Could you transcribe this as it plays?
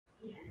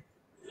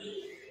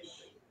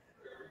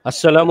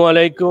আসসালামু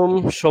আলাইকুম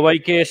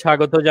সবাইকে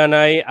স্বাগত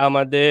জানাই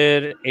আমাদের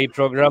এই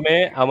প্রোগ্রামে।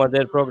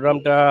 আমাদের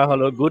প্রোগ্রামটা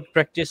হলো good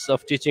practice of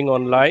teaching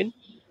online.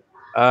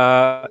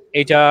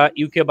 এটা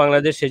ইউকে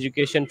বাংলাদেশ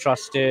এডুকেশন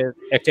ট্রাস্টের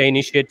একটা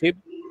initiative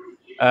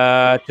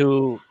to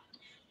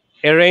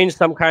arrange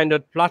some kind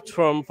of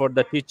platform for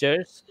the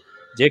teachers,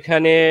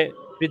 যেখানে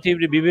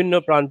পৃথিবীর বিভিন্ন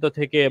প্রান্ত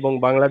থেকে এবং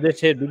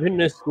বাংলাদেশের বিভিন্ন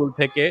স্কুল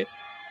থেকে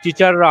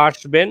টিচাররা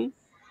আসবেন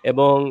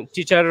এবং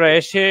টিচাররা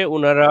এসে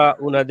ওনারা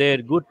ওনাদের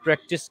গুড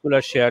প্র্যাকটিসগুলো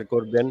শেয়ার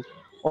করবেন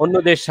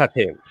অন্যদের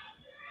সাথে।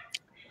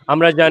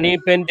 আমরা জানি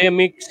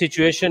প্যান্ডেমিক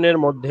সিচুয়েশনের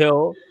মধ্যেও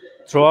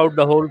throughout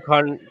the whole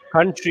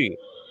country,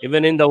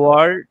 even in the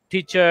world,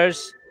 teachers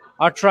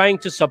are trying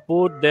to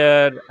support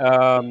their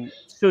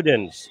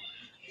students.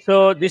 So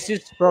this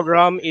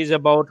program is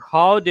about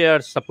how they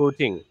are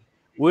supporting.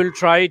 We'll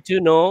try to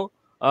know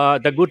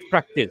the good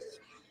practice.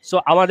 So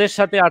আমাদের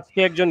সাথে আজকে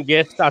একজন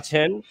guest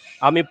আছেন।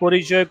 আমি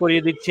পরিচয়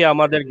করিয়ে দিচ্ছি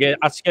আমাদের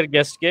আজকের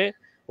গেস্টকে।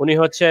 উনি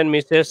হচ্ছেন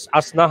Mrs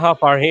আসনাহা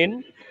Farhin.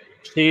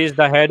 She is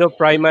the head of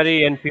primary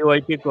and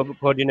PYP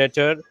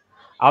coordinator,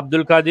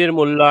 Abdul Qadir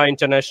Mullah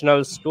International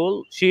School.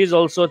 She is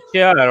also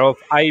chair of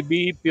IB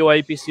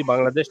PYPC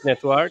Bangladesh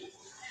Network.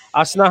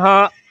 Asnaha,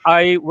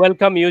 I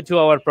welcome you to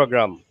our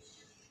program.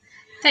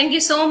 Thank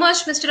you so much,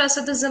 Mr.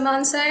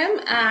 Asaduzaman Sayam,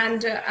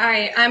 and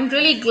I'm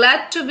really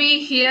glad to be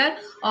here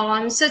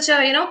on such a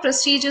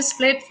prestigious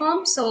platform.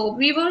 So,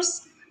 viewers,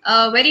 a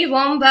very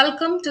warm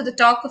welcome to the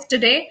talk of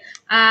today,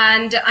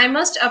 and I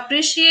must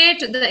appreciate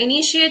the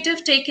initiative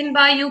taken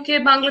by UK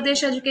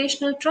Bangladesh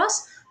Educational Trust.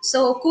 So,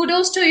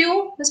 kudos to you,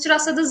 Mr.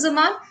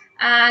 Asaduzaman,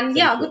 and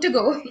good to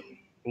go.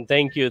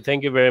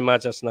 Thank you very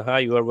much, Asnaha.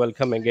 You are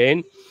welcome again.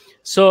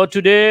 So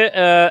today,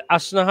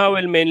 Asnaha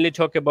will mainly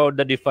talk about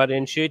the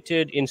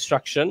differentiated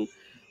instruction.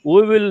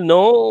 We will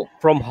know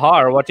from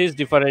her what is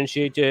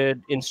differentiated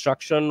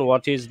instruction,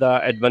 what is the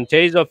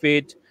advantage of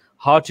it,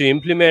 how to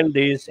implement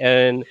this,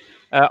 and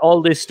all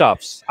these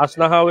stuffs.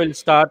 Asnaha will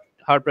start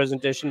her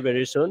presentation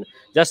very soon.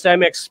 Just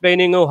I'm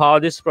explaining you how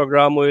this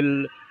program will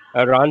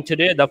run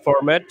today, the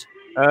format.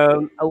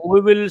 We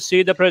will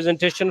see the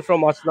presentation from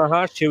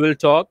Asnaha. She will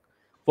talk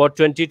for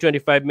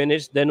 20-25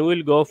 minutes. Then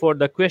we'll go for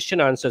the question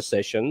answer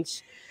sessions.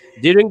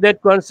 During that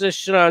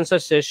question answer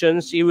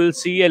sessions, you will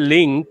see a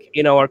link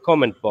in our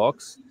comment box.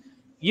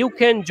 You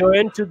can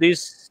join to this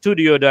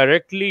studio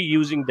directly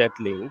using that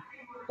link,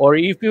 or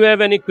if you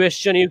have any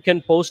question, you can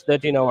post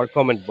that in our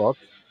comment box.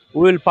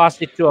 We will pass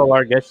it to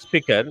our guest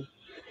speaker,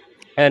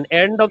 and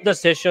end of the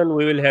session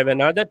we will have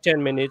another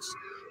 10 minutes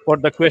for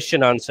the question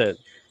answer.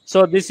 So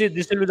this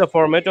will be the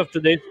format of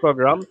today's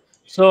program.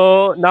 So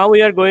now we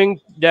are going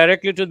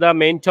directly to the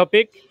main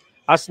topic.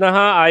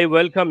 Asnaha, I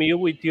welcome you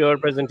with your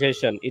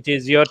presentation. It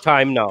is your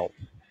time now.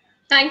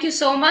 Thank you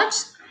so much.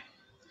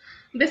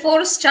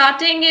 Before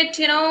starting it,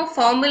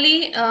 formally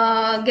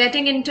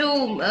getting into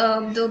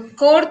the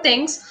core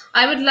things,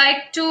 I would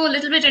like to a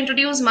little bit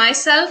introduce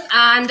myself,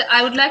 and I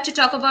would like to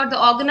talk about the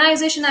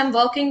organization I'm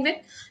working with.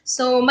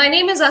 So my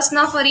name is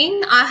Asna Fareen.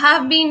 I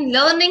have been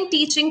learning,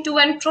 teaching to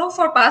and fro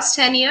for past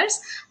 10 years,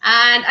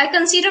 and I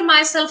consider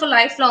myself a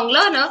lifelong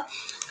learner.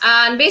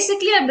 And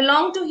basically, I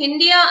belong to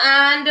India,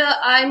 and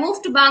I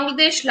moved to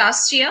Bangladesh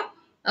last year,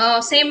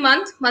 same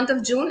month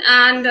of June,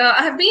 and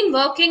I have been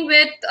working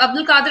with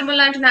Abdul Qadir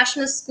Mullah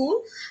International School,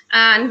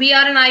 and we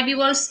are an IB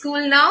World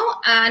School now.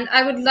 And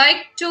I would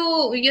like to,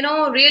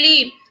 really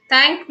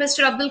thank Mr.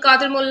 Abdul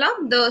Qadir Mullah,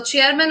 the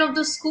chairman of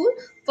the school,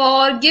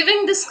 for giving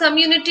this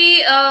community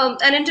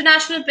an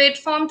international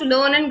platform to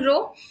learn and grow,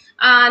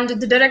 and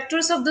the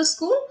directors of the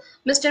school,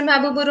 Mr.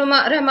 Mahbubur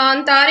Rahman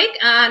Tariq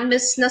and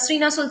Miss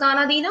Nasrina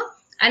Sultana Dina,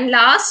 and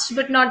last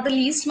but not the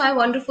least, my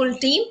wonderful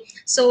team.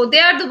 So they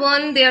are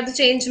the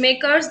change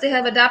makers. They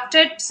have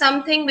adapted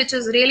something which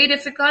is really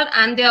difficult,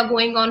 and they are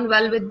going on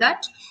well with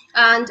that,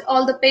 and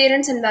all the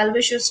parents and well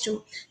wishers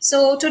too.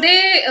 So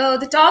today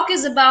the talk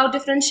is about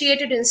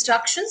differentiated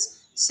instructions.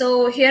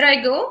 So here I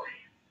go.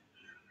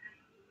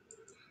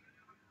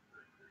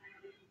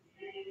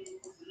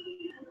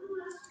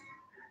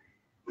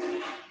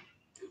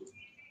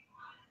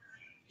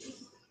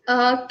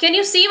 Can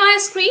you see my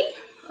screen,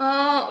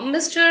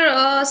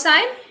 Mr.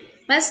 Sain?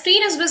 My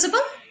screen is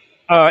visible?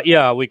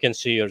 Yeah, we can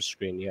see your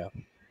screen. Yeah.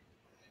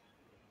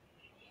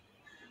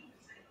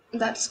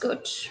 That's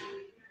good.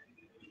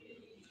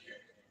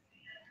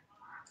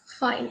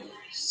 Fine.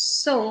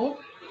 So,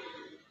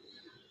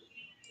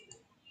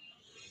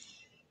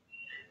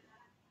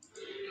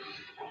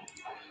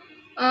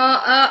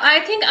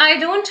 I think I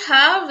don't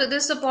have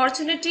this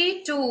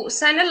opportunity to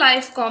send a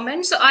live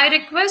comment. So I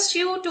request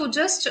you to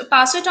just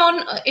pass it on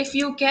if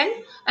you can.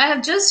 I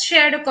have just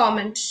shared a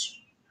comment.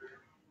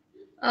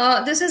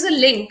 This is a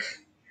link.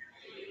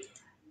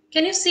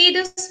 Can you see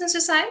this, Mr.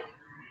 Sai?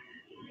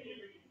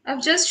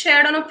 I've just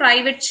shared on a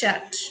private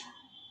chat.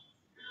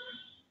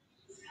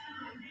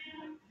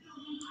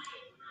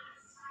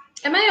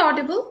 Am I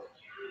audible?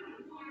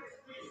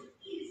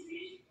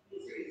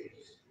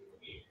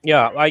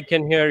 Yeah, I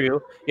can hear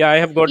you. Yeah, I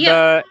have got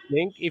the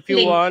link. If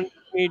you want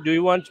me, do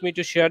you want me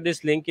to share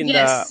this link in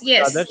Yes, the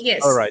yes, others?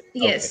 yes, All right.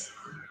 Okay. yes.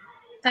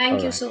 Thank All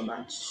you right. so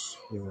much.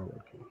 You're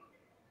welcome.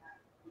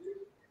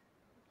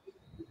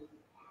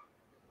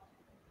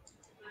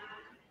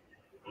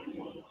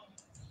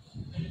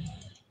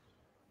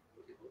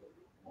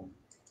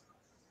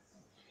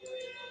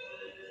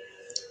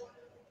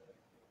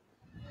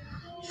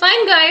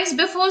 Fine, guys.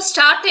 Before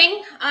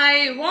starting,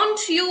 I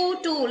want you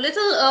to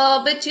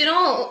little bit,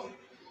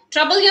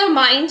 trouble your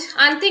mind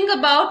and think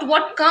about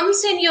what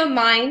comes in your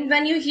mind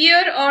when you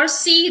hear or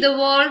see the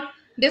word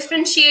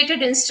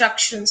differentiated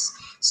instructions.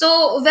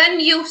 So, when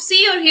you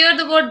see or hear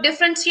the word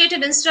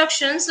differentiated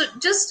instructions,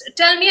 just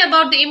tell me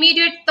about the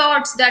immediate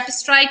thoughts that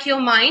strike your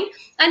mind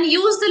and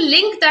use the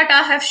link that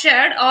I have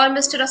shared or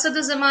Mr.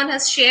 Asaduzaman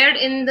has shared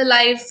in the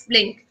live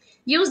link.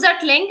 Use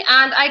that link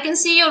and I can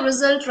see your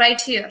result right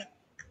here.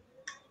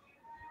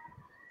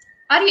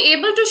 Are you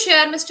able to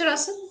share, Mr.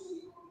 Russell?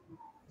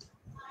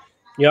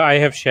 Yeah, I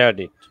have shared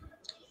it.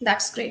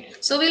 That's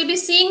great. So we'll be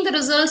seeing the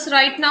results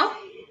right now.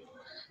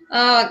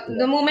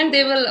 The moment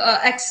they will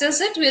access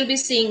it, we'll be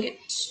seeing it.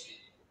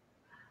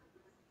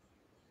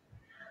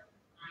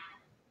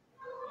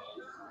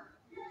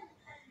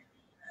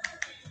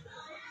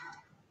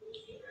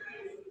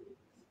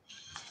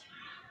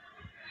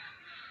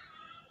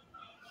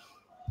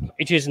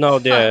 It is now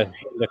there Fine.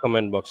 in the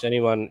comment box.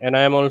 Anyone, and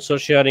I am also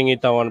sharing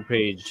it on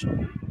page.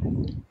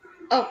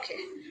 Okay,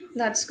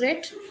 that's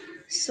great.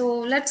 So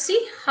let's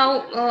see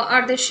how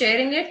are they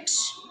sharing it.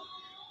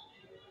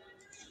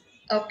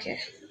 Okay.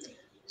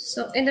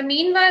 So in the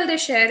meanwhile they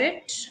share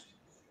it,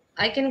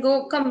 I can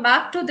go come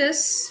back to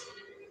this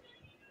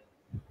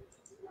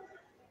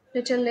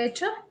little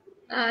later,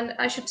 and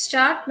I should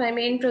start my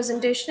main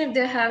presentation. If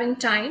they're having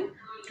time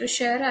to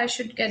share, I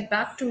should get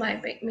back to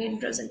my main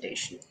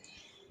presentation.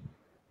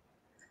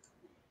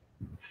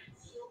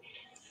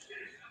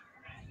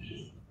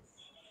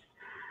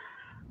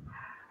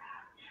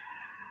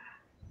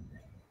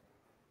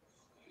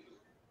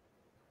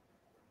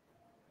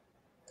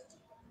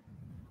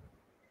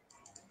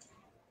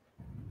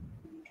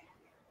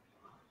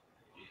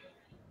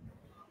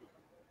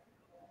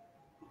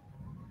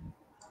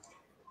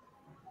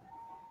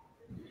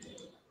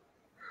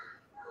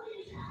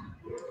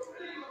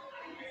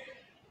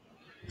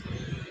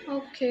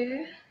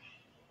 Okay.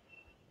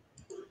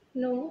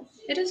 No,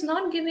 it is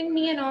not giving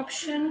me an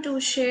option to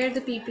share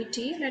the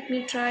PPT. Let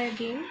me try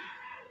again.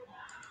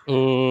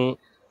 Mm,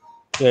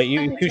 yeah, Let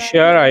if me you try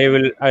share,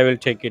 again. I will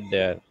take it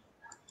there.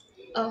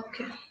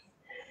 Okay.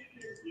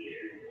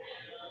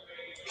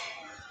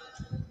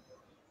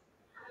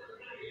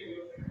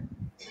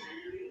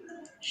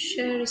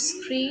 Share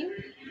screen.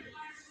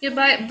 Your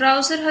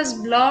browser has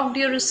blocked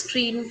your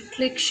screen.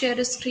 Click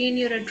share screen.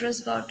 Your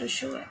address bar to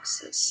show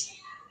access.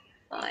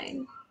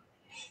 Fine.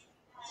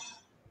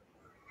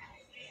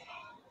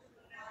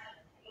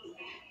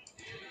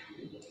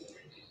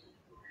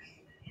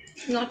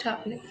 Not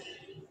happening.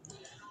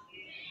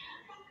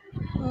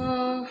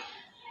 Uh,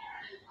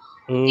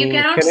 you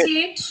cannot Can it?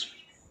 see it.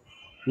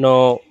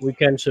 No, we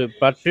can. So,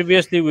 but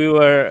previously we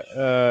were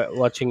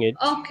watching it.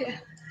 Okay.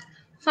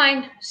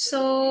 Fine.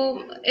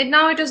 So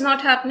it is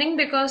not happening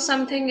because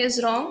something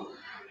is wrong.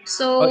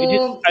 Oh, it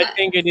is. So I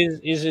think it is.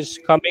 Is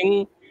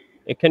coming?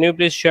 Can you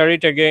please share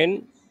it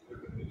again?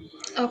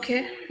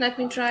 okay, let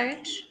me try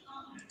it.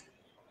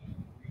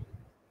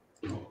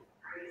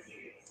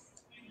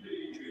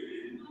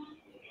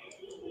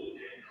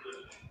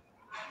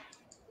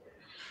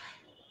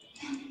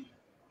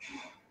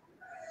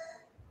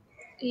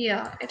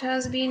 Yeah, it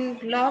has been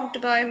blocked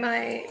by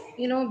my,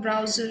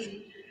 browser.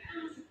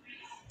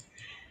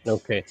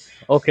 Okay.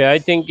 Okay. I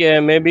think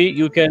maybe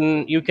you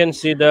can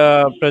see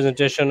the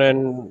presentation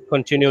and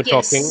continue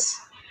talking. Yes,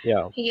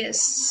 Yeah,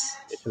 yes.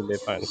 it will be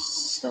fine.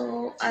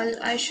 So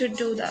I should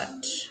do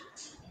that.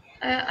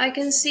 I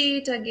can see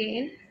it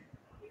again.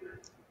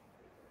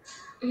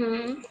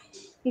 Hmm.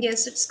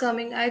 Yes, it's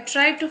coming. I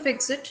tried to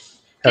fix it.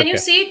 Can you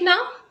Okay. see it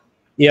now?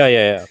 Yeah.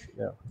 Yeah. Yeah.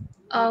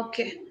 Yeah.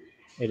 Okay.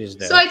 It is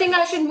So there. I think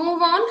I should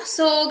move on.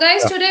 So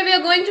guys, Yeah. today we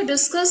are going to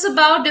discuss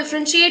about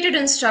differentiated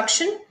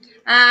instruction.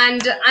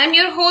 And I'm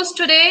your host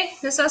today,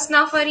 Ms.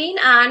 Asna Fareen,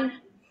 and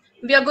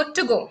we are good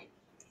to go.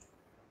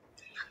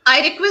 I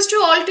request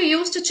you all to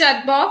use the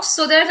chat box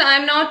so that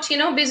I'm not,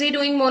 busy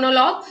doing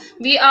monologue.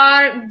 We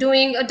are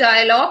doing a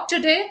dialogue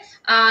today,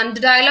 and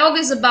the dialogue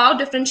is about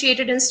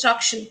differentiated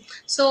instruction.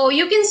 So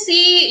you can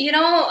see,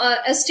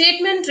 a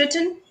statement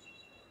written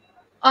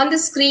on the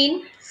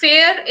screen.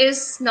 Fair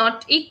is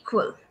not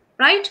equal,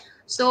 right?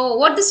 So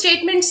what the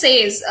statement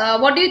says,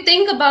 what do you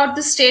think about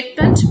the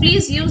statement?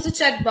 Please use the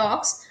chat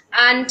box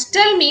and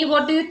tell me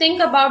what do you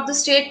think about the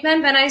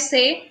statement when I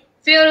say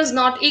fair is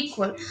not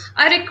equal.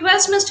 I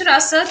request Mr.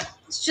 Asad,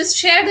 just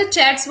share the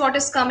chats what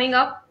is coming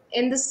up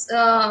in this,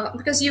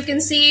 because you can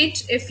see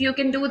it. If you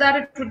can do that,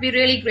 it would be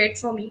really great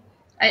for me.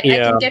 I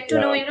Yeah. can get to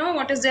know, Yeah.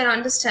 what is their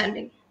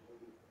understanding.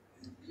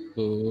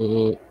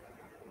 Mm,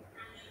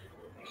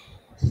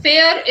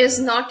 Fair is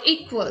not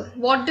equal.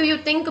 What do you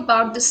think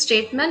about this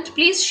statement?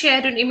 Please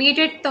share your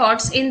immediate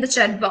thoughts in the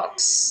chat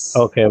box.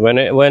 okay.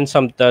 When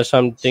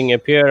something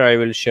appear, I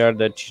will share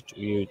that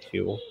with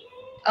you.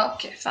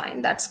 Okay,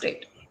 fine. That's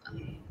great.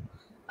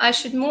 I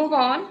should move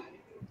on.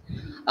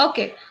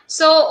 Okay,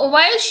 so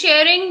while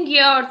sharing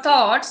your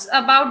thoughts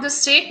about the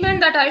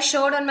statement that I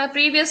showed on my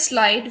previous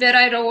slide, where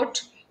I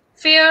wrote,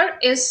 fear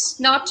is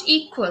not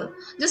equal.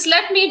 Just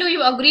let me, do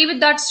you agree with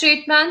that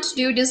statement?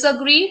 Do you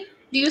disagree?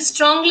 Do you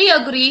strongly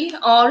agree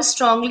or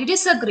strongly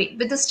disagree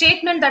with the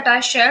statement that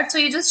I shared? So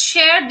you just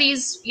share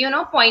these,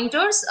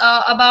 pointers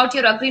about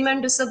your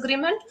agreement,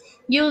 disagreement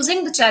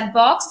using the chat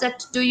box.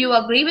 That do you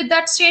agree with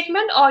that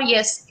statement, or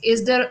yes,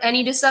 is there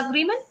any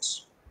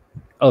disagreement?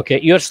 Okay,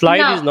 your slide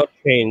is Now, not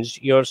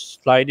changed. Your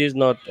slide is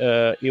not.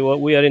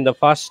 We are in the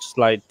first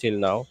slide till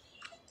now.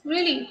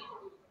 really,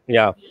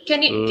 Yeah.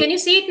 can you Mm, can you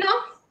see it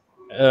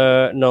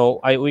now? no,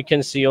 we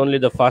can see only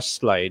the first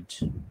slide.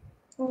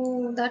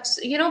 Oh, that's,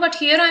 but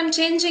here I'm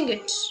changing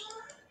it.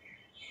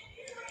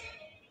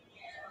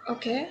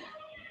 Okay,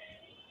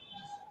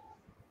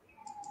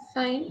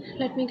 fine.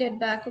 Let me get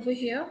back over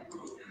here.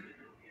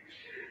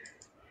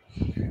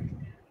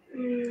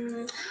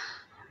 Mm,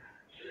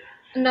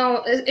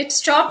 now, it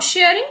stopped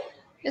sharing.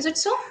 Is it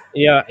so?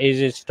 Yeah, is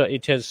it?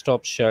 It has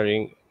stopped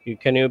sharing.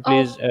 Can you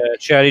please Oh,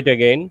 share it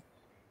again?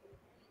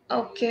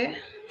 okay.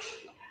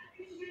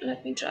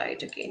 Let me try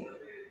it again.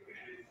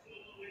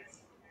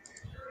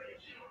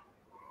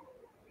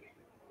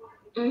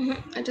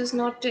 It is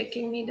not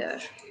taking me there.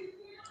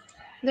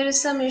 There is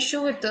some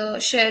issue with the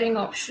sharing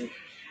option.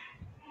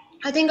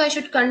 I think I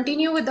should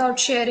continue without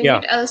sharing Yeah.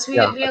 it, else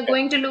Yeah. we are Okay.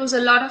 going to lose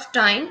a lot of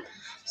time.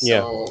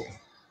 Yeah. So,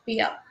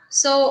 yeah.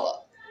 So,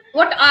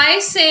 what I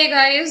say,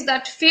 guys,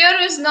 that fear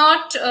is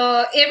not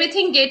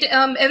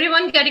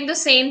everyone getting the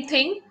same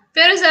thing.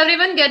 Fear is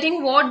everyone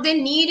getting what they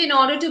need in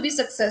order to be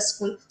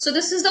successful. So,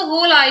 this is the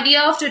whole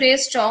idea of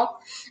today's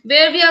talk,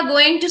 where we are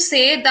going to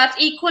say that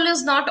equal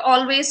is not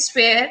always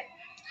fair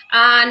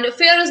and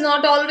fear is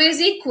not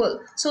always equal.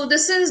 So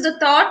this is the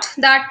thought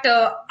that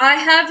I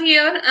have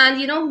here,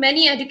 and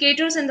many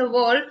educators in the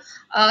world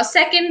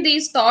second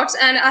these thoughts,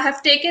 and I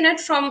have taken it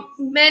from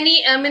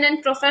many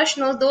eminent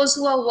professionals, those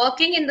who are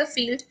working in the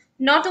field,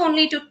 not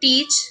only to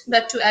teach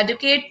but to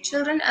educate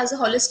children as a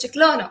holistic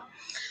learner.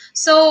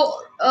 So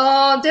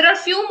there are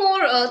few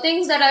more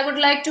things that I would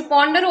like to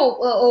ponder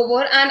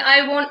over, and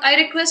I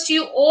request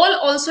you all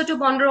also to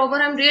ponder over.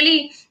 I'm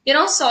really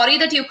sorry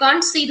that you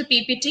can't see the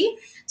PPT.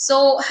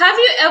 So have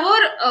you ever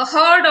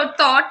heard or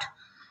thought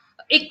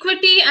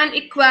equity and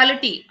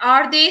equality,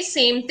 are they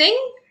same thing?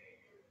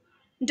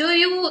 Do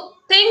you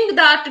think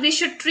that we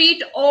should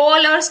treat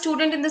all our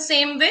students in the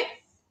same way?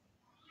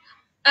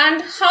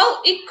 And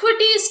how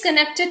equity is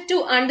connected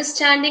to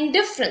understanding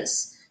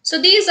difference. So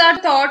these are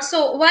thoughts.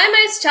 So why am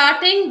I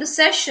starting the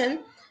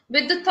session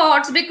with the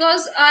thoughts?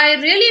 Because I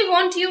really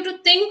want you to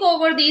think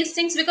over these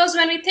things, because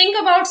when we think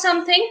about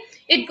something,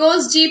 it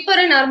goes deeper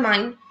in our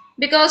mind.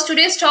 Because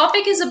today's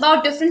topic is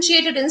about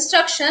differentiated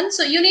instruction,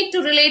 so you need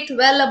to relate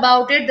well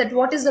about it, that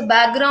what is the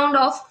background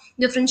of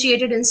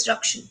differentiated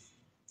instruction.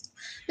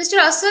 Mr.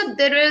 Asad,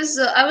 there is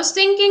I was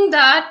thinking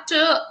that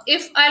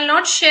if I'll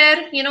not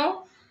share, can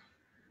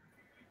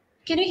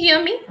you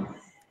hear me?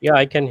 Yeah,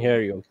 I can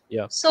hear you.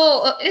 Yeah.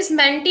 So, is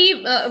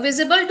Menti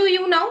visible to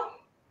you now?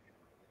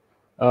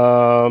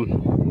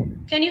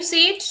 Um. Can you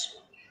see it?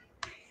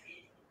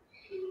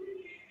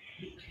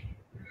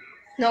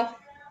 No.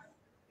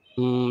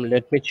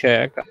 Let me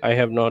check. I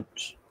have not.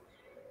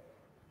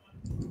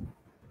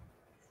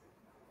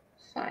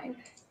 Fine.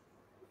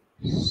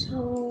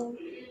 So,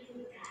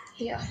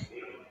 yeah,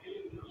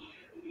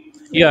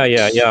 Yeah.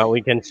 Yeah. great. Yeah.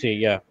 We can see.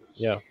 Yeah.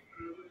 Yeah.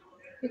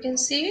 You can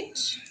see it?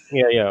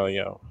 Yeah. Yeah.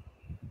 Yeah.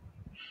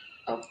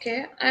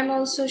 Okay. I'm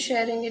also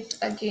sharing it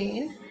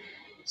again.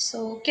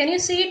 So, can you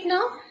see it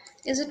now?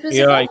 Is it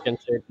Yeah. I visible? can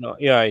see it now.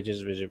 Yeah. It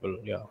is visible.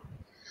 Yeah.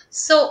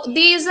 So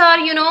these are,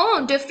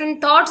 different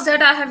thoughts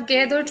that I have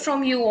gathered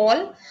from you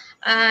all.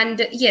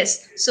 And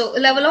yes, so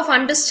level of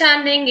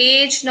understanding,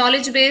 age,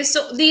 knowledge base.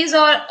 So these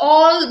are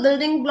all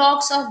building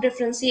blocks of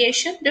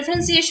differentiation.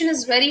 Differentiation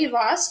is very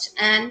vast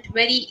and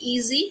very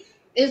easy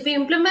if we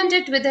implement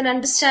it with an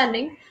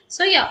understanding.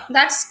 So yeah,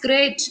 that's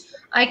great.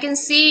 I can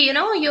see,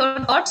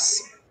 your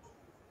thoughts.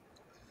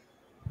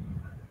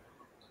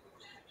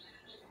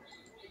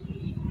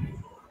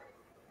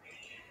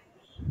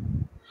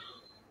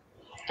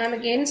 I'm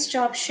again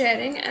stop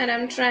sharing, and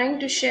I'm trying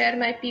to share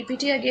my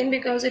PPT again,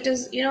 because it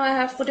is, I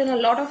have put in a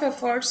lot of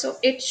effort, so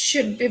it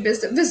should be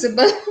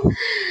visible.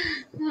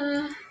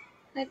 uh,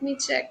 Let me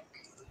check.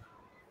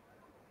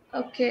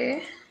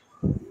 Okay,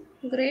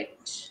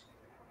 great.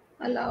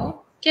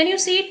 Allow. Can you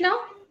see it now?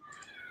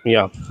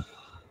 Yeah.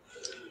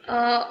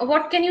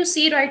 What can you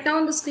see right now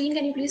on the screen?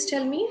 Can you please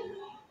tell me?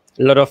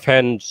 A lot of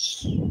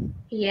hands.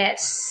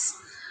 Yes,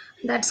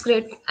 that's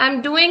great.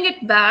 I'm doing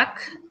it back.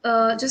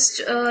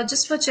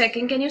 Just for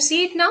checking. Can you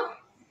see it now?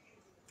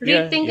 Read,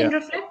 Yeah. think, Yeah. and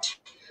reflect.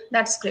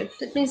 That's great.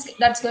 That means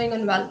that's going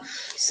on well.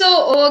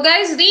 So,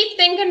 guys, read,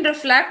 think, and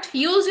reflect.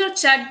 Use your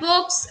chat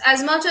box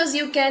as much as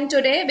you can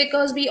today,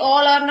 because we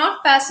all are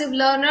not passive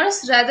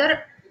learners,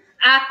 rather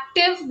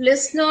active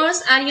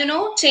listeners and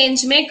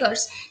change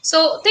makers.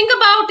 So think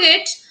about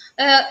it.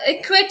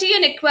 Equity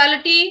and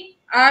equality,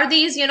 Are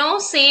these,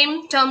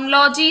 same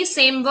terminology,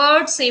 same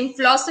words, same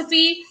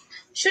philosophy?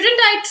 Shouldn't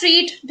I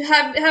treat,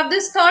 have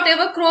this thought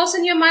ever crossed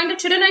in your mind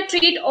that shouldn't I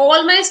treat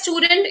all my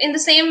student in the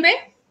same way?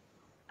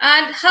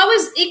 And how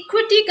is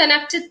equity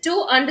connected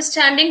to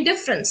understanding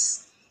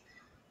difference?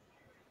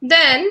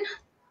 Then,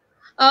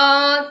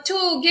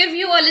 to give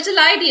you a little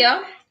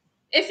idea,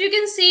 if you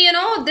can see,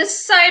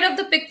 this side of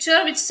the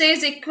picture which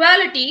says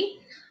equality,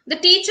 the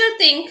teacher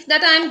think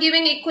that I'm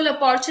giving equal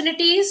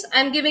opportunities,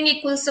 I'm giving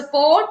equal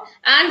support,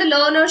 and the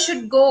learner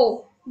should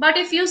go. But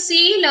if you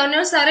see,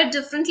 learners are at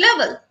different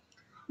level.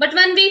 But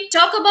when we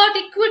talk about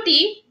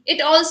equity,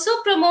 it also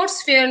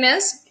promotes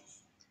fairness.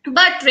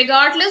 But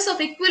regardless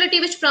of equality,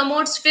 which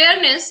promotes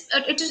fairness,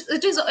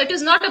 it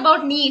is not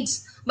about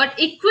needs, but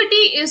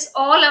equity is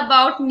all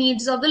about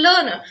needs of the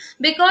learner,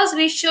 because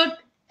we should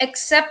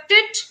accept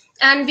it.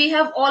 And we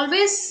have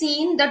always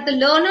seen that the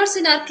learners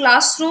in our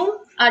classroom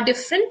are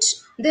different.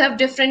 They have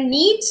different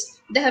needs,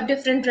 they have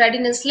different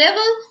readiness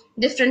level,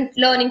 different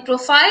learning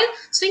profile.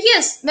 So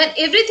yes, when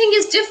everything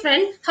is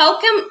different, how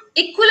come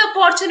equal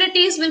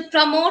opportunities will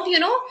promote,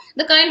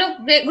 the kind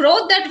of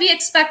growth that we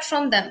expect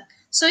from them?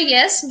 So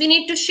yes, we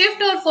need to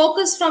shift our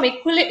focus from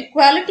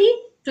equality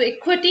to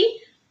equity,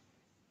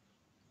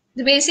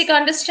 the basic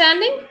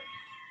understanding.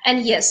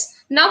 And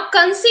yes, now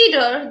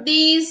consider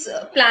these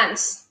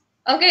plants.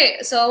 Okay,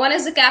 so one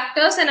is the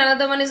cactus and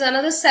another one is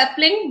another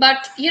sapling,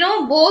 but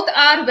both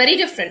are very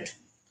different.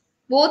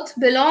 Both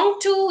belong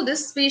to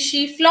this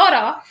species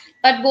flora,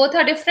 but both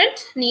are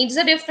different, needs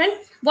are different.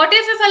 What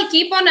if I'll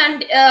keep on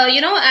and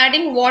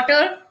adding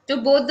water to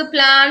both the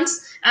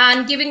plants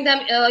and giving them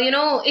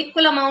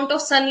equal amount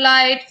of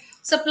sunlight,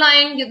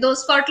 supplying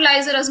those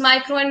fertilizer as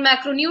micro and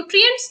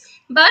macronutrients?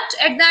 But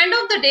at the end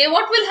of the day,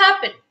 what will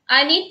happen?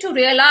 I need to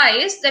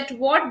realize that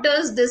what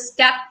does this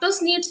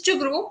cactus needs to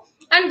grow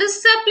and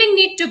this sapling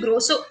need to grow.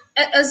 So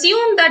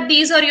assume that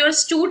these are your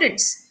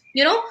students.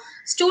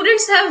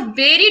 Students have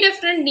very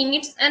different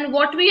needs, and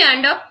what we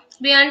end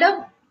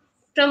up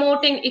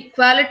promoting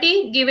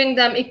equality, giving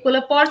them equal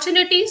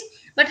opportunities.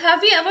 But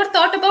have we ever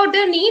thought about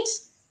their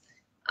needs?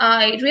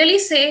 I really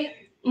say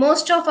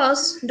most of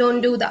us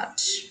don't do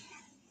that.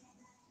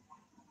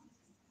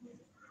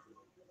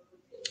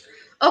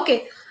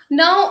 Okay,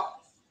 now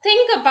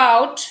think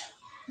about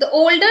the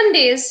olden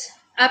days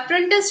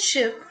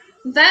apprenticeship,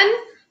 when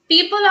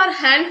people are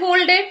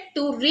handholded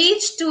to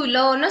reach to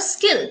learn a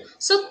skill.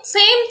 So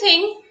same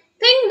thing,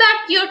 think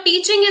that your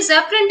teaching is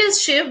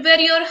apprenticeship where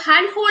you're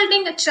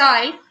handholding a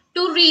child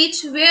to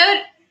reach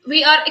where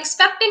we are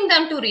expecting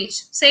them to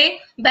reach.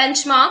 Say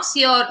benchmarks,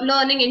 your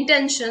learning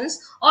intentions,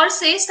 or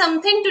say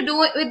something to do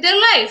with their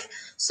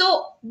life.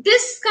 So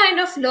this kind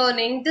of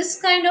learning,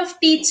 this kind of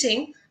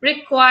teaching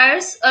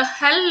requires a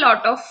hell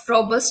lot of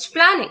robust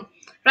planning,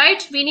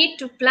 right? We need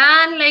to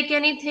plan like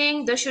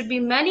anything. There should be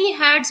many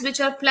heads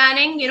which are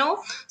planning,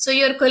 so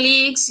your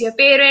colleagues, your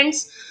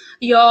parents,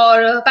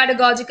 your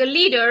pedagogical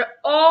leader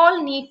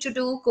all need to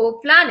do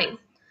co-planning.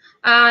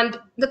 And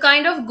the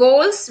kind of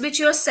goals which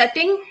you're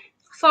setting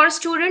for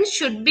students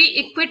should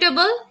be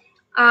equitable.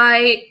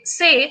 I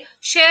say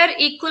share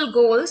equal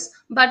goals,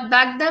 but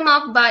back them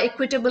up by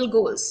equitable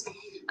goals.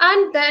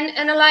 And then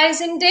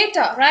analyzing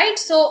data, right?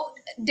 So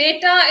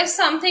data is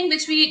something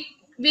which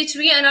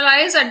we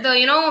analyze at the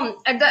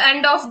at the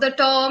end of the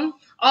term,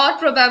 or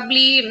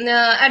probably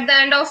at the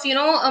end of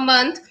a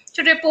month,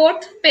 to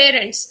report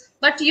parents.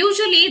 But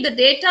usually the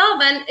data,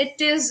 when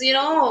it is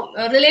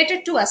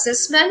related to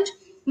assessment,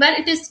 when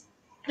it is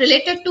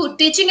related to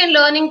teaching and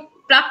learning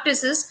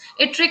practices,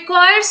 it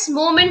requires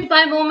moment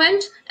by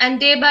moment and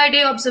day by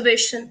day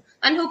observation.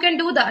 And who can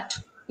do that?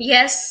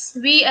 Yes,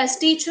 we as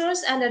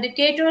teachers and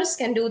educators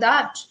can do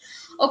that.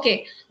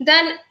 Okay,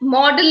 then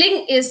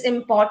modeling is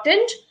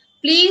important.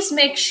 Please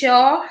make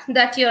sure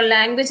that your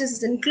language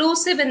is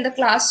inclusive in the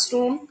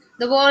classroom.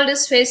 The world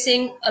is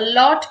facing a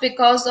lot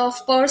because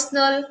of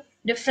personal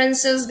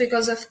differences,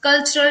 because of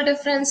cultural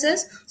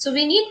differences. So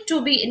we need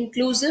to be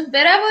inclusive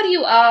wherever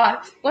you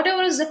are,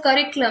 whatever is the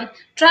curriculum.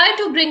 Try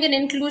to bring an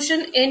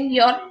inclusion in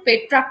your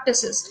paid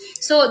practices.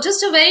 So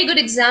just a very good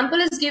example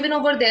is given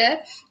over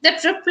there,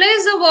 that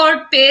replace the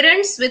word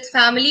parents with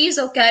families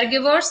or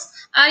caregivers,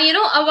 and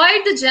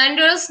avoid the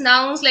genders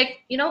nouns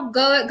like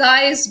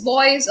guys,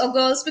 boys, or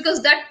girls,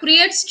 because that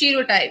creates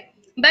stereotype.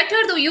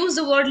 Better to use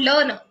the word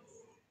learner.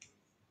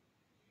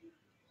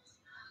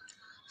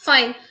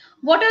 Fine.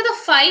 What are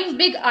the 5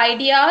 big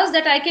ideas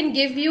that I can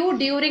give you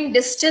during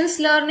distance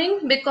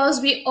learning? Because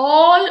we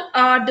all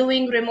are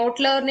doing remote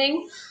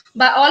learning.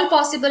 By all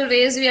possible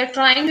ways, we are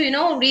trying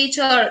to, reach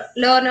our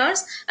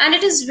learners. And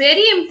it is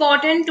very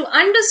important to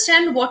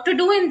understand what to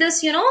do in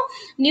this, new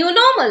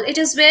normal. It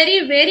is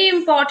very, very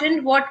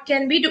important what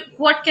can we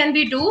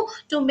do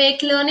to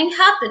make learning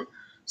happen.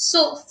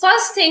 So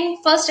first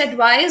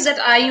advice that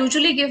I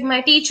usually give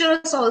my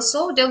teachers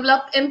also: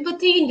 develop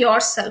empathy in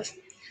yourself.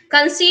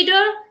 Consider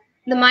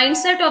the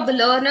mindset of the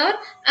learner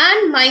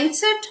and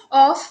mindset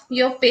of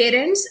your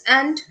parents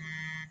and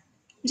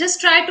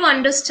Just try to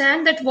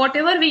understand that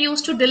whatever we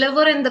used to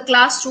deliver in the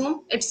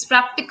classroom, it's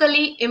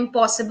practically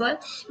impossible.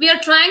 We are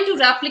trying to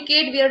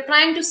replicate, we are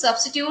trying to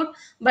substitute,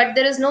 but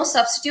there is no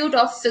substitute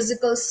of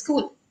physical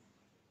school.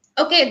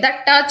 Okay,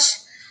 that touch,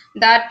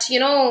 that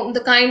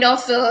the kind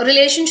of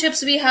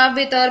relationships we have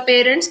with our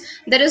parents,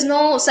 there is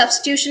no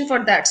substitution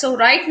for that. So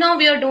right now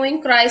we are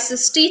doing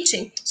crisis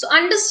teaching. So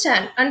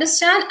understand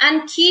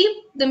and keep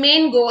the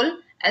main goal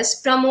as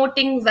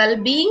promoting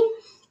well-being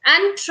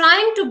and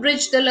trying to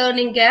bridge the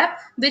learning gap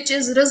which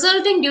is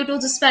resulting due to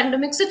this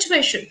pandemic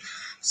situation.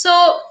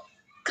 So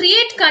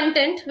create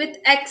content with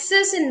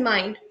access in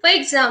mind. For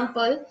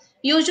example,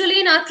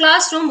 usually in our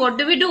classroom, what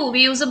do?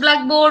 We use a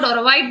blackboard or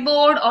a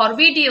whiteboard or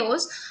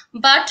videos,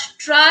 but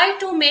try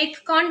to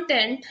make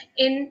content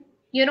in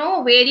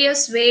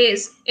various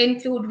ways.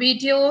 Include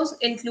videos,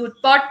 include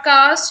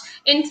podcasts,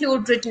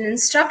 include written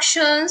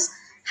instructions.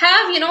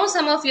 Have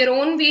some of your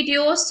own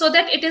videos so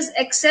that it is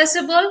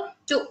accessible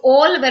to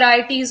all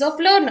varieties of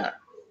learner.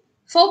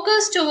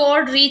 Focus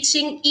toward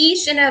reaching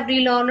each and every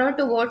learner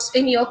towards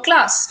in your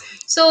class.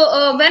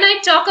 So when I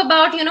talk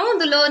about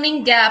the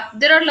learning gap,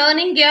 there are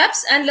learning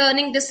gaps and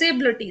learning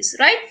disabilities,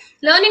 right?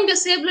 Learning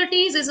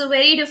disabilities is a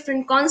very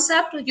different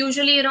concept.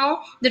 Usually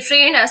the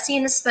trained as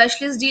seen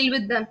specialists deal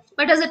with them,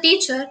 but as a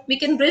teacher we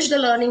can bridge the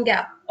learning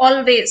gap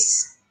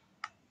always.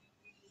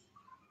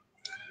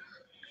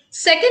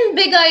 Second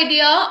big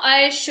idea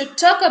I should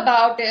talk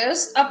about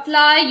is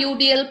apply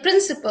UDL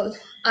principle.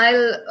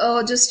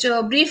 I'll just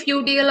brief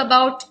UDL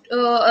about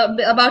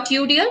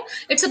UDL.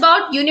 It's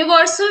about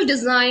universal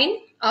design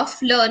of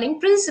learning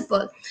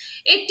principle.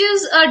 It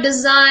is a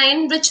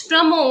design which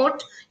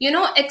promote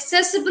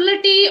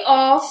accessibility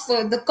of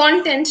the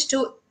content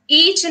to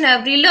each and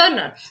every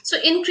learner. So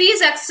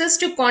increase access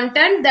to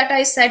content, that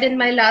I said in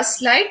my last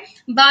slide,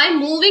 by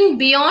moving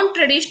beyond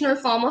traditional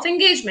form of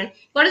engagement.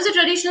 What is the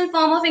traditional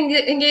form of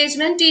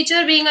engagement?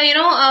 Teacher being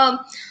a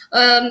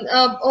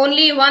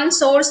only one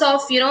source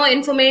of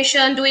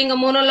information, doing a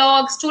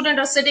monologue, student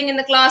are sitting in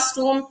the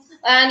classroom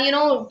and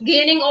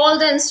gaining all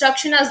the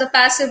instruction as the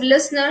passive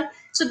listener.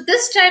 So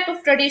this type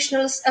of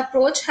traditional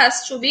approach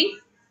has to be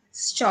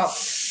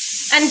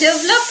stopped and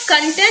develop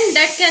content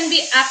that can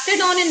be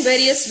acted on in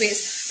various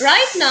ways.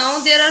 Right now,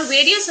 there are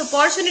various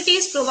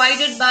opportunities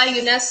provided by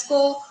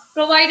UNESCO,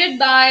 provided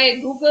by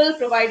Google,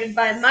 provided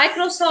by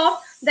Microsoft,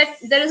 that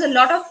there is a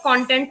lot of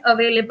content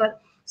available.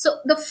 So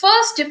the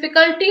first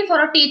difficulty for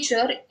a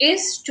teacher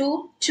is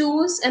to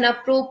choose an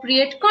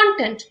appropriate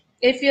content.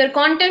 If your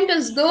content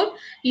is good,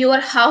 you are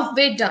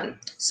halfway done.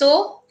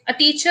 So a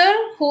teacher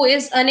who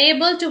is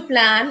unable to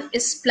plan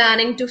is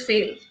planning to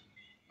fail.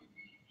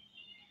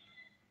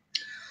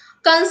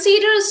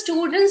 Consider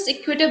students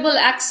equitable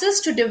access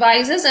to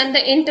devices and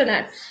the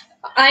internet.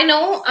 I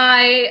know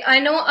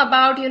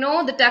about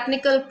the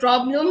technical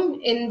problem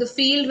in the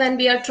field when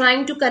we are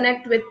trying to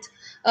connect with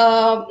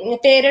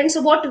parents.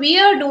 So what we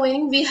are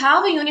doing, we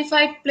have a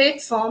unified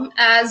platform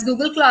as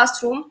Google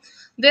Classroom,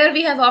 where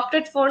we have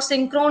opted for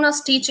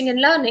synchronous teaching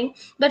and learning,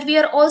 but we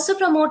are also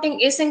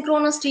promoting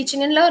asynchronous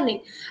teaching and learning.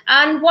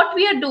 And what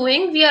we are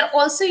doing, we are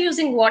also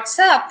using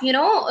WhatsApp,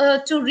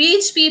 to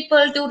reach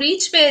people, to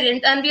reach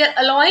parents, and we are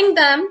allowing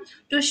them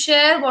to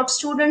share what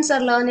students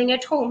are learning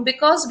at home,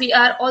 because we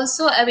are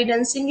also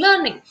evidencing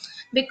learning.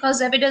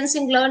 Because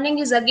evidencing learning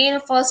is again a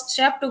first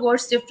step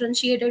towards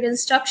differentiated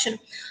instruction.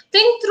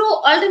 Think through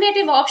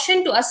alternative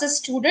option to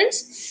assist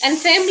students and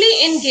family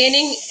in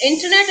gaining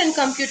internet and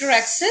computer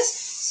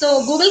access.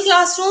 So Google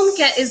Classroom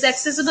is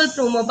accessible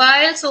through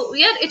mobile. So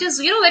yeah, it is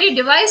very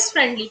device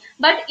friendly.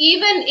 But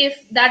even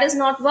if that is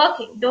not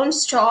working, don't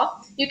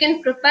stop. You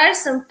can prepare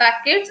some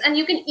packets and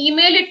you can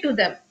email it to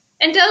them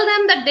and tell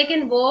them that they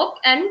can work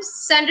and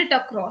send it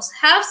across.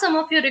 Have some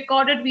of your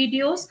recorded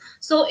videos.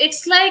 So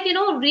it's like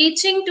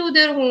reaching to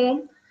their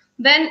home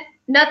when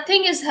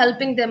nothing is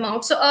helping them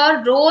out. So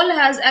our role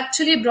has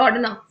actually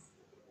broadened up.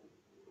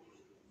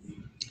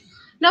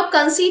 Now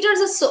consider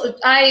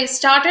I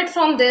started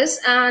from this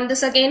and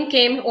this again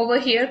came over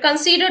here.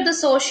 Consider the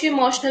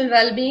socio-emotional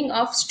well-being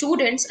of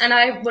students, and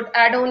I would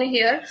add on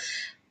here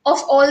of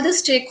all the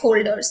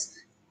stakeholders.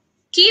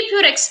 Keep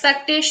your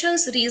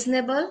expectations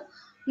reasonable.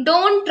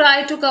 Don't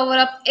try to cover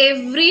up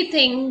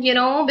everything,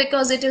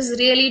 because it is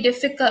really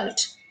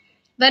difficult.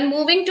 When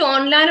moving to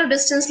online or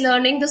distance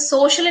learning, the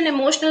social and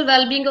emotional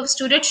well-being of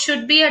students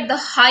should be at the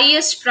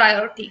highest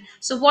priority.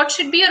 So what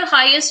should be your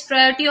highest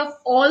priority of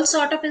all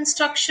sort of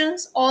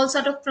instructions, all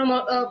sort of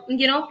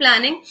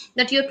planning,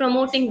 that you're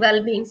promoting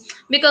well-being?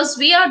 Because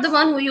we are the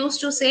one who used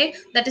to say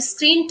that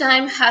screen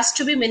time has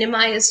to be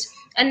minimized,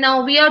 and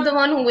now we are the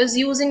one who is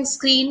using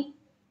screen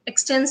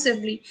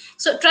extensively.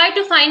 So try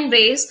to find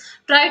ways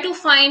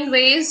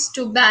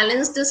to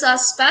balance this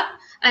aspect.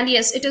 And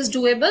yes, it is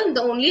doable.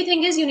 The only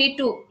thing is you need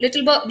to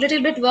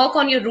little bit work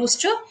on your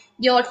roster,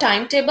 your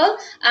timetable,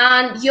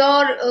 and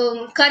your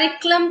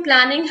curriculum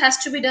planning has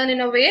to be done in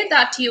a way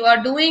that you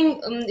are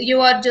doing you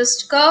are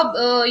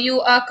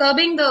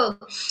curbing the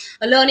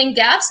learning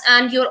gaps,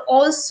 and you're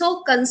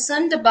also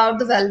concerned about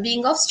the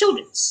well-being of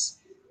students.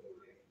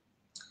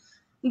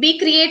 Be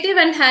creative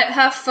and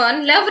have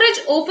fun.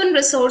 Leverage open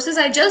resources.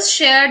 I just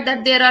shared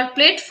that there are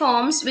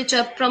platforms which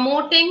are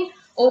promoting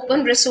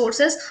open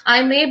resources.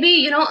 I may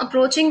be,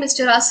 approaching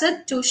Mr.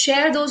 Asad to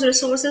share those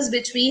resources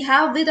which we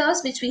have with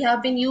us, which we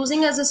have been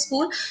using as a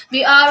school.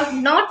 We are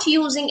not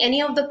using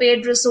any of the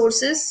paid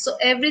resources, so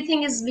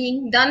everything is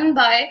being done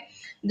by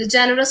the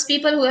generous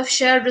people who have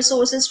shared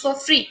resources for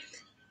free.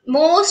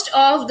 Most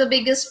of the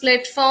biggest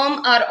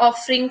platform are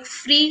offering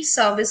free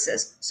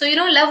services, so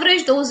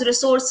leverage those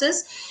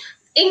resources.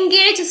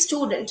 Engage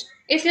student.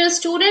 If your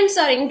students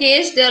are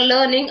engaged, they're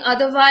learning.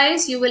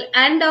 Otherwise you will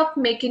end up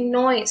making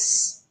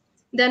noise.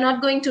 They're not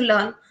going to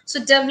learn. So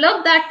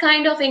develop that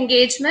kind of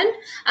engagement,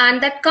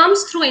 and that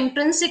comes through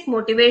intrinsic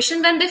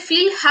motivation. When they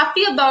feel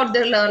happy about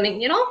their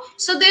learning,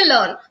 so they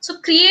learn. So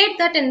create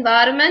that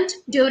environment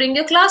during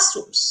your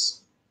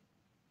classrooms.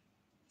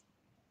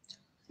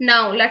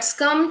 Now let's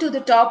come to the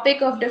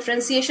topic of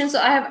differentiation. So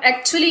I have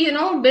actually,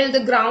 built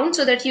the ground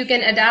so that you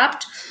can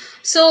adapt.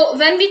 So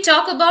when we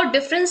talk about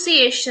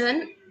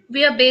differentiation,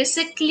 we are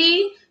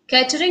basically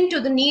catering to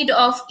the need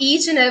of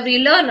each and every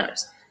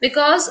learners,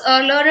 because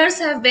our learners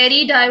have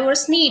very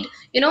diverse need.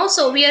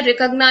 So we are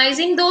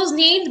recognizing those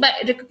needs by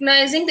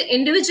recognizing the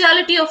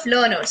individuality of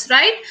learners,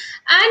 right?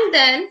 And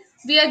then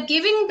we are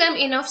giving them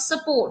enough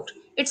support.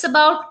 It's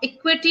about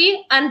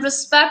equity and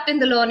respect in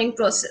the learning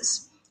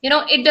process.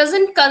 It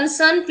doesn't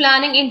concern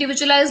planning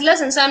individualized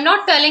lessons. I'm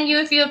not telling you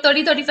if you have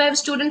 30-35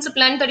 students to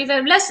plan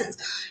 35 lessons.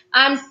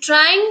 I'm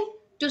trying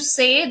to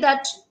say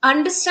that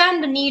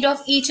understand the need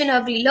of each and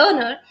every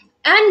learner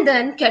and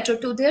then cater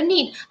to their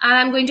need, and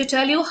I'm going to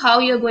tell you how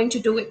you're going to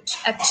do it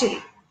actually.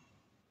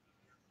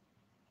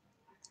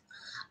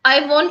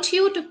 I want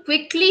you to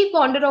quickly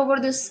ponder over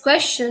this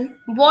question.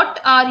 What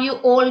are you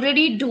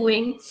already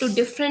doing to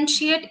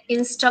differentiate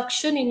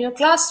instruction in your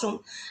classroom?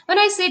 When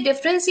I say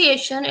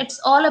differentiation, it's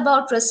all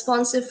about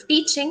responsive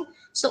teaching.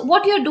 So,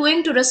 what you're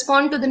doing to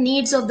respond to the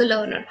needs of the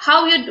learner,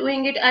 how you're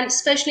doing it, and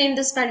especially in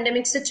this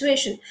pandemic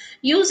situation.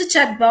 Use the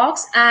chat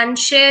box and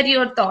share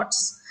your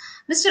thoughts.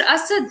 Mr.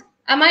 Asad,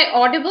 am I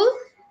audible?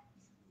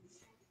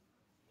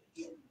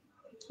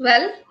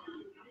 Well,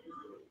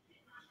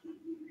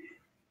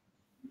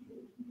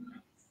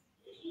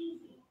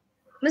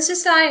 Mr.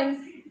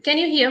 Saim, can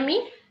you hear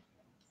me?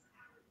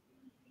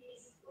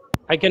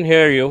 I can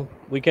hear you.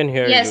 We can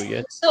hear you. Yes.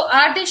 Yes. So,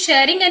 are they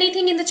sharing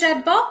anything in the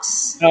chat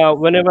box?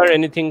 Whenever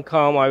anything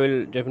come, I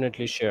will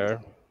definitely share.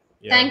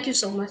 Yeah. Thank you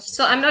so much.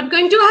 So, I'm not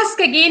going to ask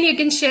again. You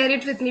can share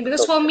it with me,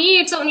 because for Okay. me,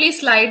 it's only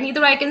slide.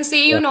 Neither I can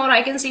see you Yeah. nor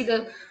I can see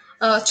the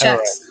All right.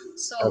 chats.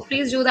 So, Okay.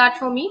 please do that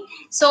for me.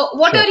 So,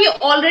 what Sure. are you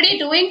already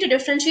doing to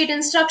differentiate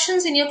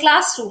instructions in your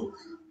classroom?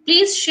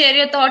 Please share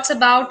your thoughts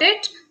about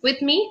it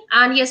with me.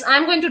 And yes,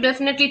 I'm going to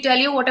definitely tell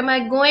you what am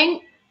I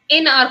going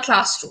in our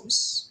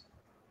classrooms.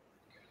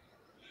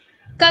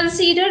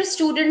 Consider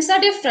students are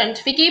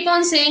different. We keep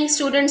on saying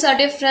students are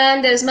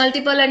different, there's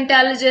multiple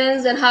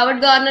intelligence, and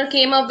Howard Gardner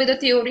came up with a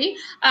theory,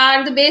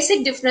 and the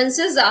basic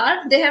differences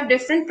are they have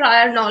different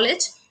prior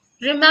knowledge.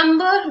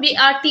 Remember, we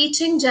are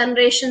teaching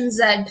generation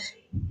Z,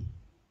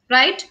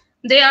 right?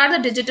 They are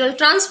the digital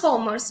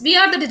transformers, we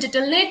are the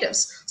digital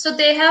natives, so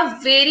they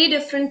have very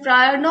different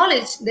prior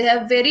knowledge, they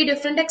have very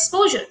different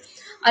exposure.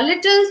 A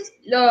little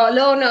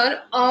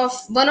learner of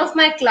one of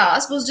my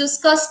class was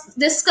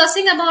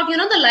discussing about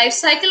the life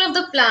cycle of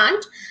the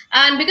plant,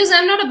 and because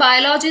I'm not a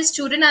biology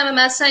student, I'm a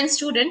math science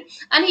student,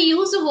 and he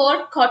used the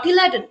word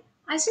cotyledon.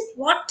 I said,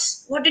 what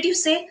did you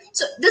say?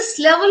 So this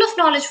level of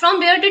knowledge, from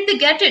where did they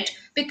get it?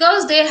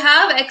 Because they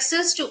have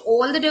access to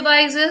all the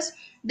devices,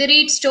 they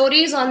read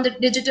stories on the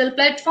digital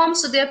platform,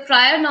 so their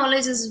prior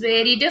knowledge is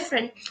very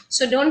different.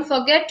 So don't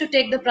forget to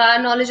take the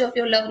prior knowledge of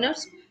your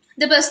learners.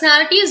 The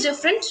personality is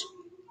different,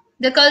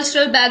 the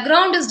cultural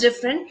background is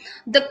different.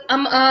 The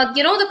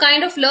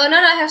kind of learner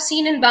I have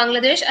seen in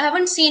Bangladesh, I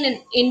haven't seen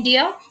in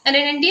India, and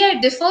in India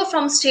it differ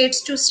from state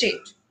to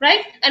state,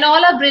 right? And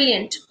all are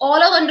brilliant,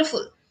 all are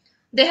wonderful.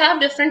 They have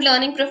different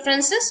learning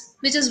preferences,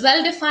 which is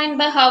well defined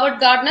by Howard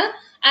Gardner.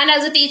 And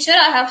as a teacher,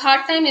 I have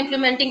hard time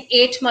implementing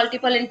 8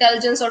 multiple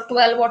intelligence or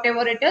 12,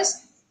 whatever it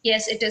is.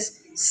 Yes, it is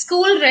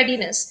school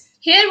readiness.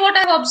 Here what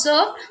I've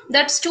observed,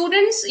 that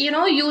students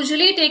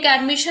usually take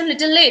admission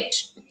little late.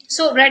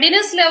 So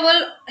readiness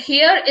level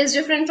here is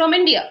different from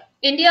India.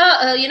 India,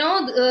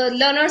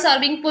 learners are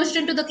being pushed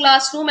into the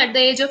classroom at the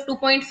age of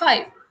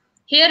 2.5.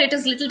 Here it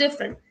is little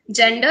different.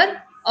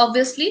 Gender,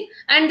 obviously,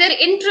 and their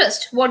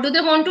interest. What do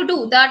they want to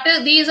do? That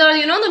these are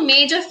the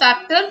major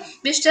factor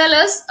which tell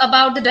us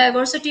about the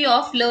diversity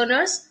of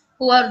learners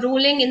who are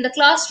ruling in the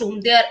classroom.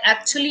 They are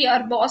actually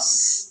our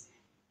boss.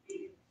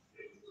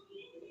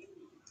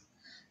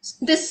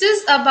 This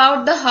is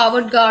about the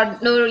Harvard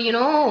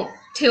Gardner,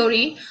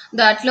 theory,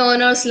 that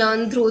learners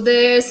learn through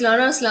this,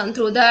 learners learn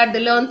through that, they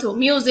learn through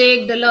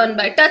music, they learn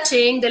by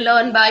touching, they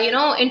learn by,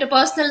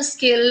 interpersonal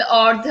skill,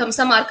 or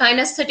some are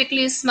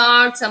kinesthetically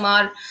smart, some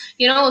are,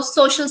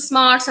 social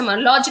smart, some are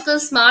logical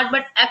smart,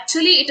 but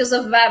actually it is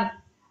a web.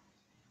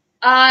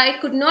 I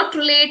could not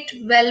relate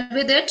well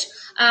with it.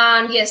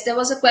 And yes, there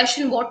was a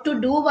question what to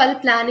do while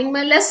planning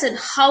my lesson.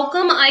 How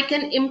come I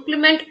can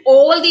implement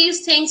all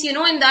these things,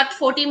 in that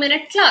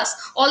 40-minute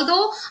class?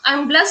 Although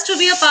I'm blessed to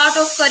be a part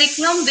of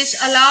curriculum which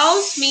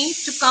allows me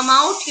to come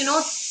out,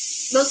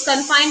 those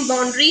confined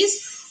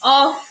boundaries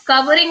of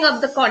covering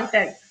up the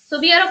content. So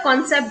we are a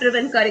concept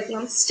driven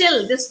curriculum.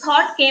 Still, this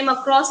thought came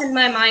across in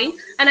my mind,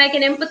 and I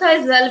can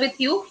empathize well with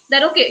you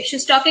that okay,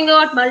 she's talking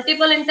about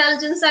multiple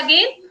intelligence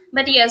again,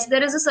 but yes,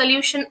 there is a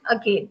solution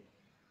again.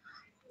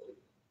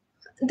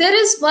 There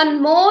is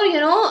one more,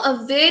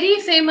 a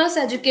very famous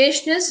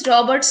educationist,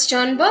 Robert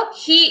Sternberg.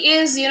 He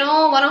is,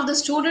 one of the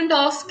student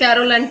of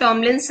Carol and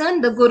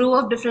Tomlinson, the guru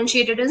of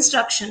differentiated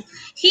instruction.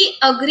 He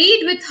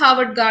agreed with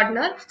Howard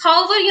Gardner.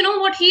 However,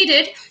 what he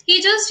did,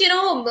 he just,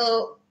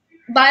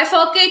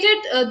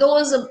 bifurcated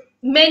those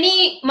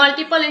many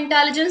multiple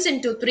intelligence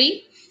into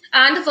three.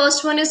 And the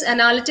first one is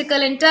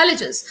analytical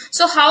intelligence.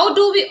 So how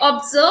do we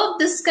observe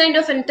this kind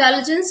of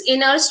intelligence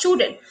in our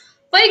student?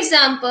 For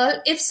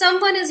example, if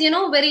someone is,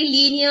 very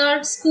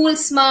linear, school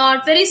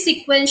smart, very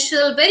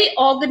sequential, very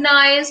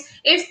organized,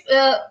 if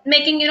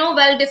making,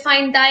 well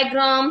defined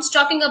diagrams,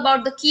 talking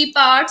about the key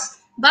parts,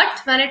 but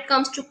when it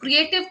comes to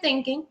creative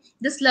thinking,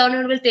 this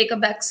learner will take a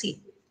back seat.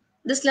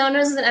 This learner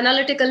is an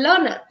analytical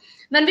learner.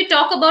 When we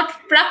talk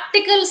about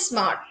practical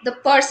smart, the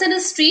person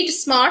is street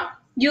smart,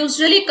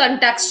 usually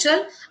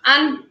contextual,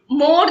 and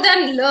more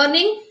than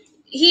learning,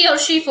 he or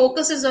she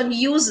focuses on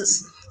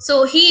uses.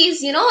 So he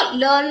is,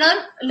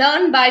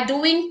 learn by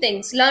doing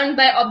things, learn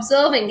by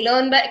observing,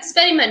 learn by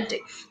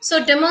experimenting.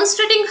 So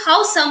demonstrating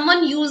how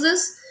someone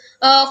uses,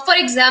 for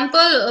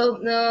example,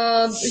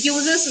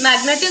 uses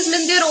magnetism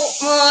in their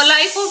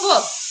life or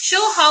work.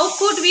 Show how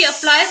could we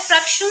apply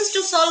fractions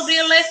to solve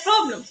real life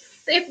problems.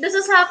 So if this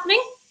is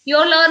happening,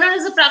 your learner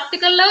is a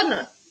practical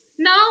learner.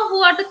 Now,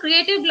 who are the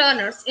creative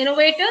learners?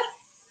 Innovator,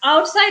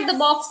 outside the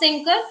box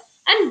thinker,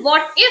 and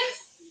what if?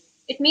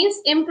 It means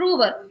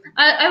improver.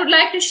 I would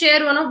like to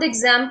share one of the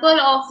example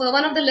of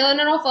one of the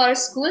learner of our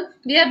school.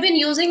 We have been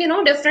using,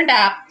 different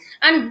app,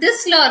 and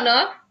this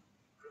learner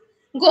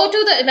went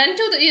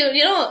to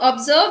the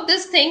observe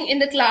this thing in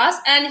the class,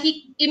 and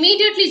he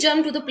immediately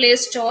jumped to the Play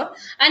Store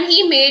and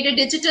he made a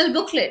digital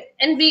booklet,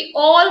 and we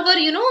all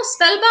were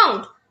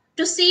spellbound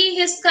to see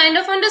his kind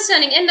of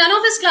understanding, and none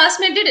of his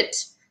classmates did it.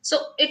 So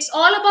it's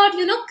all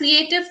about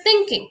creative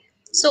thinking.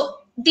 So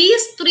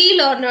these three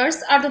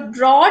learners are the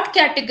broad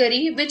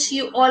category which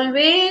you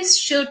always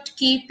should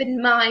keep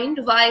in mind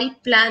while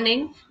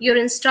planning your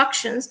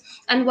instructions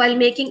and while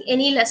making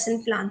any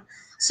lesson plan.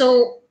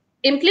 So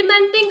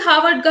implementing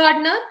Howard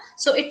Gardner,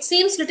 so it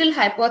seems little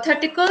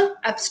hypothetical,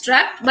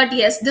 abstract, but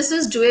yes, this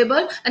is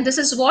doable, and this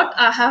is what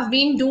I have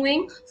been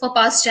doing for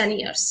past 10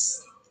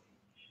 years.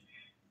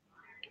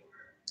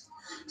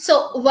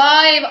 So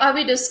why are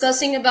we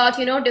discussing about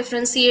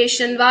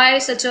differentiation? Why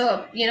such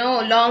a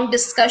long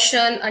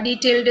discussion, a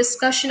detailed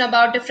discussion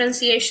about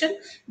differentiation?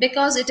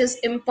 Because it is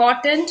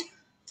important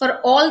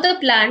for all the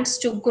plants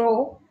to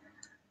grow.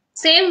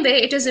 Same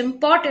way, it is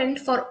important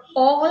for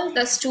all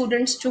the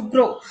students to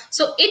grow.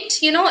 So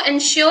it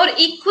ensure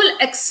equal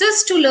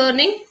access to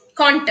learning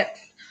content,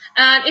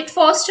 and it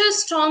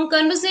fosters strong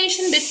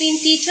conversation between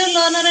teacher,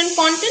 learner, and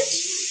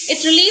content.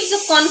 It relieves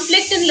the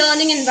conflict in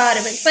learning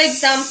environment. For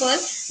example,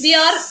 we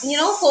are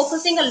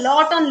focusing a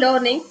lot on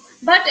learning,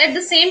 but at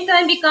the same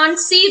time we can't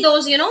see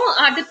those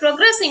are they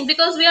progressing,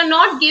 because we are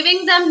not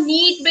giving them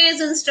need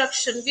based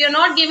instruction, we are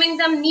not giving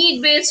them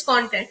need based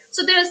content.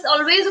 So there is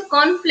always a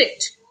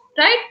conflict,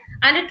 right?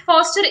 And it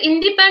foster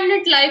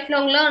independent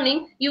lifelong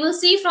learning. You will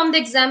see from the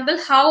example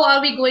how are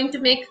we going to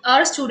make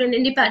our student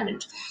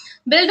independent.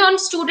 Build on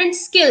student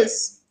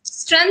skills,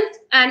 strength,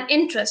 and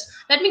interest.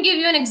 Let me give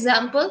you an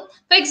example.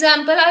 For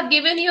example, I've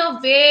given you a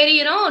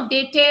very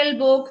detailed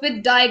book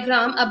with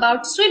diagram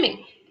about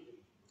swimming,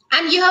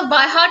 and you have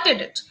by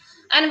hearted it.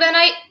 And when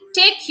I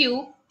take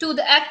you to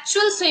the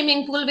actual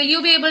swimming pool, will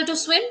you be able to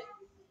swim?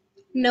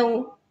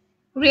 No,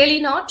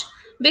 really not,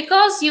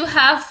 because you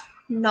have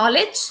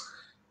knowledge,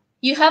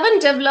 you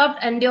haven't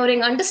developed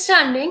enduring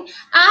understanding,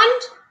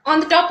 and on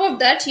the top of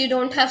that you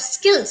don't have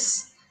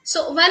skills.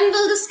 So when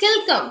will the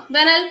skill come?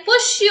 When I'll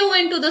push you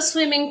into the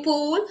swimming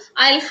pool,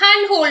 I'll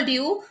handhold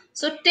you.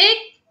 So take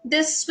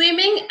this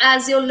swimming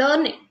as your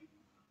learning.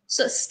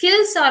 So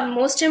skills are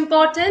most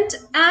important,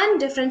 and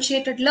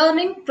differentiated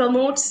learning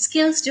promotes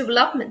skills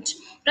development,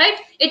 right?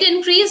 It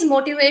increases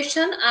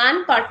motivation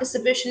and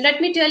participation.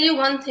 Let me tell you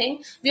one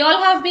thing. We all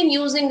have been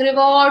using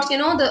rewards,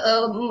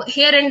 the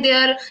here and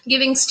there,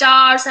 giving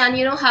stars, and,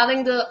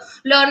 having the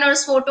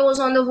learners' photos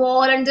on the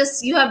wall, and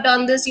this, you have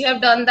done this, you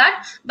have done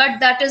that. But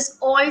that is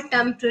all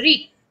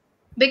temporary,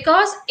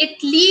 because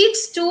it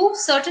leads to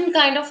certain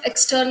kind of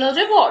external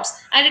rewards,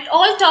 and it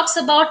all talks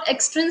about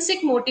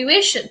extrinsic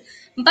motivation.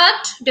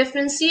 But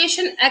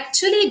differentiation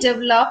actually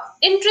develop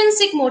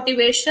intrinsic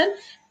motivation,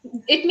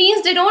 It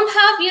means they don't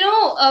have,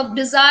 a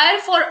desire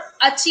for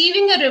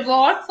achieving a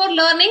reward for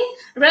learning.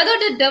 Rather,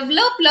 they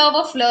develop love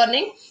of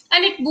learning,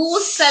 and it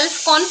boosts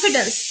self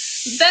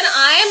confidence. When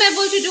I am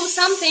able to do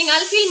something,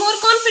 I'll feel more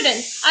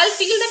confident. I'll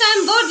feel that I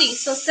am worthy.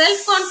 So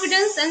self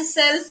confidence and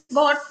self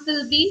worth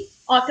will be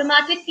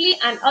automatically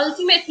and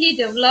ultimately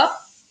developed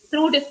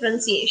through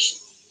differentiation.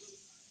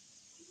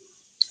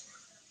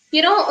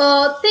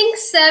 Thing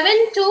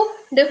 7 to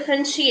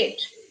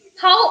differentiate.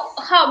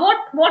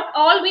 What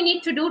all we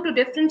need to do to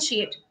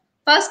differentiate?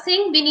 First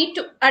thing, we need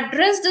to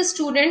address the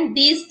student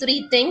these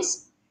three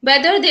things: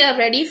 whether they are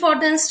ready for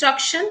the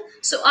instruction.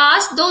 So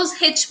ask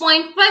those H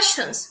point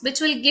questions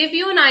which will give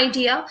you an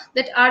idea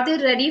that are they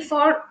ready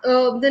for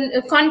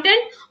the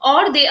content,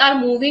 or they are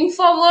moving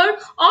forward,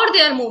 or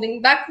they are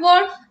moving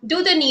backward.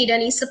 Do they need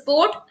any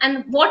support,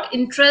 and what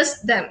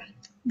interests them?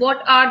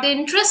 What are they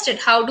interested?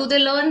 How do they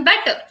learn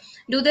better?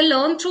 Do they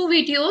learn through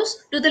videos?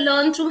 Do they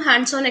learn through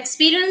hands-on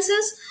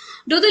experiences?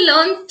 Do they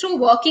learn through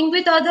working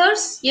with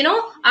others?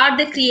 Are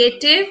they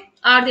creative?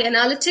 Are they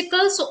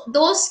analytical? So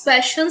those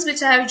questions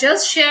which I have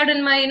just shared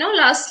in my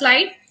last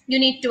slide, you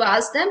need to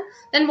ask them.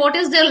 Then what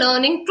is their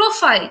learning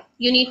profile?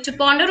 You need to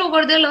ponder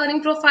over their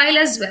learning profile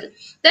as well.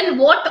 Then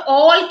what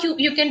all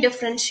you can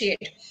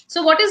differentiate?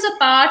 So what is the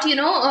part,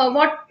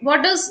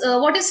 what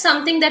is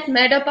something that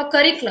made up a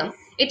curriculum?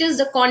 It is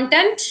the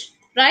content,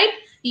 right?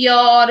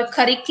 Your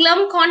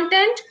curriculum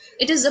content.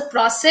 It is the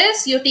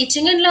process, your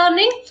teaching and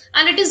learning,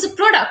 and it is the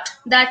product,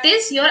 that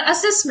is your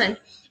assessment.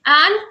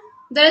 And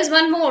there is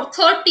one more,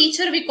 third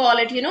teacher we call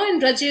it, in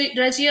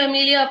Reggio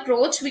Emilia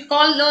approach, we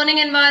call learning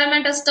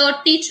environment as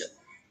third teacher,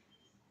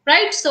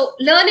 right? So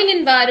learning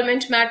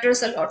environment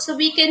matters a lot. So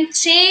we can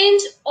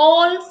change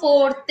all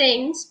four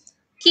things,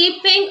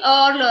 keeping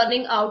our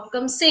learning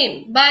outcome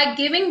same, by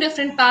giving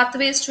different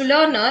pathways to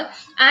learner,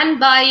 and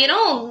by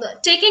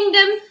taking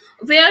them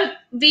where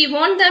we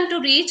want them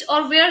to reach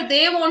or where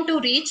they want to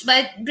reach,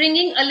 by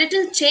bringing a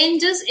little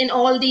changes in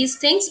all these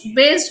things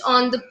based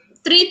on the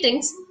three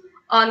things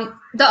on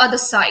the other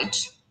side.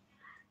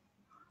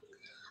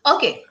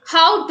 Okay,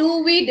 how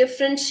do we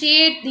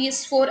differentiate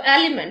these four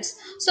elements?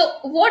 So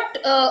what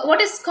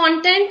is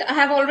content? I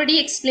have already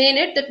explained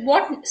it, that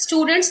what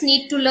students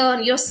need to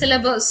learn, your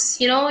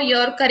syllabus,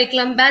 your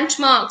curriculum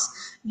benchmarks,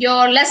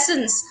 your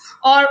lessons,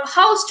 or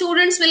how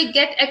students will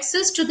get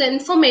access to the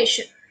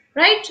information,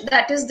 right?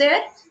 That is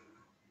there.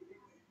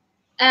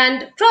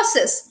 And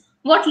process,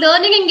 what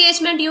learning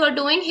engagement you are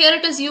doing. Here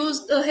it is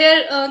used,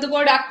 the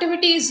word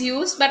activity is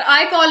used, but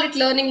I call it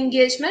learning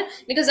engagement,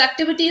 because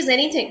activity is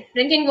anything: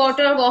 drinking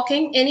water,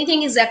 walking,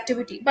 anything is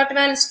activity. But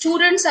when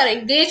students are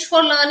engaged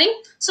for learning,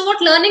 so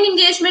what learning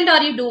engagement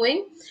are you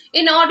doing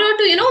in order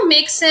to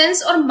make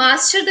sense or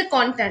master the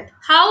content?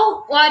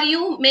 How are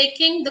you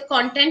making the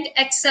content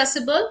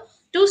accessible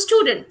to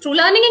student through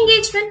learning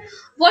engagement?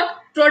 What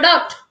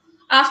product?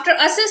 After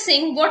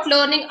assessing, what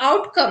learning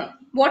outcome?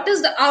 What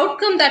is the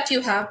outcome that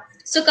you have?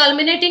 So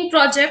culminating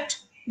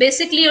project,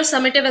 basically your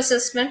summative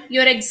assessment,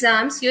 your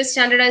exams, your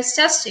standardized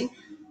testing,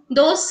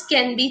 those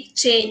can be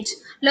changed.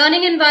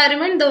 Learning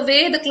environment, the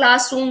way the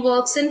classroom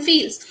works and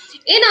feels.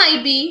 In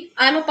IB,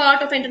 I'm a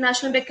part of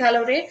International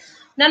Baccalaureate.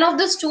 None of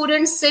the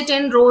students sit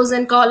in rows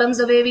and columns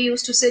the way we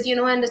used to sit,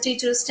 and the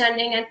teacher is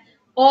standing, and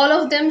all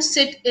of them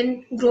sit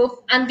in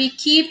group, and we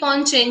keep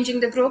on changing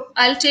the group.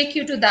 I'll take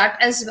you to that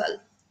as well.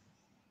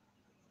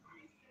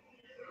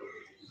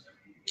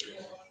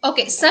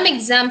 Okay, some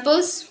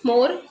examples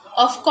more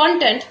of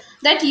content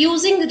that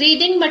using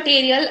reading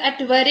material at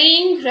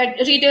varying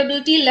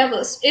readability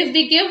levels. If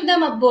we give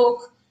them a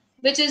book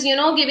which is,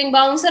 giving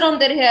bouncer on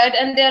their head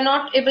and they are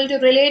not able to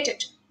relate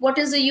it, what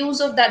is the use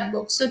of that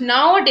book? So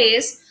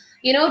nowadays,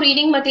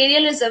 reading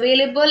material is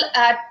available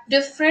at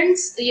different,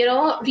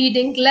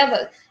 reading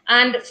level.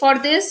 And for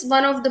this,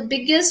 one of the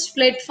biggest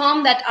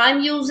platform that I'm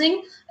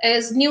using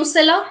is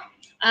Newsela,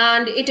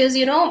 and it is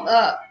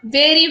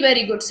very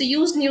very good. So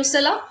use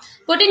Newsela.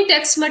 Putting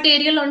text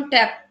material on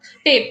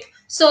tape.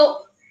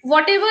 So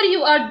whatever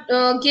you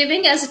are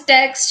giving as a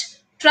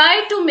text,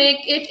 try to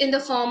make it in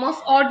the form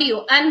of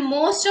audio. And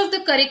most of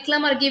the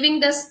curriculum are giving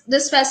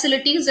this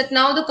facilities, that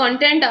now the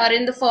content are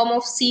in the form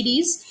of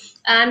CDs,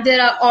 and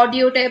there are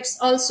audio tapes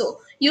also.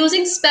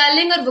 Using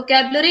spelling or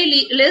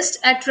vocabulary list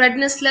at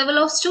readiness level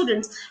of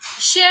students.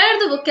 Share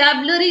the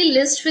vocabulary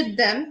list with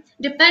them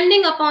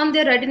depending upon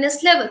their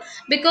readiness level,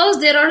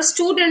 because there are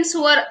students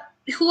who are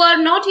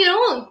not,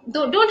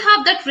 don't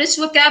have that rich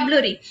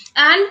vocabulary,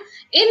 and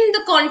in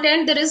the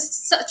content there is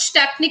such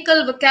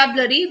technical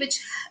vocabulary which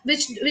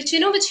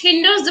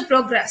hinders the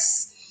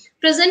progress.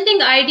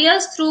 Presenting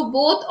ideas through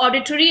both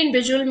auditory and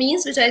visual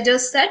means, which I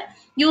just said.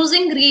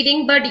 Using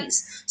reading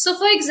buddies. So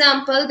for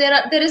example,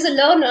 there is a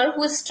learner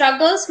who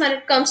struggles when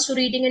it comes to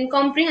reading and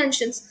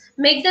comprehensions.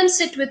 Make them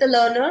sit with a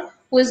learner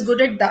who is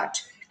good at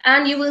that,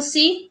 and you will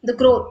see the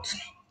growth.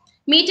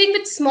 Meeting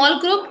with small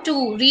group to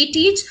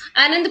reteach.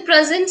 And in the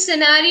present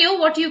scenario,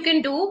 what you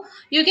can do,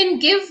 you can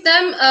give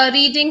them a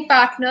reading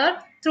partner,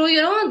 through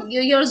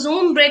your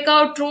Zoom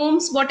breakout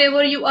rooms,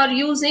 whatever you are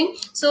using.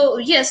 So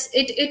yes,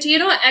 it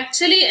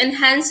actually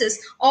enhances.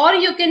 Or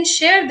you can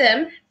share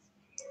them,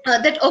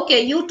 that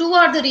okay, you two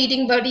are the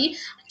reading buddy,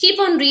 keep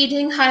on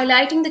reading,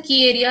 highlighting the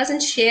key areas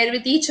and share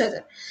with each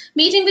other.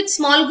 Meeting with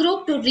small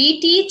group to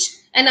reteach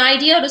an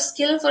idea or a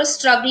skill for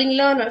struggling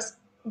learners.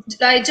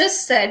 I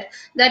just said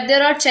that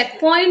there are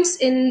checkpoints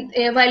in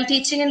while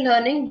teaching and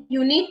learning.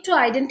 You need to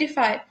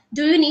identify,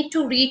 do you need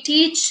to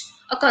reteach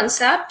a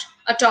concept,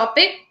 a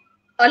topic,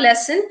 a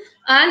lesson?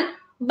 And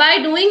by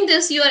doing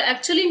this, you are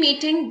actually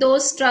meeting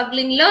those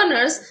struggling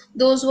learners,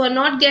 those who are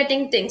not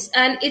getting things.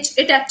 And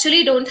it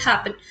actually don't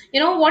happen.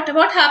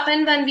 What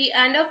happened when we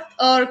end up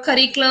our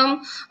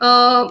curriculum,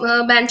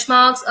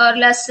 benchmarks or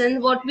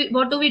lesson?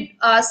 What do we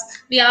ask?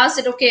 We ask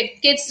that, okay,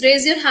 kids,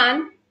 raise your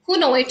hand who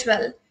know it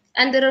well.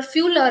 And there are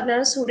few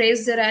learners who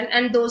raise their hand,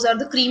 and those are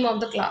the cream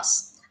of the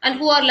class. And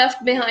who are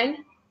left behind?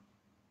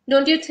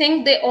 Don't you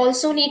think they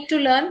also need to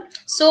learn?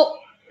 So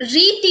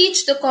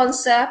reteach the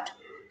concept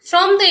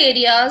from the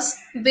areas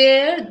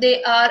where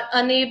they are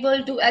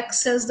unable to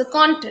access the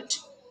content.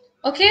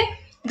 Okay,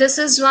 this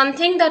is one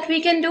thing that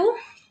we can do.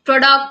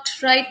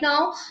 Product, right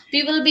now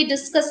we will be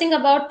discussing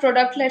about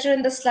product later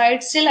in the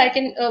slide. Still I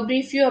can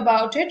brief you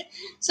about it.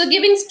 So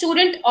giving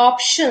student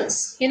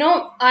options,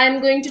 I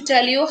am going to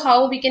tell you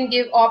how we can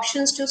give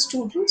options to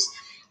students.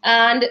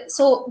 And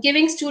so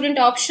giving student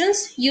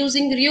options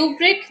using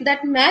rubric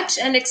that match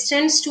and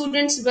extend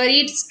students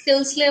varied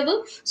skills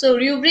level. So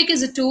rubric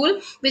is a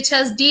tool which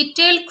has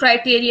detailed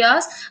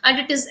criteria, and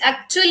it is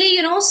actually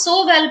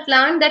so well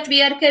planned that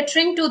we are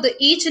catering to the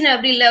each and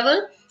every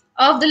level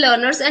of the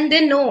learners, and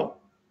they know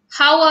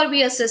how are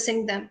we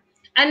assessing them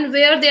and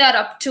where they are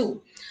up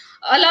to.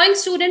 Allowing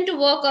student to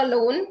work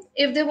alone,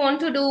 if they want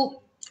to do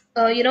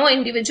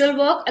individual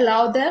work,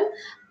 allow them.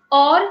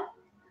 Or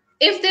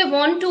if they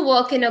want to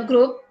work in a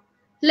group,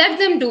 let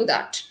them do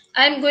that.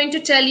 I'm going to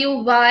tell you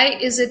why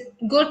is it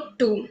good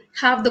to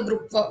have the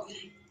group work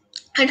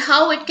and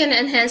how it can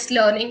enhance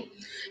learning.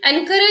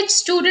 Encourage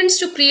students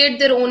to create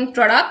their own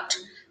product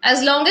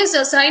as long as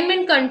the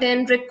assignment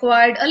contain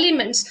required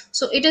elements.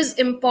 So it is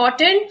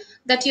important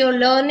that your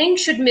learning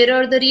should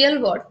mirror the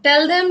real world.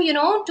 Tell them,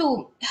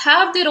 to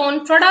have their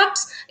own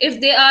products if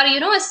they are,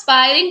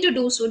 aspiring to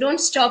do so. Don't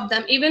stop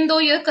them, even though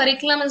your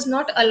curriculum is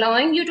not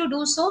allowing you to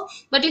do so.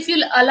 But if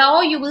you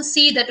allow, you will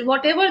see that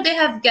whatever they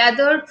have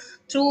gathered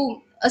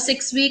through a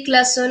 6-week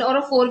lesson or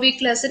a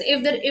 4-week lesson,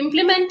 if they're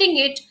implementing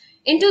it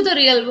into the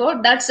real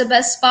world, that's the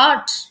best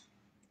part.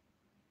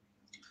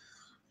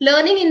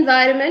 Learning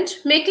environment,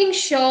 making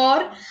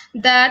sure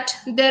that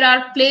there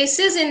are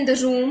places in the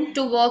room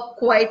to work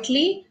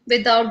quietly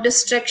without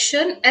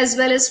distraction, as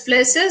well as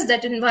places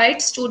that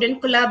invite student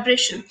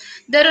collaboration.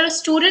 There are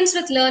students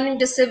with learning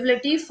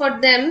disability. For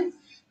them,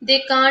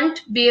 they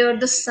can't bear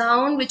the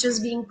sound which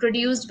is being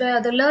produced by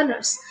other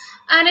learners.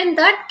 And in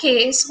that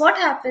case, what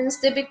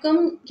happens? They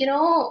become,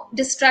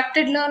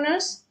 distracted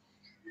learners.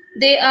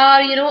 They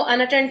are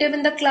unattentive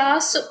in the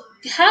class. So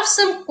have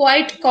some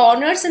quiet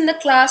corners in the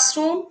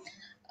classroom,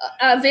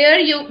 where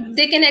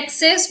they can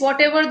access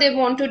whatever they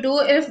want to do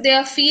if they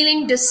are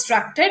feeling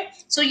distracted.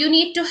 So you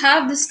need to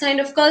have this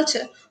kind of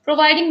culture,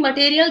 providing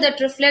material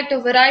that reflect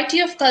a variety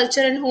of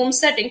culture and home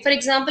setting. For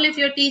example, if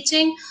you're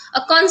teaching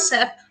a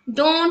concept,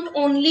 don't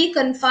only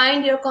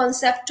confine your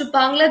concept to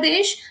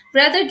Bangladesh,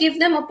 rather give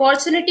them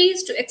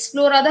opportunities to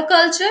explore other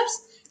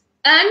cultures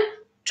and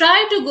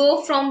try to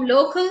go from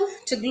local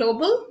to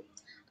global,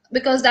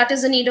 because that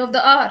is the need of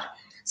the hour.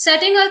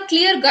 Setting a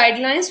clear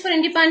guidelines for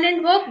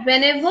independent work.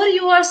 Whenever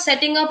you are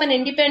setting up an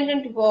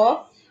independent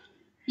work,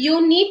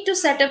 you need to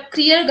set up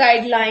clear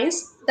guidelines.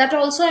 That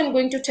also I'm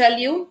going to tell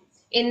you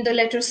in the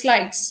later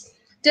slides.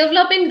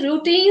 Developing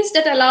routines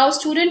that allow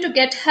students to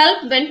get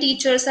help when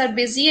teachers are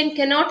busy and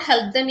cannot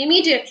help them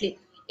immediately.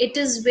 It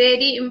is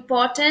very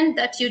important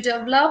that you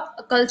develop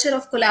a culture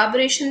of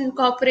collaboration and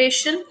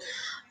cooperation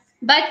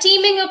by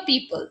teaming up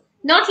people.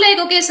 Not like,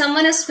 okay,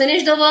 someone has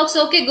finished the work,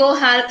 so okay, go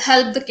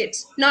help the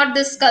kids. Not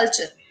this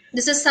culture.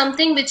 This is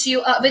something which we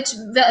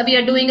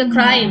are doing a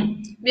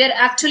crime. We are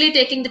actually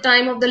taking the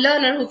time of the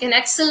learner who can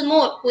excel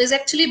more, who is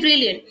actually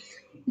brilliant.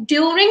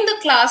 During the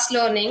class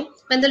learning,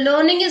 when the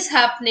learning is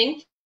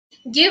happening,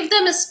 give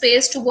them a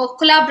space to work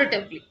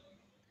collaboratively,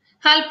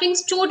 helping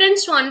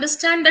students to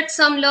understand that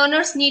some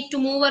learners need to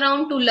move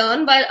around to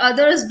learn while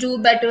others do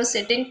better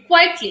sitting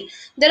quietly.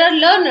 There are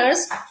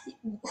learners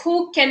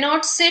who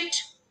cannot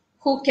sit,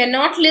 who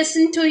cannot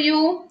listen to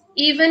you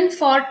even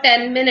for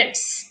 10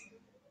 minutes.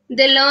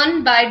 They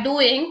learn by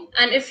doing,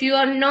 and if you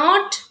are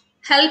not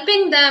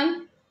helping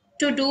them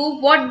to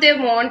do what they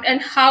want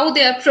and how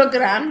they are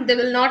programmed, they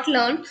will not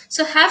learn.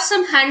 So have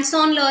some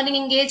hands-on learning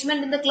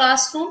engagement in the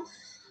classroom.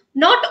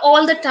 Not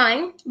all the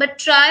time, but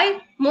try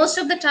most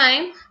of the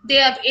time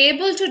they are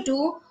able to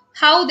do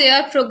how they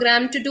are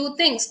programmed to do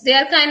things. They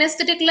are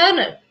kinesthetic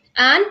learner,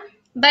 and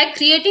by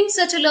creating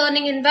such a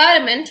learning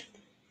environment,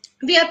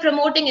 we are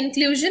promoting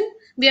inclusion,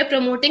 we are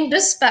promoting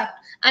respect,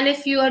 and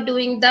if you are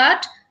doing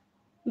that,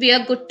 we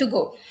are good to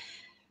go.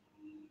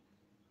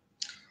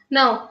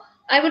 Now,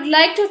 I would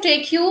like to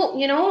take you,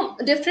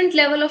 different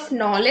level of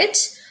knowledge.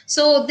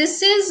 So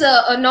this is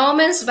a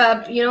Norman's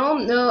web,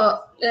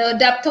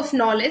 depth of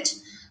knowledge.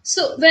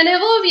 So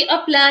whenever we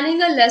are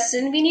planning a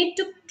lesson, we need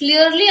to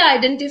clearly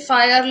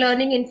identify our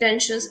learning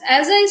intentions.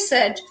 As I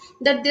said,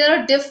 that there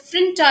are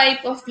different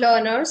type of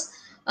learners.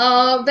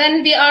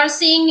 When we are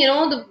seeing,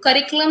 the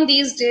curriculum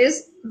these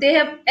days, they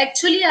have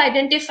actually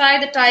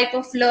identified the type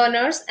of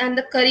learners, and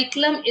the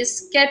curriculum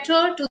is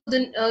catering to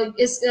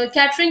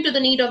the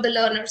need of the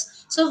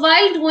learners. So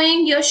while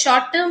doing your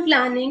short term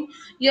planning,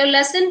 your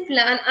lesson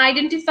plan,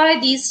 identify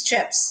these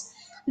steps,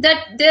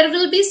 that there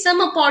will be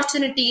some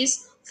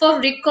opportunities for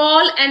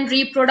recall and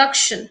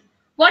reproduction.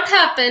 What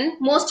happened?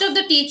 Most of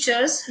the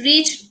teachers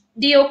reach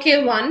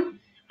DOK1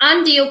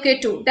 and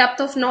DOK2, depth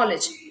of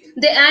knowledge.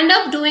 They end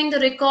up doing the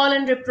recall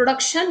and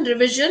reproduction,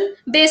 revision,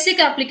 basic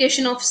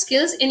application of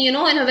skills in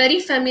a very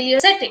familiar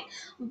setting.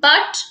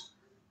 But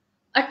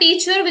a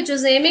teacher which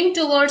is aiming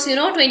towards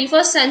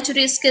 21st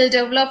century skill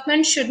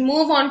development should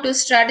move on to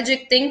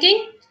strategic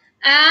thinking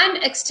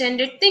and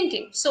extended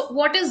thinking. So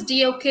what is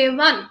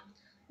DOK1?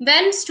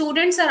 When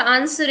students are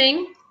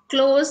answering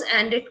close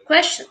ended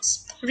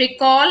questions,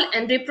 recall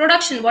and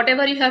reproduction,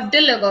 whatever you have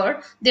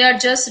delivered, they are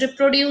just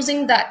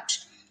reproducing that.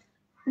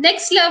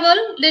 Next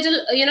level,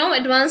 little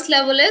advanced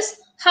level, is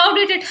how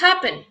did it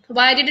happen,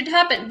 why did it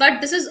happen? But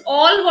this is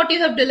all what you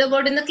have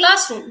delivered in the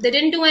classroom. They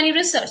didn't do any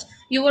research,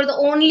 you were the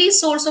only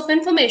source of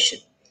information.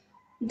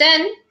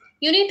 Then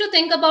you need to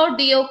think about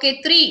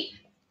DOK3,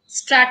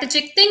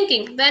 strategic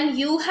thinking, when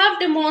you have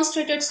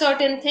demonstrated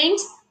certain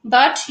things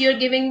but you're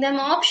giving them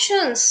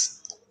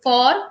options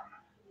for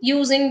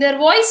using their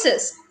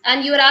voices,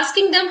 and you're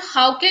asking them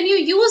how can you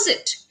use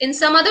it in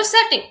some other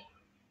setting.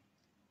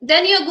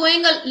 Then you're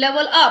going a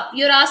level up,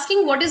 you're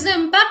asking what is the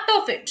impact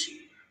of it,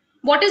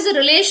 what is the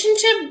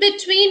relationship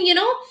between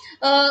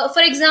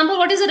for example,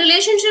 what is the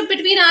relationship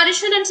between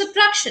addition and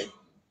subtraction,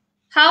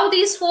 how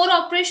these four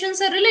operations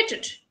are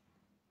related,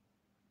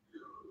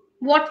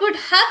 what would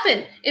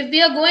happen if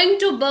we are going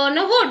to burn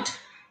a wood.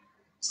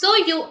 So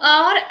you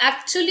are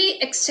actually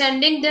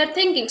extending their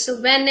thinking. So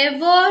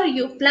whenever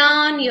you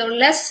plan your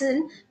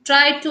lesson,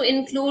 try to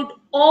include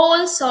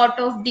all sort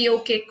of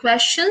DOK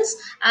questions,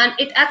 and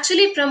it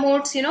actually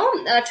promotes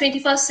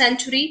 21st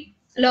century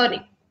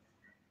learning.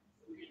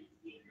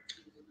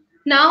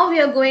 Now we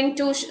are going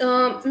to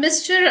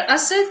Mr.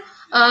 Asad.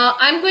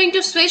 I'm going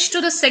to switch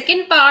to the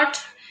second part.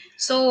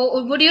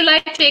 So would you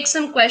like to take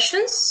some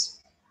questions?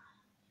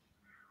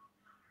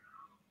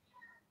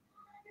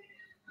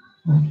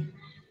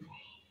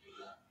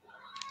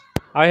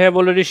 I have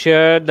already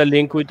shared the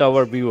link with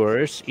our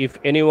viewers. If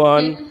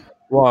anyone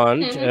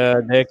want,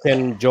 they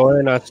can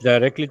join us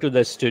directly to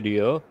the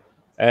studio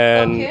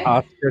and Okay.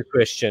 ask their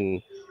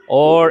question.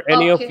 Or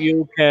any of Okay.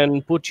 you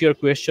can put your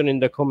question in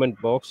the comment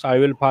box. I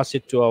will pass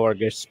it to our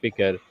guest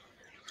speaker.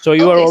 So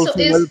you are Okay. So also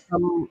is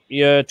welcome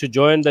to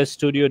join the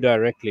studio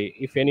directly.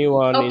 If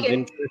anyone is okay.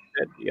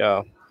 interested,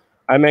 yeah.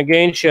 I'm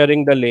again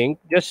sharing the link.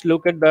 Just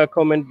look at the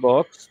comment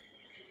box.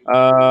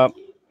 Uh,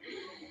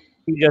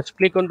 you just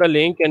click on the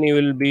link and you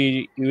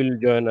will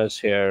join us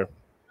here.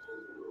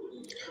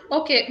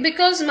 Okay,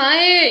 because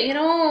my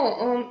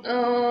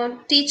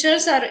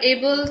teachers are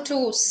able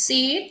to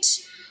see it,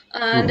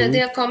 and Mm-hmm.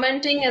 they are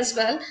commenting as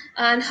well.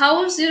 And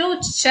how is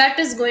chat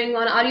is going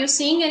on? Are you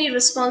seeing any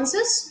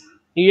responses?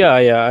 Yeah.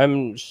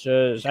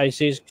 I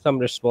see some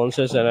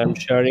responses and I'm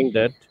sharing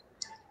that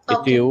with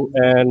Okay. you.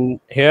 And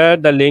here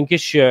the link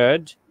is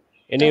shared.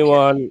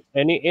 Okay.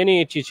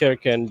 Any teacher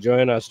can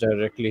join us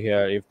directly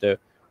here. If the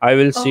I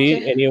will see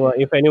Okay. anyone.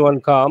 If anyone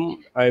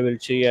come, I will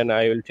see and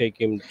I will take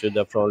him to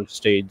the front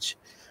stage.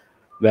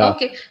 Yeah.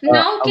 Okay.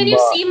 Now, can Um, you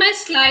see my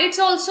slides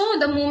also?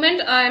 The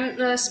moment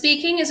I'm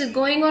speaking, is it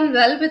going on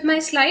well with my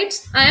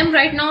slides? I am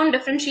right now on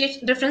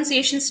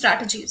differentiation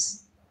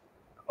strategies.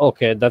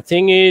 okay. The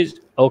thing is,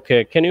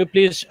 okay. Can you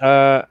please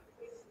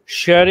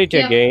share it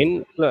Yeah.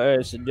 again?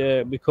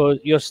 Because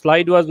your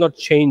slide was not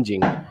changing.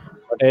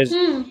 But as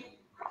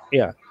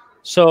yeah,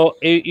 so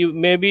you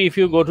maybe if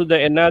you go to the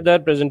another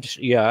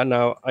presentation, yeah,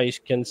 now I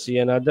can see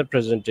another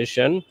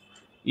presentation.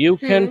 You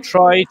can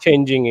try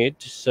changing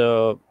it.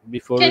 So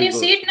before Can we you go,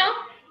 see it now?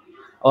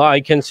 oh,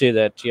 I can see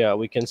that. Yeah,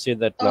 we can see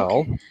that now.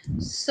 Okay.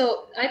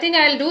 So I think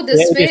I'll do Yeah,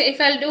 this it way. is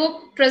If I'll do a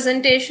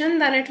presentation,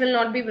 then it will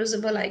not be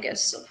visible, I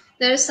guess. So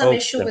there is some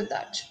issue okay. with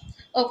that.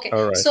 Okay.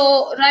 All right.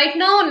 So right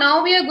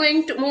now we are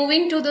going to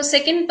moving to the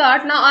second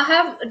part. Now I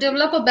have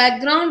developed a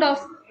background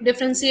of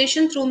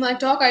differentiation through my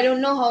talk. I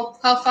don't know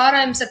how far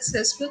I'm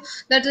successful.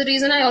 That's the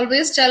reason I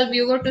always tell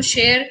viewer to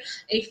share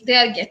if they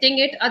are getting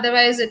it.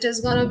 Otherwise, it is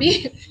gonna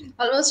be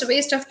almost a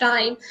waste of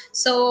time.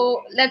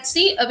 So let's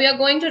see. We are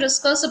going to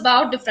discuss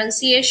about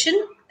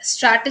differentiation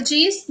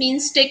strategies,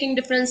 means taking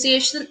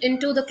differentiation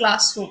into the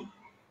classroom.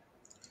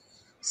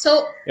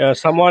 So Yeah,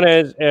 someone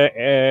has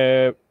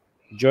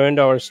joined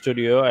our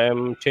studio. I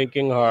am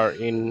taking her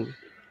in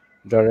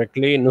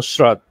directly.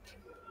 Nusrat.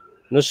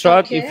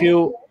 Nusrat, if okay.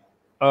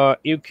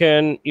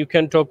 you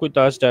can talk with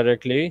us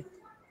directly.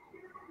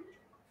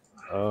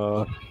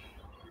 Uh,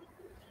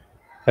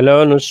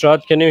 Hello,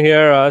 Nusrat. Can you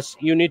hear us?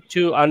 You need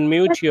to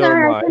unmute Yes, your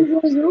sir, I mic. can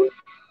hear you.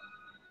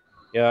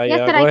 Yeah, Yes,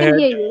 yeah. sir, Go I can ahead.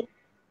 hear you.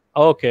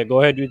 Okay,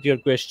 go ahead with your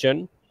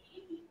question.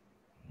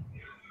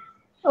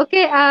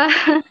 Okay, at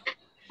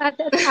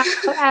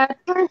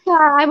first,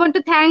 I want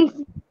to thank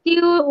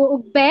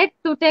you, Bet,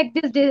 to take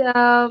this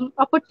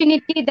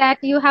opportunity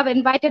that you have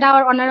invited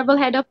our Honorable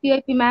Head of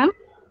UIP, ma'am.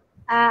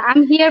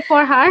 I'm here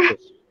for her.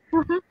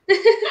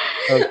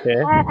 Okay.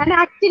 And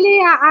actually,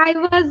 I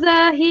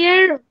was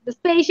here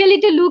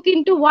specially to look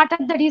into what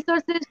are the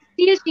resources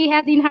she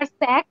has in her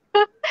stack.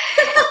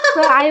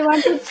 So I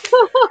wanted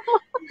to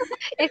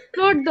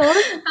explore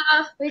those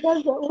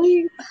because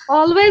we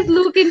always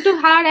look into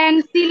her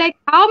and see like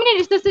how many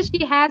resources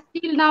she has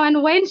till now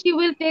and when she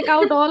will take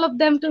out all of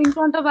them to in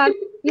front of us.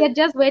 We are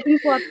just waiting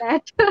for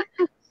that.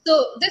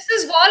 So this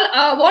is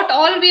what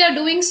all we are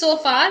doing so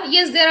far.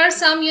 Yes, there are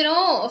some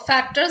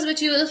factors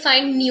which you will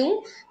find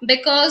new,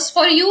 because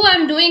for you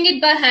I'm doing it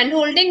by hand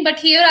holding, but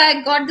here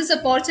I got this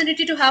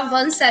opportunity to have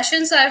one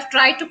session, so I've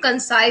tried to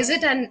concise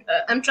it, and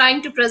I'm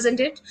trying to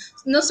present it.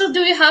 No, so do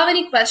you have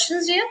any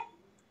questions here?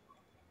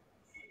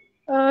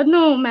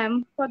 No,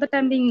 ma'am. For the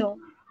time being, no.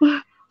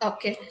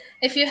 Okay.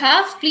 If you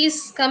have,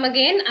 please come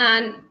again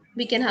and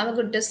we can have a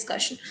good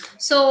discussion.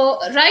 So,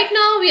 right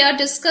now we are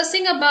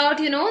discussing about,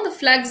 the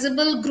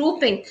flexible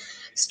grouping.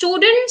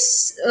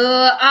 Students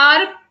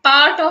are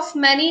part of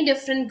many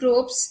different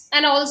groups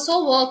and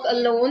also work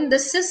alone.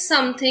 This is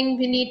something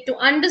we need to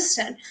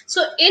understand.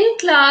 So, in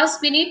class,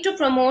 we need to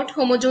promote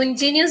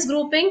homogeneous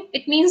grouping.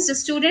 It means the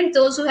student,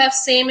 those who have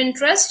same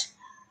interest,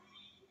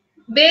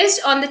 based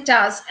on the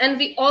task, and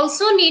we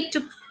also need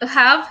to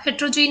have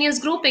heterogeneous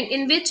grouping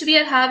in which we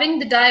are having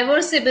the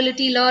diverse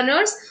ability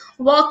learners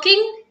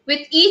working with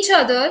each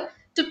other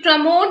to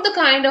promote the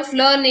kind of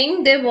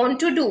learning they want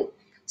to do.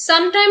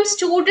 Sometimes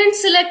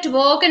students select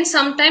work and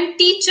sometimes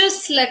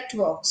teachers select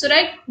work, so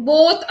right,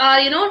 both are,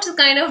 it's a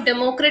kind of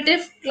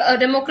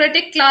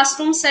democratic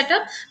classroom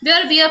setup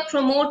where we are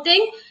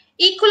promoting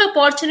equal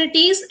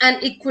opportunities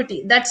and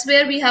equity. That's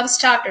where we have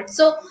started.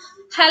 So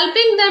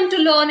helping them to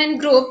learn in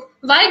group.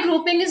 Why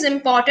grouping is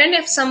important,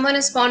 if someone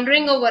is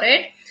pondering over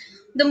it,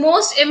 the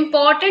most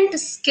important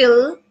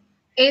skill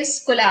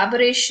is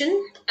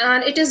collaboration,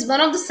 and it is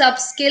one of the sub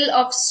skill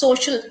of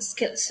social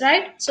skills,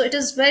 right? So it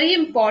is very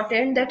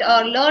important that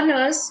our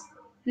learners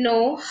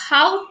know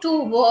how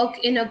to work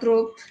in a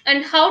group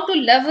and how to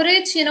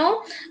leverage,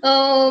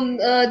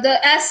 the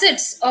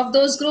assets of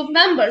those group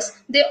members.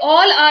 They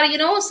all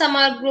are, some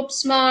are group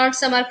smart,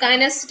 some are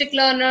kinesthetic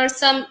learners,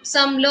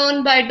 some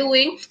learn by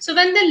doing. So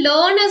when they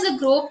learn as a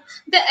group,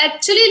 they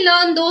actually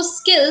learn those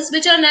skills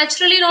which are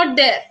naturally not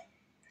there.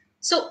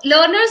 So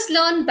learners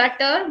learn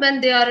better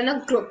when they are in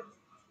a group.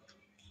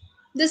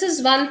 This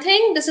is one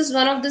thing. This is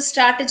one of the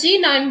strategy.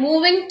 Now I'm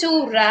moving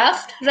to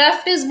Raft.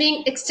 Raft is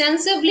being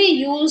extensively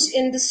used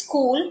in the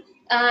school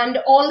and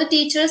all the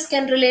teachers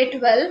can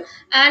relate well.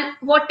 And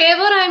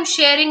whatever I'm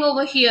sharing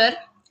over here,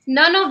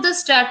 none of the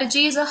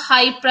strategy is a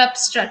high prep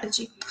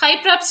strategy.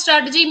 High prep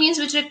strategy means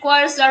which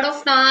requires a lot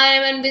of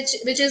time and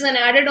which is an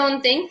added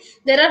on thing.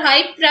 There are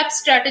high prep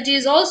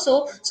strategies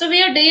also. So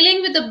we are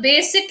dealing with the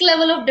basic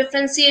level of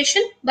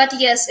differentiation, but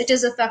yes, it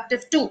is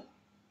effective too.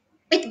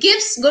 It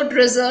gives good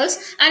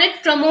results and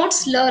it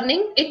promotes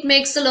learning. It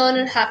makes the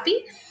learner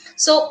happy.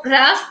 So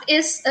Raft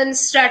is a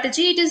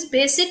strategy. It is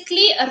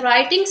basically a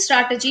writing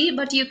strategy,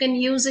 but you can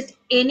use it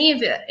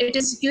anywhere. It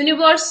is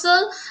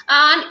universal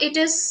and it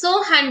is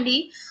so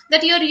handy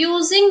that you're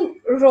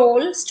using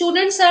role.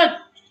 Students are,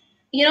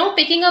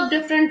 picking up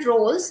different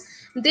roles.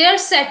 They are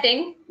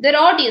setting their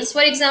audience.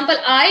 For example,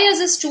 I as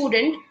a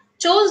student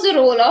chose the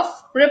role of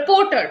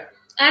reporter,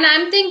 and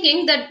I'm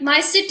thinking that my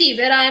city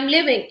where I am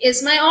living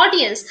is my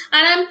audience,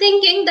 and I'm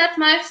thinking that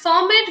my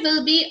format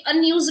will be a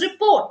news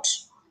report,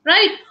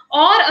 right?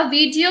 Or a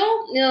video,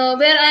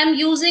 where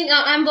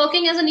I'm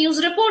working as a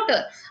news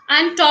reporter,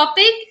 and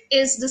topic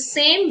is the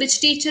same which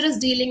teacher is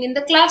dealing in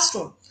the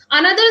classroom.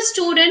 Another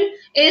student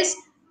is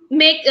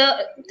make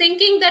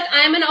thinking that I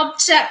am an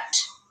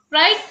object,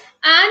 right?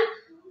 And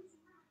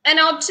an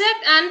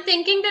object and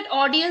thinking that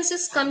audience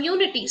is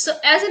community. So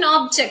as an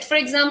object, for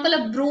example,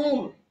 a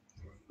broom,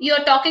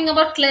 you're talking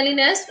about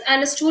cleanliness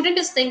and a student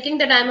is thinking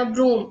that I'm a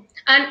broom,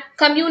 and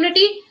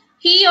community,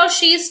 he or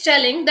she is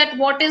telling that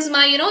what is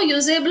my,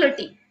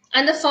 usability,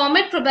 and the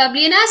format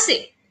probably an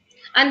essay,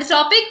 and the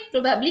topic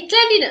probably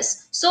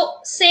cleanliness. So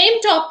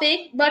same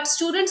topic, but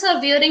students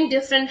are wearing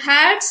different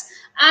hats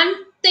and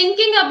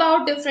thinking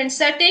about different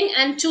setting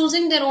and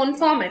choosing their own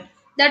format.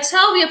 That's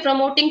how we are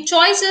promoting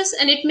choices,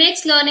 and it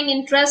makes learning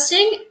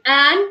interesting,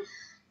 and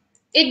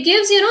it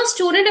gives,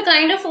 student a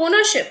kind of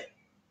ownership.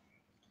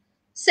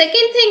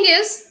 Second thing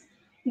is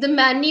the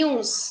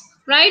menus,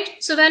 right?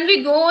 So when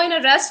we go in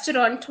a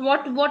restaurant,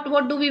 what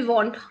do we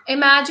want?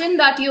 Imagine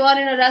that you are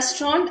in a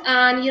restaurant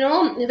and,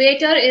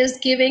 waiter is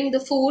giving the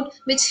food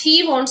which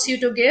he wants you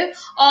to give,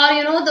 or,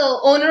 the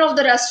owner of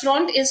the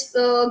restaurant is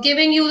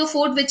giving you the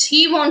food which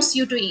he wants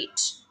you to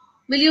eat.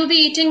 Will you be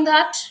eating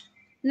that?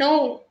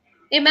 No.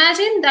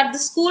 Imagine that the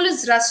school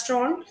is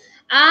restaurant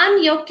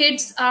and your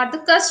kids are the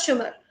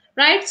customer.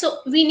 right? So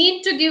we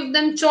need to give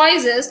them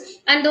choices,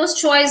 and those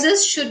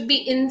choices should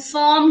be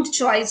informed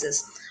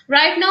choices.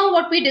 Right now,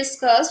 what we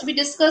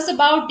discussed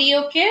about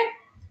DOK,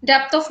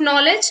 depth of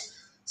knowledge.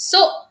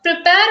 So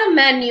prepare a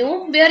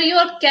menu where you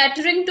are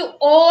catering to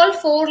all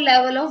four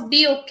level of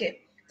DOK.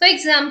 For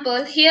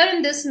example, here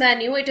in this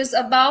menu, it is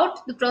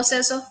about the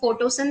process of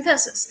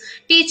photosynthesis.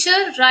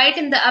 Teacher, write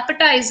in the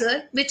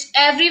appetizer, which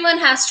everyone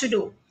has to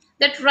do,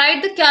 that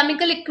write the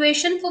chemical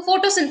equation for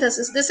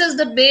photosynthesis. This is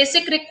the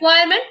basic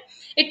requirement.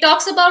 It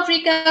talks about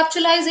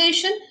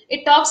recapitalization.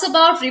 It talks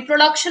about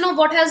reproduction of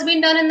what has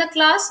been done in the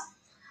class.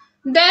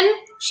 Then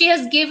she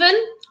has given,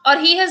 or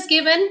he has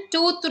given,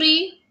 2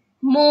 3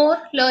 more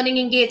learning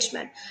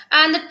engagement,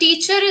 and the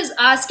teacher is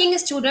asking a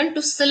student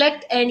to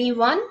select any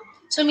one.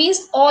 So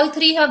means all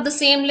three have the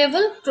same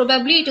level.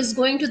 Probably it is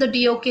going to the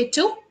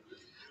DOK2.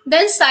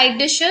 Then side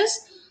dishes.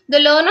 The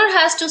learner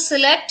has to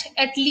select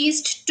at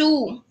least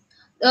two.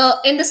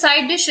 In the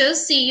side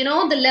dishes, see,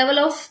 the level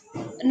of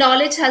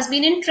knowledge has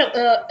been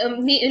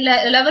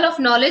level of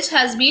knowledge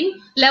has been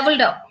leveled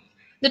up.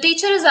 The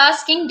teacher is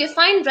asking,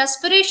 define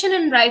respiration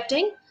in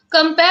writing,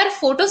 compare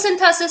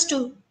photosynthesis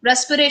to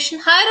respiration,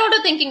 higher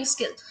order thinking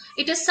skill.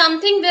 It is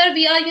something where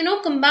we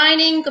are,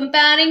 combining,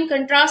 comparing,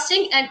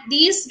 contrasting, and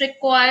these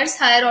requires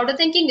higher order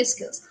thinking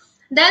skills.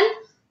 Then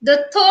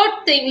the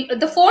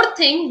fourth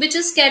thing, which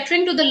is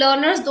catering to the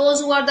learners,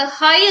 those who are the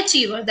high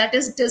achiever, that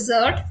is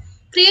dessert,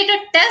 create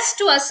a test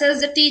to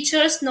assess the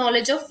teacher's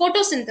knowledge of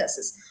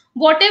photosynthesis.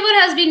 Whatever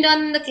has been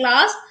done in the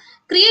class,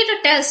 create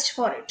a test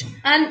for it,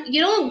 and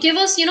give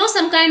us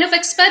some kind of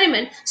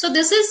experiment. So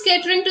this is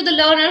catering to the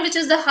learner, which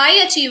is the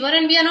high achiever,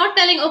 and we are not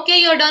telling,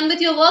 okay, you're done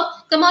with your work,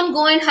 come on,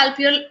 go and help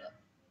your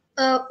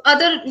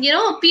other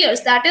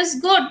peers. That is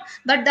good,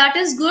 but that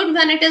is good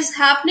when it is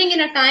happening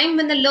in a time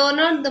when the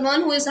learner, the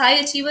one who is high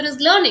achiever,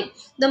 is learning.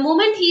 The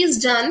moment he is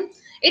done,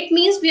 it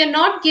means we are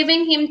not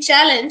giving him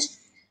challenge,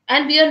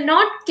 and we are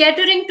not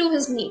catering to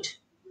his need.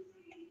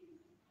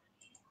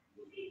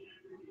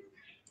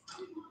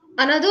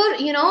 Another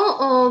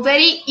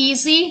very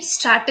easy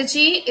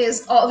strategy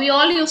is, we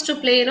all used to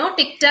play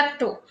tic tac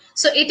toe.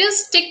 So it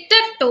is tic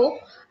tac toe,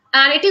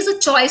 and it is a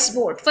choice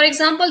board. For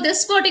example,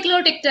 this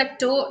particular tic tac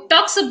toe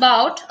talks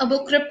about a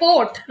book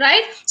report,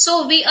 right?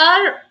 So we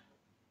are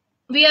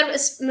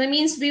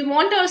means we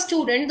want our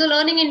student, the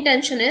learning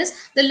intention is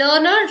the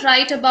learner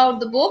write about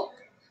the book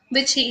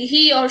which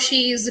he or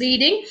she is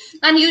reading.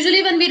 And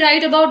usually when we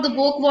write about the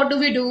book, what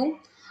do?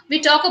 We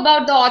talk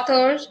about the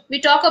authors, we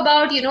talk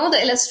about the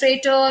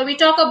illustrator, we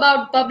talk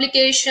about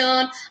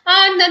publication,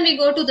 and then we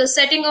go to the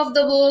setting of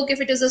the book,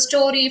 if it is a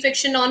story,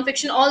 fiction,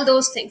 non-fiction, all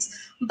those things.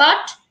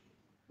 But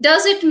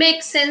does it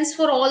make sense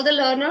for all the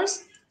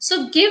learners?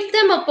 So give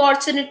them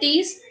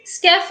opportunities,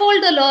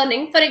 scaffold the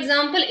learning. For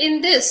example,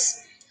 in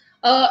this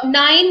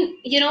nine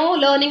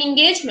learning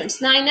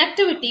engagements, 9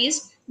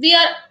 activities, we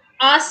are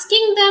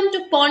asking them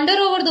to ponder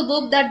over the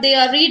book that they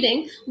are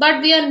reading,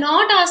 but we are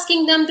not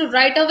asking them to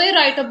right away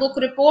write a book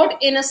report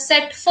in a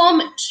set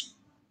format.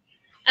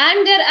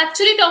 And they're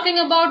actually talking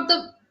about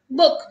the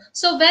book.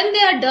 So when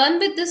they are done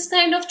with this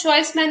kind of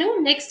choice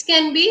menu, next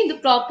can be the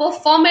proper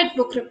format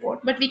book report,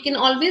 but we can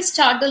always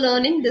start the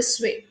learning this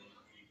way.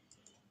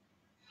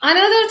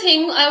 Another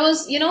thing, I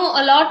was a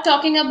lot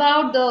talking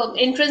about the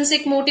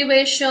intrinsic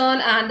motivation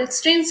and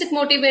extrinsic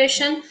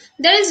motivation.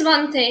 There is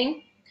one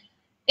thing,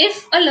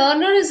 if a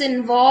learner is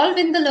involved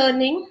in the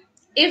learning,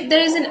 if there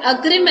is an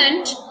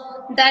agreement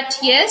that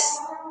yes,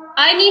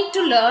 I need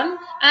to learn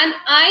and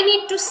I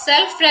need to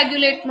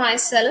self-regulate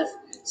myself.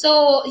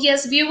 So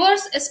yes,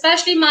 viewers,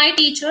 especially my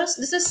teachers,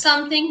 this is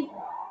something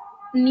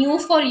new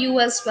for you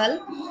as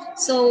well.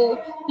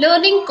 So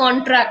learning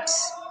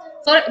contracts,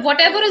 for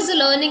whatever is the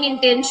learning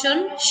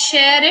intention,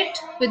 share it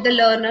with the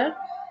learner.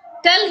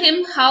 Tell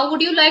him, how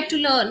would you like to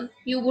learn?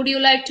 Would you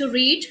like to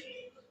read?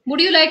 Would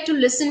you like to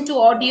listen to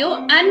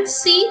audio? And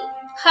see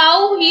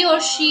how he or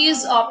she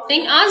is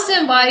opting. Ask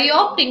them, why are you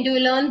opting? Do you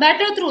learn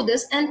better through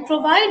this? And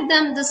provide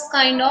them this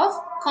kind of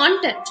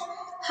content.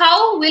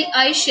 How will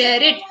I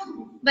share it?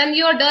 When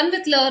you are done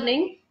with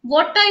learning,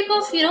 what type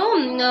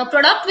of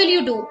product will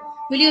you do?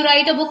 Will you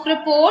write a book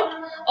report,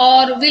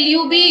 or will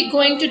you be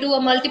going to do a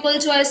multiple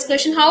choice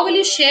question? How will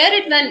you share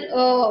it when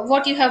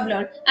what you have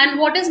learned? And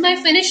what is my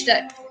finish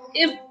that?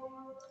 If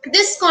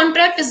this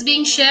contract is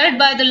being shared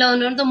by the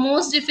learner, the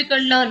most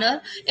difficult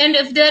learner, and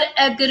if they're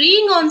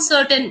agreeing on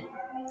certain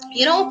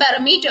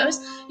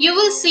parameters, you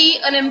will see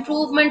an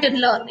improvement in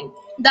learning.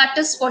 That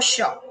is for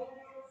sure.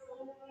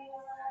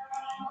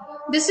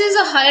 This is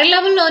a higher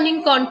level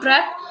learning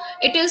contract.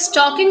 It is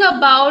talking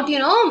about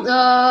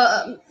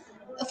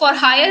for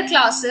higher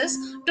classes,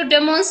 to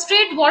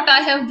demonstrate what I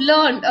have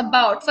learned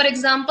about. For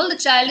example, the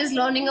child is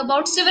learning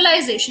about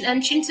civilization,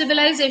 ancient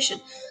civilization.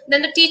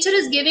 Then the teacher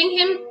is giving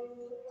him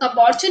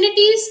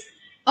opportunities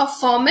of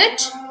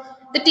format.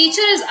 The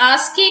teacher is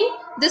asking,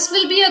 this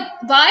will be a,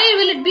 why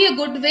will it be a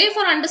good way for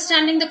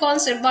understanding the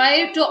concept?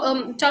 Why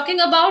talking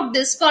about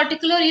this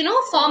particular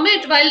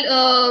format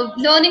while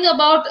learning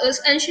about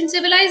ancient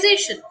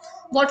civilization?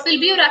 What will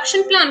be your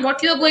action plan?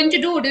 What you are going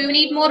to do? Do you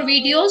need more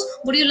videos?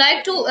 Would you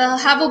like to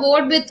have a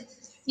word with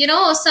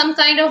some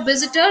kind of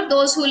visitor,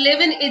 those who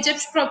live in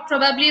Egypt,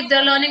 probably if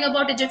they're learning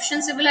about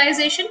Egyptian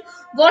civilization?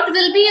 What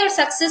will be your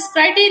success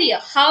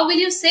criteria? How will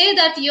you say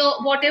that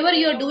your whatever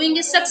you're doing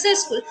is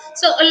successful?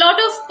 So a lot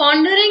of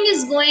pondering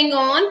is going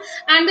on,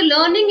 and the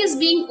learning is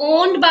being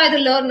owned by the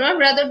learner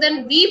rather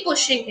than we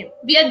pushing him.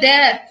 We are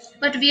there,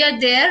 but we are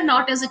there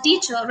not as a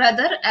teacher,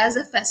 rather as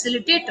a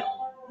facilitator.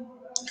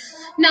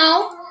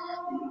 Now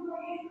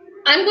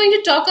I'm going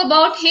to talk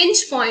about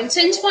hinge points.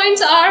 Hinge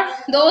points are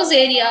those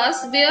areas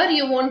where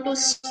you want to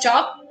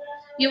stop,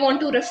 you want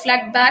to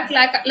reflect back.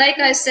 Like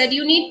I said,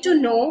 you need to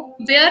know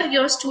where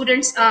your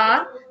students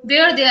are,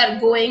 where they are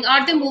going.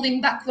 Are they moving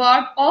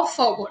backward or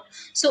forward?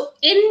 So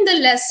in the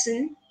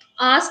lesson,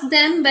 ask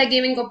them by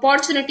giving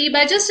opportunity,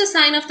 by just a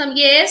sign of thumb.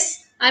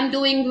 Yes, I'm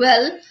doing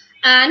well,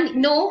 and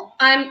no,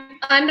 I'm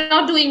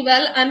not doing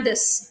well, I'm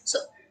this. So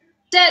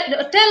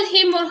tell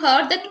him or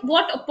her that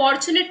what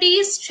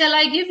opportunities shall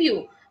I give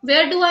you,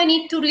 where do I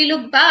need to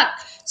relook back.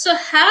 So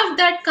have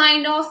that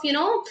kind of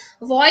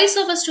voice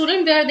of a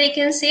student where they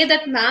can say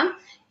that, ma'am,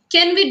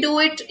 can we do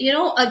it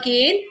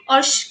again,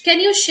 or can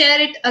you share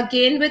it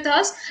again with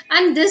us?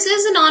 And this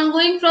is an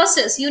ongoing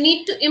process. You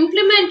need to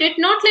implement it,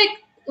 not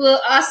like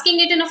asking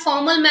it in a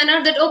formal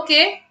manner that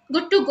okay,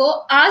 good to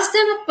go. Ask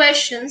them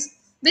questions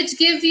which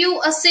give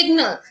you a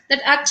signal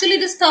that actually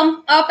this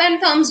thumb up and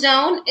thumbs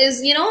down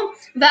is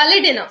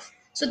valid enough.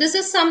 So this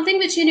is something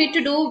which you need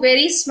to do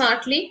very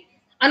smartly.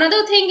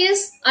 Another thing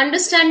is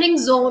understanding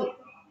zone.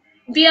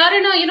 We are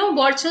in a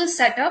virtual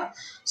setup,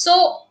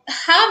 so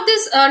have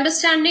this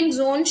understanding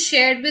zone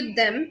shared with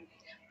them.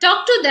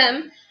 Talk to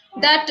them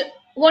that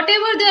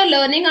whatever they are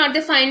learning, are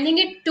they finding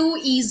it too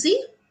easy?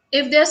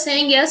 If they're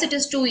saying yes, it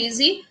is too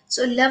easy,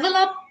 so level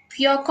up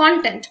your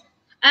content.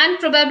 And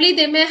probably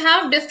they may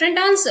have different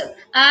answer,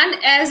 and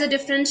as a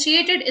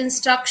differentiated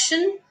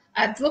instruction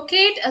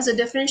advocate, as a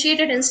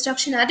differentiated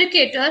instruction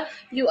educator,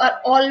 you are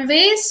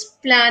always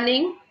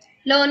planning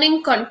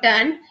learning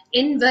content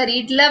in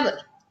varied level,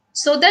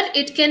 so that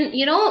it can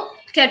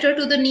cater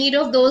to the need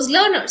of those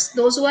learners,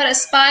 those who are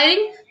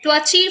aspiring to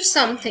achieve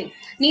something.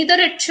 Neither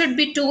it should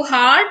be too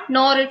hard,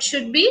 nor it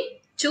should be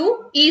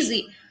too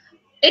easy.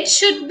 It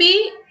should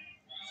be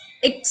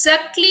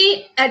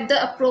exactly at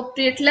the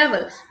appropriate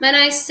level. When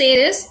I say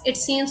this, it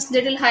seems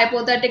little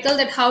hypothetical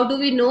that how do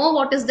we know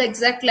what is the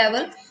exact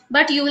level,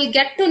 but you will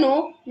get to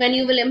know when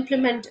you will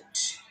implement it.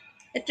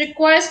 It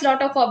requires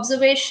lot of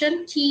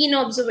observation, keen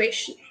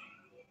observation.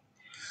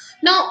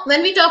 Now,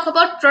 when we talk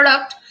about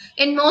product,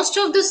 in most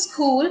of the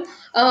school,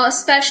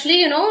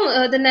 especially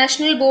the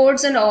national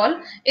boards and all,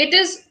 it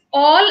is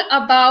all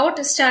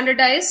about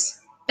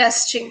standardized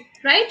testing,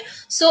 right?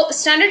 So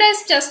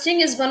standardized testing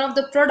is one of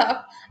the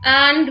product,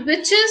 and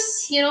which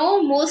is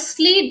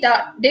mostly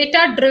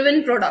data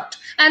driven product.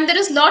 And there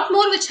is a lot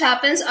more which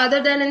happens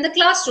other than in the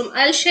classroom.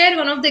 I'll share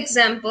one of the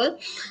example.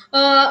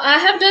 I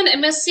have done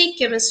MSc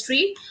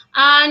chemistry,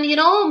 and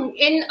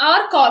in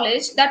our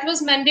college that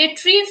was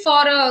mandatory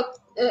for a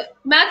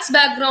maths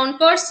background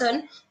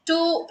person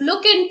to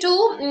look into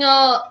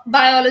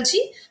biology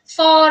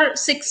for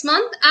 6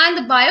 months, and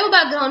the bio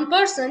background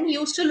person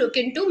used to look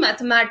into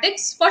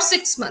mathematics for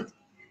 6 months.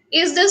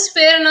 Is this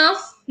fair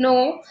enough?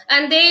 No.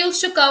 And they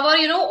used to cover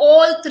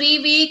all 3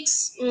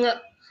 weeks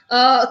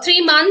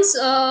 3 months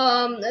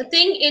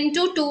thing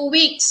into 2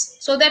 weeks.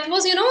 So that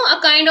was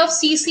a kind of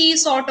CC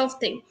sort of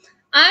thing.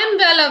 I am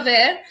well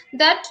aware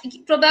that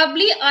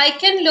probably I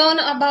can learn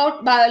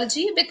about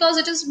biology because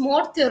it is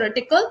more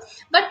theoretical.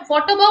 But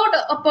what about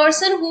a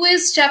person who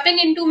is stepping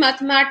into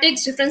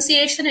mathematics,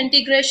 differentiation,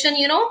 integration,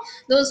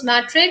 those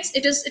matrix?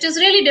 It is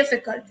really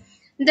difficult.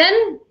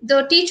 Then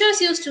the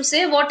teachers used to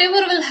say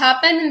whatever will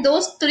happen in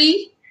those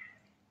 3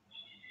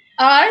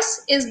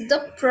 hours is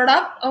the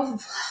product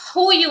of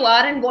who you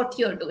are and what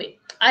you're doing.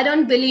 I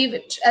don't believe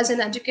it as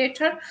an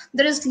educator.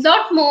 There is a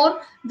lot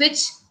more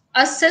which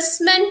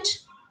assessment,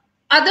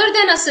 other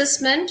than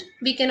assessment,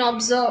 we can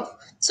observe.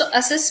 So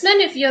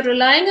assessment, if you're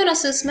relying on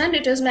assessment,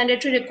 it is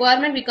mandatory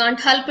requirement. We can't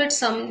help it.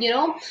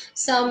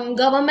 Some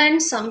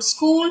government, some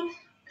school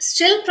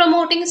still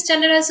promoting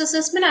standardized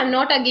assessment. I'm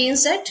not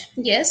against it.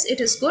 Yes,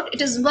 it is good.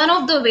 It is one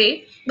of the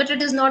way, but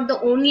it is not the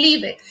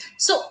only way.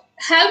 So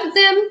help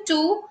them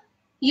to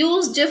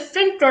use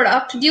different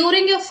product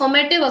during your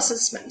formative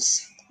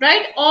assessments,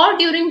 right? Or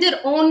during their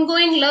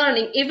ongoing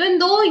learning, even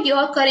though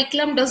your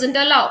curriculum doesn't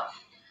allow.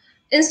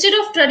 Instead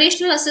of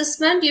traditional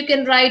assessment, you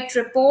can write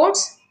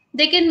reports,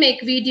 they can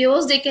make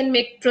videos, they can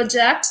make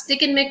projects, they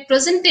can make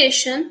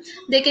presentation,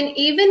 they can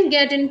even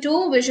get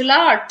into visual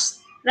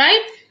arts,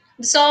 right?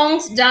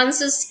 Songs,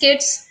 dances,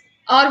 skits,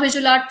 or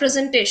visual art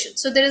presentation.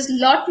 So there is a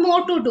lot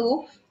more to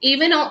do,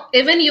 even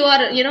you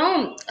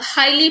are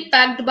highly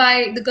packed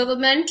by the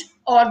government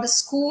or the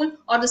school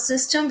or the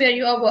system where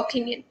you are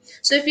working in.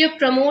 So if you're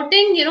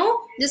promoting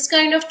this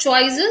kind of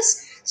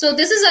choices, so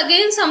this is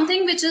again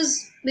something which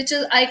is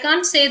I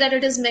can't say that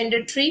it is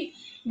mandatory,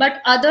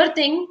 but other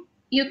thing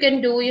you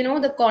can do,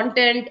 the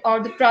content or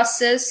the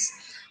process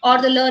or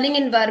the learning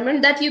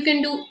environment that you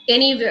can do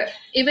anywhere.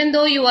 Even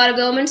though you are a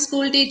government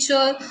school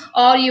teacher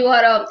or you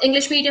are a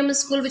English medium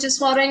school which is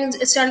following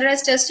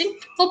standardized testing,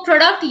 for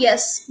product,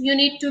 yes, you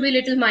need to be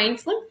little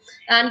mindful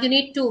and you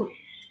need to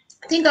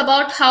think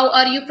about how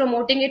are you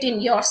promoting it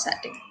in your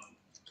setting.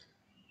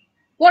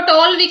 What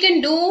all we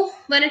can do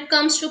when it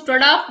comes to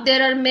product,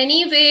 there are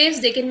many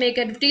ways. They can make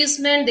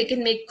advertisement, they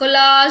can make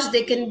collage,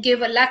 they can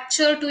give a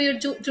lecture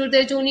to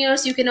their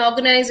juniors, you can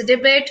organize a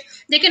debate,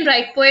 they can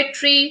write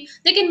poetry,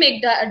 they can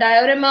make a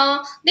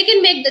diorama, they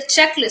can make the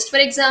checklist. For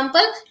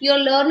example, your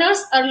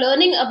learners are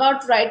learning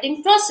about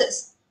writing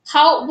process.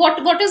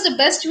 What is the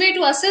best way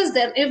to assess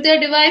them? If they're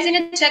devising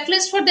a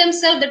checklist for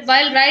themselves, that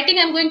while writing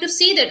I'm going to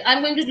see that,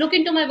 I'm going to look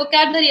into my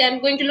vocabulary,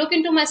 I'm going to look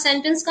into my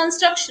sentence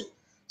construction.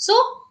 So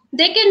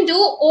they can do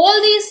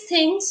all these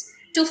things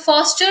to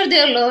foster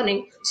their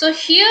learning. So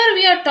here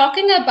we are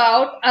talking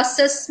about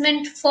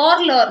assessment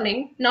for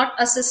learning, not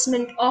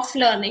assessment of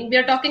learning. We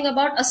are talking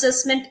about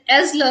assessment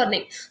as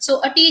learning.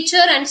 So a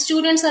teacher and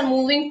students are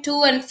moving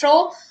to and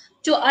fro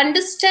to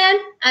understand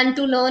and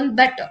to learn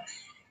better.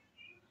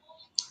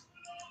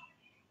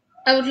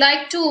 I would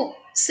like to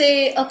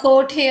say a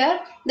quote here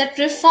that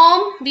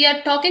reform, we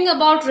are talking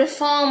about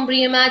reform,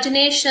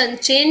 reimagination,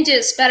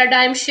 changes,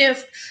 paradigm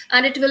shift,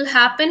 and it will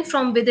happen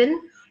from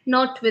within,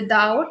 not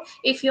without.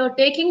 If you're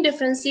taking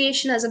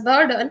differentiation as a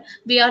burden,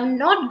 we are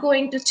not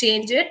going to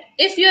change it.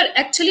 If you're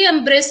actually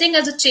embracing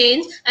as a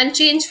change and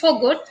change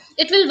for good,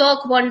 it will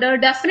work wonder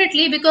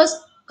definitely, because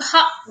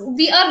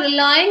we are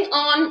relying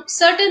on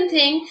certain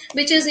thing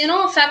which is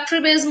factory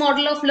based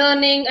model of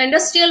learning,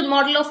 industrial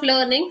model of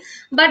learning,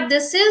 but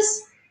this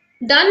is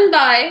done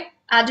by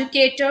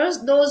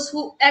educators, those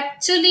who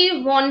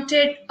actually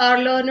wanted our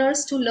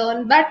learners to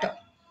learn better.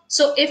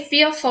 So if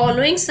we are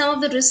following some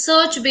of the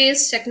research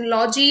based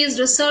technologies,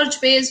 research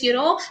based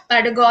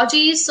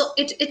pedagogies, so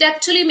it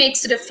actually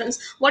makes a difference.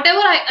 Whatever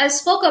I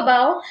spoke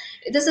about,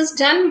 this is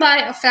done by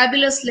a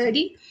fabulous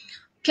lady,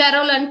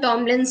 Carol and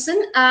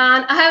Tomlinson,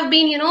 and I have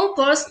been,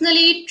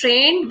 personally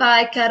trained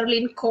by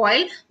Caroline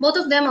Coyle. Both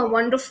of them are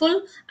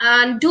wonderful,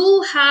 and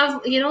do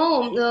have,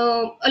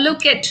 a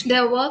look at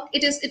their work.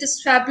 It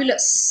is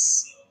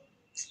fabulous.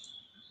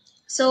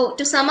 So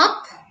to sum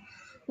up,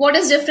 what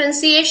is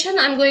differentiation?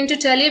 I'm going to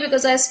tell you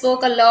because I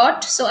spoke a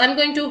lot. So I'm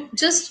going to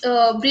just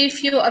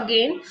brief you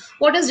again.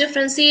 What is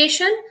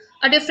differentiation?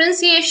 A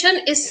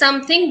differentiation is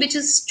something which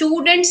is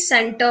student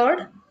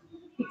centered,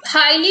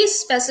 highly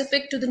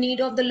specific to the need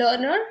of the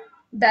learner,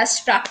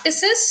 best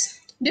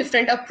practices,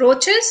 different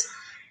approaches,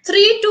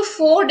 3 to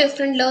 4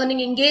 different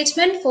learning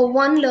engagement for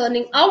one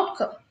learning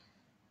outcome,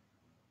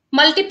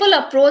 multiple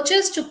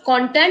approaches to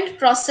content,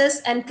 process,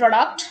 and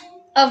product,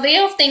 a way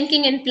of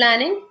thinking and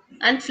planning,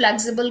 and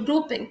flexible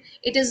grouping.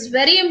 It is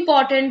very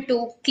important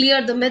to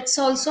clear the myths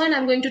also, and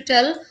I'm going to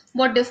tell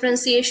what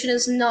differentiation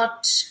is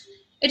not.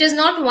 It is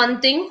not one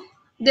thing.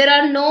 There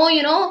are no,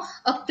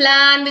 a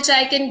plan which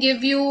I can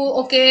give you,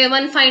 okay,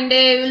 one fine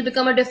day you will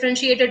become a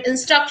differentiated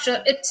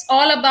instructor. It's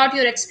all about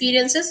your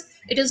experiences.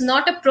 It is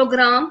not a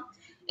program.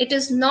 It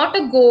is not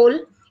a goal.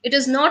 It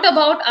is not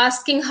about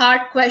asking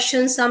hard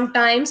questions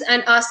sometimes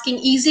and asking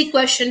easy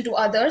question to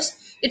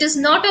others. It is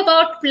not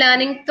about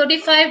planning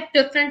 35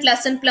 different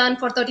lesson plan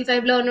for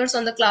 35 learners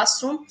on the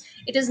classroom.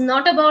 It is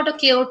not about a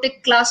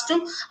chaotic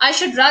classroom. I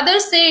should rather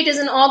say it is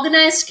an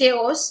organized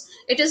chaos.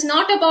 It is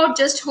not about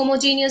just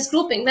homogeneous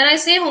grouping. When I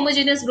say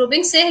homogeneous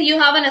grouping, say you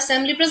have an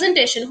assembly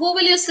presentation. Who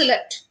will you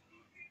select?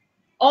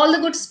 All the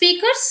good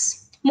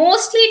speakers?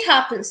 Mostly it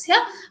happens.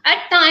 Yeah.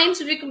 At times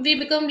we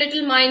become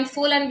little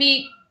mindful and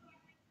we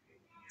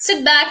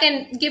sit back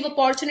and give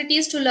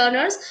opportunities to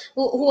learners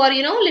who are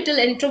little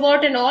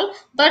introvert and all,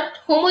 but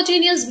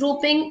homogeneous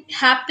grouping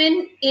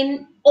happen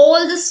in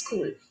all the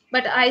school.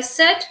 But I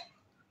said,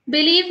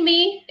 believe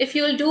me, if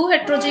you will do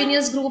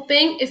heterogeneous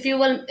grouping, if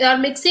you are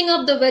mixing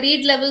up the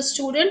varied level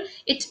student,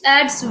 it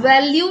adds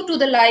value to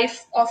the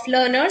life of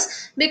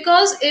learners.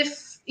 Because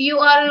if you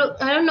are,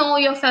 I don't know,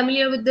 you're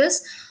familiar with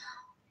this,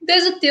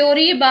 there's a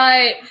theory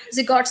by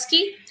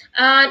Vygotsky,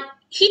 and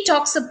he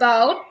talks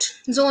about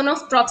zone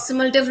of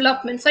proximal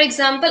development. For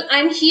example,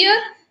 I'm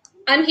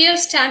here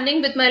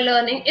standing with my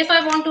learning. If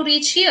I want to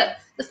reach here,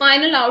 the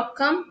final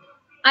outcome,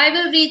 I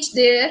will reach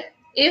there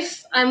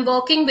if I'm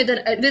working with an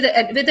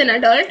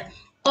adult,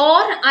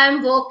 or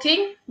I'm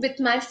working with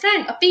my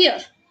friend, a peer,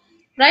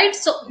 right?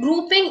 So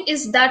grouping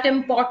is that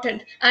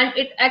important, and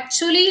it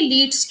actually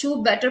leads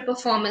to better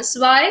performance.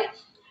 Why?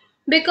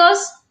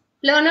 Because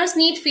learners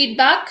need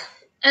feedback,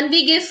 and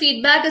we give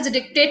feedback as a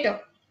dictator,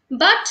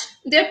 but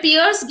their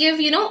peers give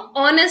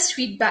honest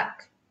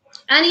feedback.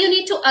 And you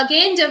need to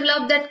again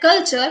develop that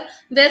culture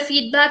where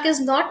feedback is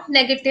not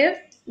negative,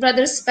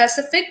 rather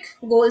specific,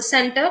 goal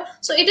center.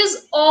 So it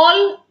is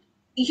all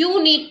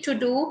you need to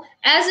do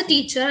as a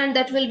teacher, and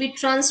that will be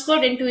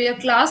transferred into your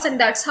class, and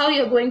that's how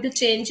you're going to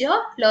change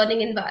your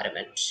learning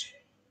environment.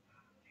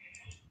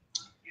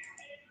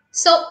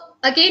 So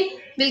again,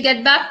 we'll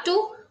get back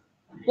to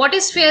what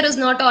is fair is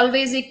not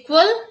always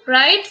equal,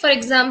 right? For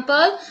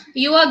example,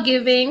 you are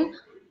giving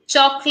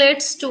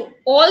chocolates to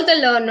all the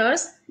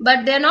learners,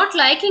 but they're not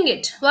liking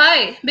it.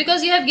 Why?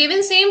 Because you have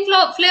given same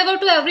flavor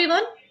to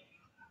everyone.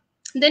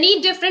 They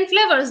need different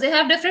flavors, they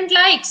have different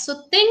likes.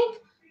 So think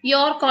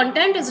your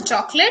content is a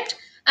chocolate,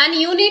 and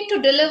you need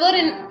to deliver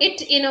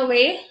it in a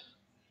way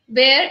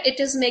where it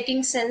is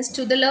making sense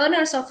to the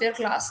learners of your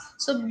class.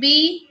 So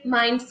be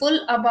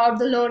mindful about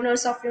the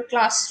learners of your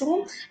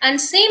classroom, and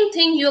same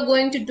thing you're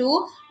going to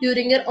do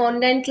during your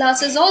online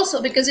classes also,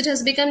 because it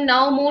has become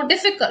now more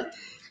difficult.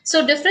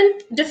 So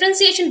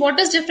differentiation, what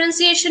does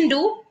differentiation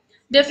do?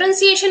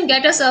 Differentiation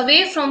get us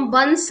away from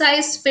one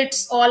size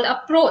fits all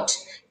approach.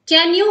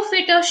 Can you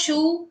fit a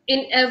shoe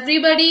in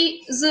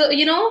everybody's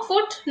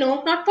foot?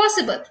 No, not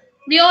possible.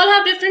 We all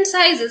have different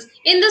sizes.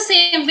 In the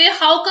same way,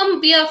 how come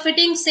we are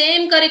fitting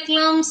same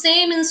curriculum,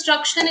 same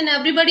instruction in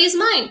everybody's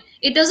mind?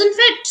 It doesn't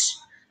fit,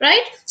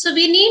 right? So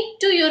we need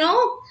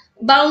to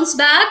bounce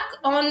back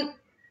on,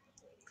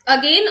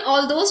 again,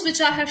 all those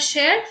which I have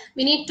shared.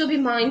 We need to be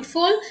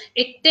mindful.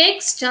 It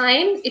takes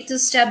time, it's a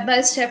step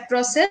by step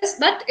process,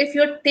 but if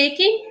you're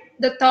taking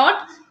the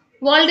thought,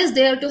 world is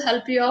there to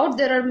help you out.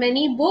 There are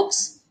many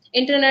books,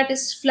 internet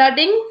is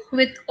flooding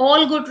with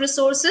all good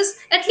resources.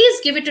 At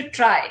least give it a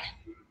try.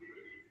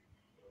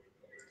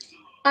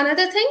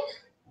 Another thing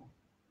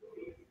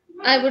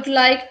I would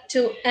like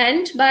to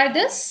end by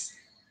this: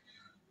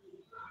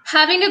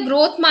 having a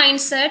growth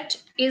mindset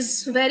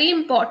is very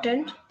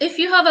important. If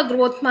you have a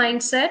growth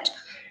mindset,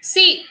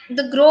 see,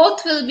 the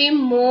growth will be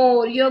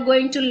more. You're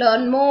going to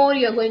learn more,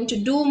 you're going to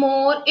do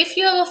more. If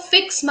you have a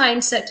fixed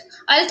mindset,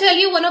 I'll tell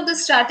you one of the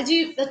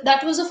strategy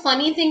that was a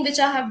funny thing which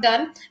I have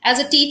done as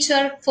a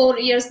teacher 4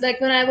 years back,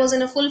 when I was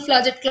in a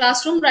full-fledged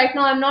classroom. Right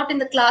now I'm not in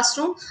the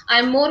classroom,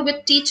 I'm more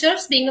with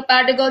teachers, being a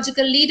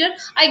pedagogical leader.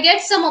 I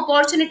get some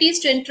opportunities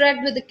to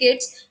interact with the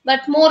kids,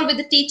 but more with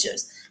the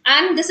teachers.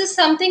 And this is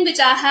something which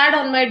I had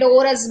on my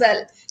door as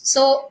well.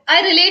 So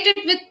I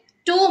related with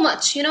too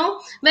much.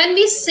 When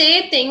we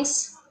say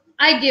things,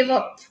 I give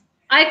up,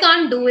 I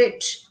can't do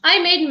it, I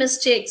made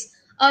mistakes,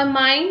 our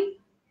mind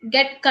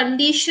get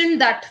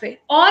conditioned that way.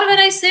 Or when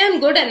I say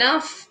I'm good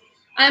enough,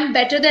 I'm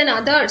better than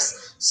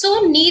others.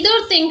 So neither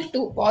think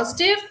too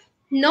positive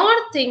nor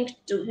think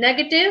too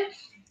negative.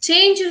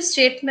 Change your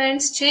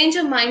statements, change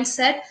your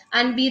mindset,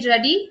 and be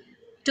ready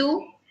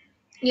to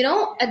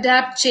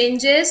adapt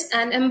changes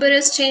and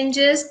embrace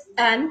changes,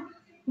 and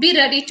be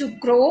ready to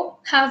grow,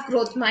 have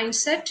growth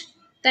mindset.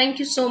 Thank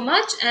you so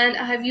much. And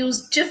I have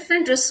used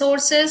different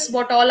resources,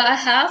 what all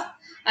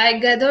I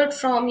gathered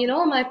from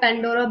my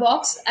Pandora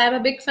box. I'm a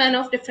big fan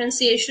of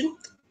differentiation,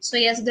 so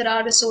yes, there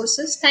are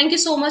resources. Thank you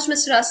so much,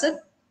 Mr. Asad.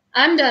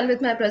 I'm done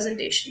with my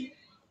presentation.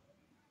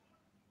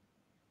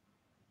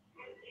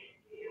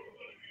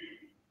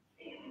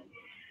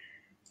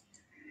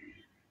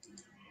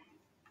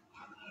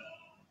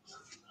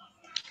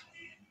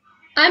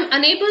 I'm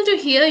unable to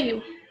hear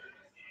you.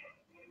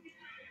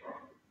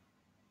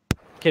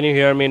 Can you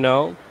hear me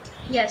now?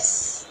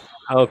 Yes.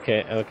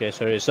 Okay,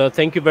 sorry. So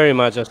thank you very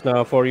much,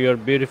 Asna, for your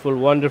beautiful,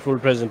 wonderful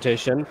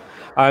presentation.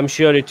 I'm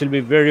sure it will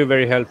be very,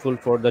 very helpful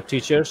for the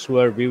teachers who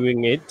are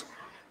viewing it.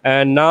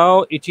 And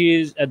now it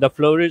is the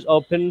floor is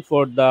open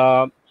for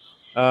the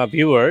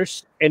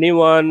viewers.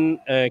 Anyone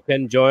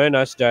can join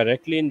us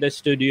directly in the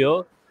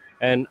studio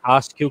and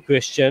ask you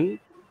question,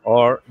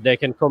 or they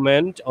can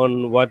comment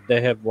on what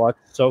they have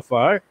watched so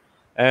far,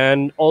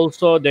 and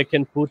also they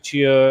can put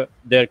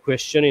their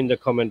question in the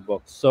comment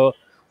box. So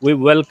we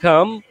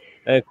welcome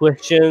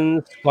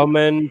questions,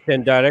 comment,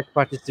 and direct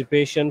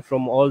participation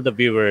from all the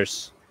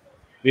viewers.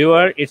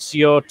 Viewer, it's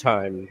your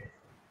time.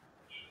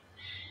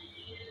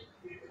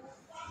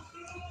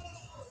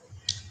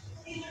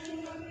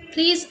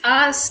 Please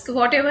ask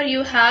whatever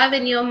you have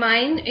in your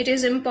mind. It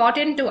is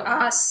important to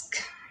ask.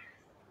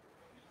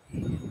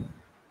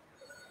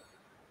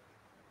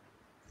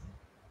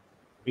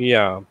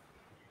 Yeah.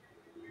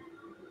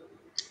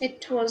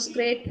 It was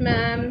great,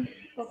 ma'am.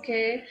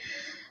 Okay.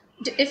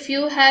 If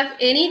you have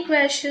any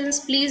questions,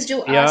 please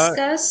do Yeah. ask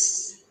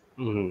us.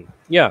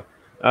 Yeah.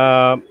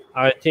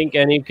 I think,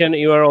 and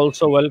you are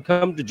also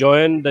welcome to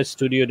join the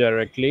studio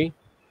directly.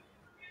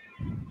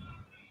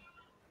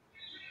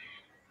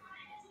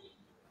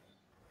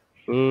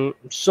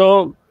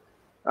 So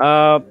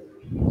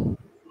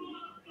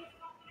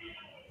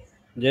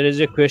there is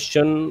a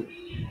question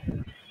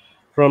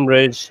from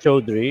Raj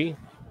Chaudhary.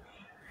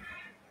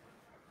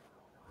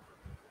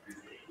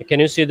 Can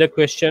you see the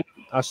question,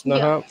 Yeah.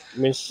 Asnaha,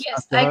 Miss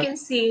Yes, I Asnaha? can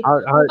see.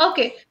 How-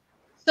 Okay.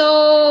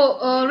 So,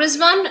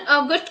 Rizwan,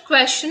 a good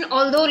question,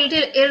 although a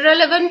little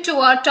irrelevant to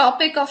our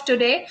topic of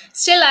today.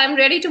 Still, I'm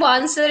ready to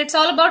answer. It's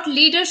all about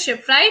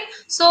leadership, right?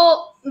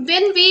 So,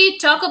 when we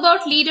talk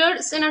about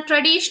leaders in a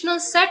traditional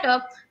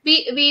setup,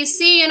 we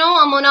see, a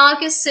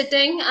monarch is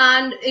sitting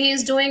and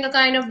he's doing a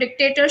kind of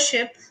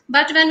dictatorship.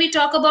 But when we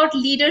talk about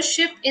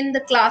leadership in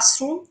the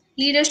classroom,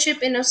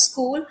 leadership in a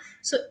school.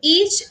 So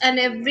each and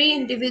every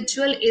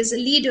individual is a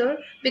leader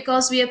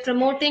because we are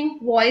promoting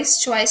voice,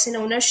 choice, and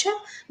ownership.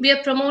 We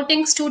are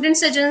promoting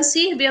students'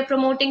 agency, we are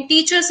promoting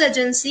teachers'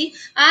 agency,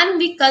 and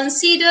we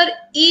consider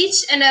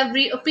each and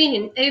every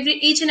opinion.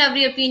 Each and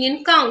every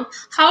opinion count.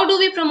 How do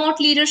we promote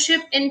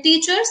leadership in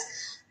teachers?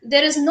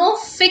 There is no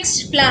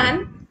fixed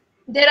plan.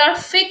 There are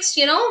fixed,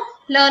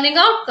 learning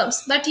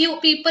outcomes, but you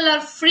people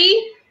are free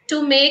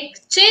to make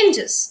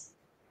changes,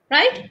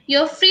 right?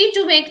 You're free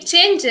to make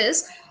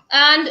changes,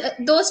 and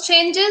those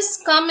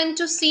changes come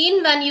into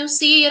scene when you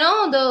see,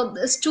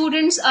 the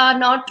students are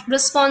not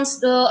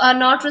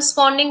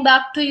responding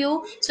back to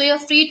you. So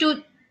you're free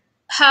to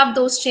have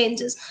those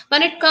changes.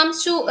 When it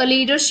comes to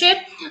leadership,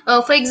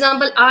 for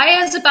example, I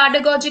as a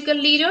pedagogical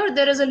leader,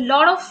 there is a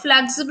lot of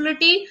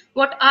flexibility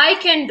what I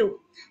can do.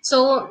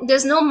 So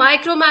there's no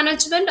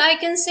micromanagement, I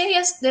can say.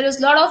 Yes, there is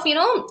a lot of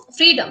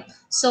freedom.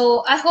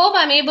 So I hope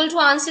I'm able to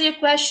answer your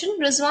question,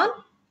 Rizwan.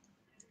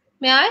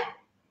 May I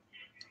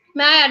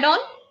may i add on?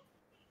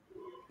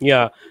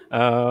 Yeah.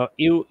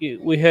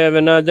 We have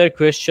another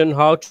question: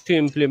 how to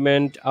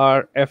implement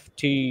our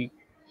FT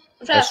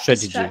Raft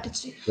strategy?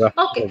 strategy. Raft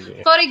Okay.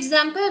 strategy. For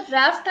example,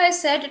 Raft, I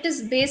said it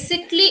is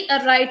basically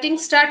a writing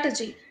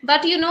strategy.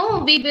 But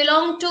we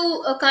belong to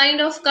a kind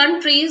of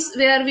countries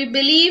where we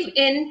believe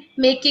in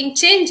making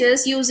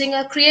changes using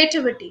our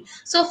creativity.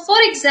 So,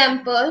 for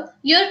example,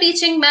 you're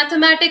teaching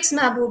mathematics,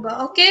 Mahbuba.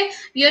 Okay.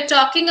 You're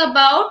talking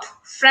about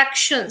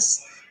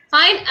fractions.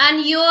 Fine.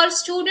 And your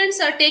students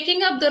are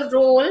taking up the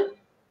role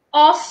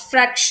of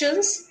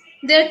fractions.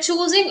 They're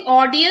choosing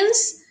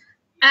audience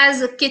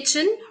as a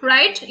kitchen,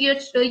 right?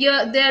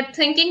 They're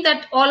thinking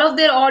that all of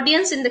their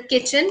audience in the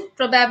kitchen,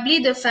 probably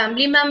their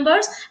family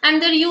members,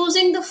 and they're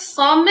using the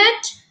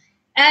format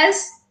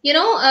as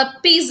a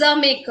pizza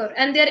maker,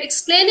 and they're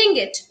explaining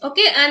it.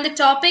 Okay, and the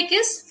topic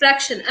is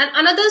fraction, and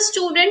another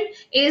student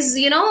is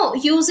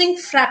using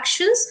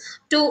fractions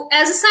to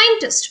as a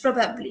scientist,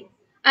 probably,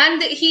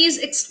 and he is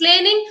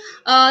explaining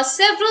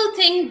several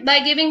things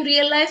by giving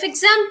real life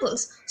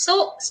examples.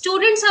 So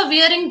students are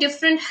wearing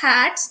different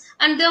hats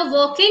and they're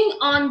working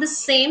on the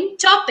same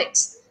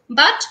topics,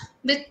 but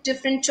with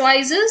different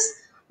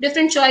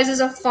choices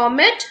of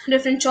format,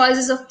 different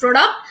choices of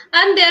product,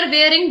 and they're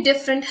wearing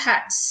different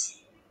hats.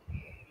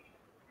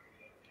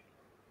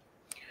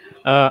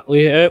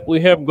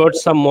 We have got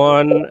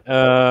someone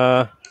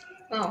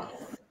Oh,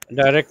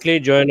 directly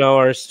join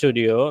our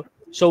studio.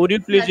 So would you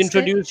please that's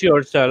good. introduce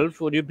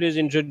yourself? Would you please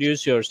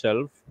introduce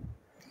yourself?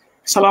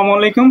 Assalamu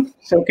alaikum.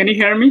 So can you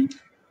hear me?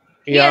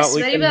 Yeah, Yes,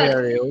 we very can well.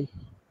 hear you.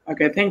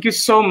 Okay, thank you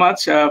so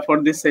much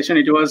for this session.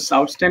 It was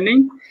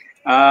outstanding.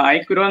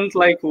 I couldn't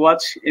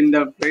watch in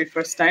the very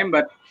first time,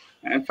 but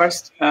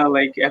first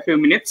a few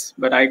minutes,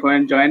 but I go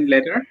and join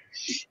later.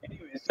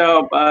 Anyway,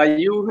 so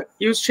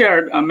you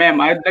shared,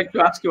 ma'am. I'd like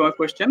to ask you a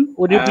question.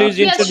 Would you please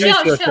Yes, introduce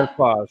sure, yourself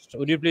sure. first?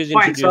 Would you please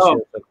Fine. introduce So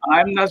yourself?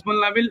 I'm Nazmul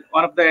Nabil,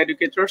 one of the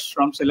educators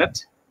from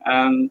Sylhet,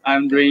 and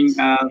I'm doing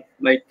I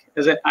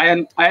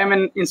am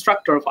an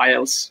instructor of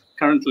IELTS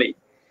currently.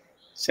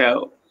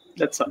 So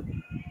that's all.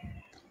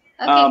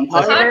 Okay,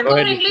 so However,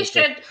 hardcore English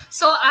trade.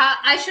 So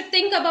I should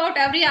think about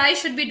every I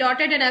should be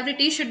dotted and every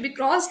T should be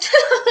crossed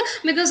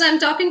because I'm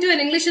talking to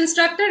an English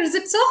instructor. Is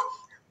it so?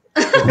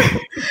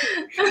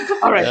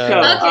 all right.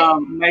 So Okay.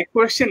 my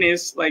question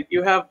is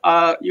you have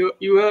you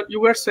were you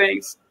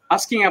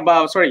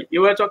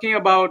were talking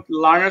about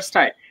learner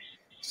type.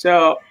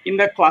 So in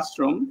the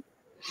classroom,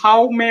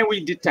 how may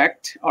we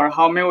detect or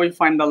how may we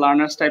find the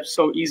learner type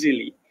so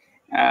easily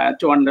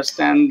to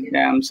understand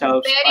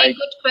themselves? Very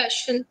good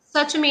question.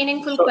 Such a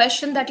meaningful So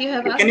question that you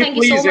have asked. can you Thank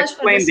you so please much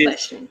for explain this this?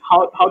 question.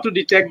 How to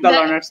detect the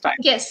learner type?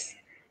 Yes.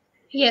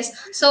 Yes.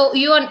 So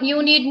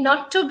you need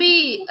not to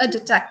be a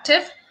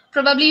detective.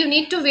 Probably you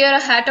need to wear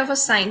a hat of a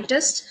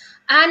scientist,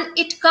 and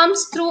it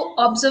comes through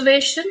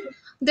observation.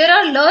 There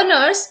are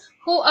learners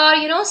who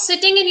are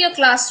sitting in your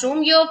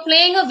classroom. You're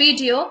playing a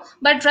video,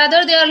 but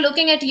rather they are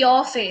looking at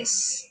your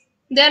face.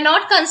 They are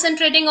not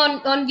concentrating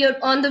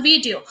on the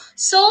video.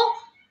 So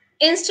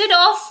instead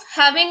of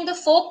having the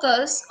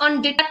focus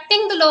on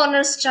detecting the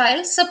learner's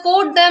style,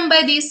 support them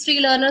by these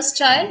three learner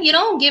style,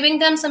 giving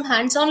them some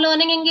hands-on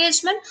learning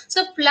engagement.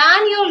 So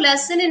plan your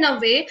lesson in a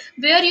way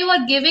where you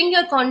are giving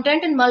your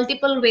content in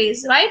multiple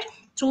ways, right?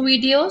 Through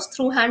videos,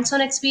 through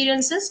hands-on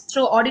experiences,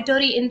 through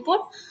auditory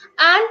input,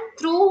 and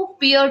through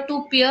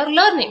peer-to-peer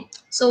learning.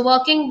 So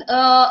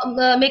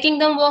making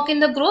them work in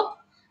the group,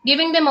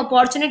 giving them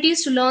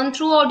opportunities to learn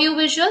through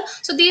audiovisual.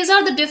 So these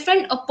are the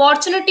different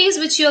opportunities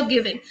which you're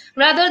giving,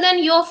 rather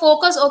than your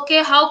focus,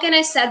 okay, how can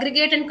I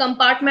segregate and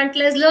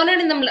compartmentalize learner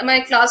in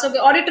my class? Okay,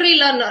 auditory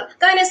learner,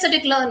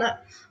 kinesthetic learner,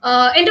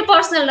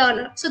 interpersonal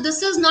learner. So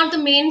this is not the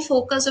main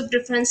focus of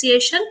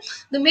differentiation.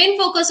 The main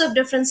focus of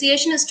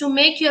differentiation is to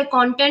make your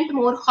content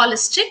more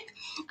holistic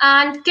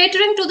and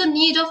catering to the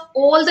need of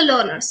all the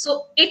learners.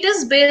 So it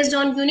is based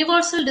on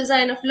universal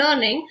design of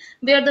learning,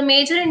 where the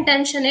major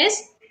intention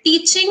is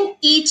teaching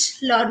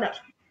each learner.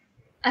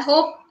 I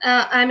hope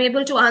I'm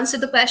able to answer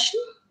the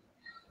question.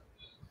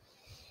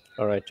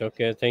 All right.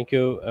 Okay. Thank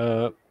you.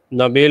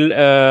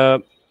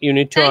 Nabil, you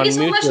need to Thank you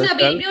so unmute much, Nabil.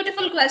 yourself.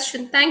 Beautiful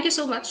question. Thank you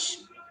so much.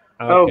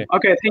 Oh, Okay.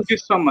 okay. Thank you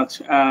so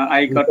much.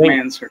 I got my Thank,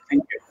 answer.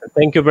 Thank you.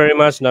 thank you very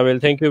much, Nabil.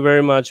 Thank you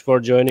very much for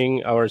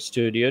joining our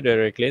studio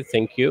directly.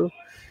 Thank you.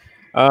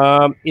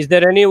 Is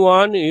there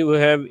anyone you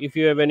have? If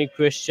you have any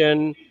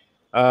question,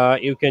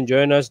 you can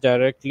join us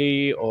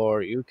directly,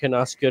 or you can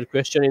ask your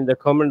question in the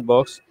comment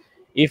box.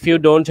 If you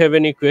don't have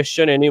any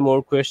question, any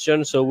more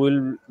questions, so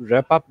we'll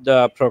wrap up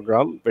the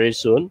program very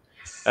soon.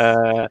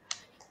 Uh,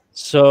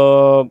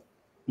 so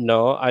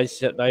no, I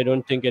said I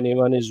don't think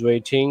anyone is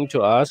waiting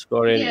to ask,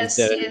 or is Yes,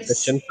 there any yes.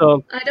 question?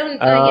 So I don't,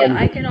 yeah, um,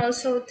 I can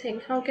also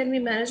think, how can we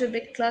manage a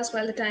big class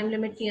while the time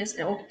limit is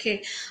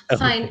okay?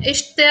 Fine.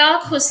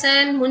 Ishtiyaq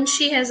Hussain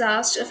Munshi has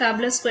asked a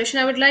fabulous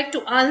question. I would like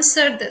to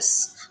answer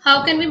this.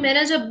 How can we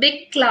manage a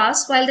big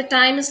class while the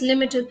time is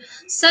limited?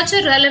 Such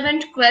a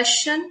relevant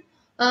question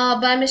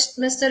by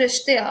Mr.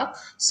 Ishtiyaq.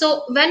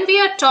 So when we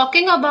are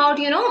talking about,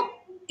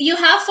 you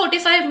have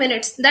 45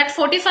 minutes. That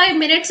 45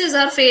 minutes is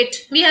our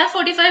fate. We have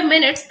 45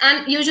 minutes,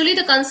 and usually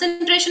the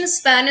concentration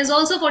span is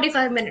also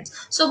 45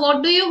 minutes. So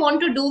what do you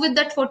want to do with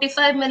that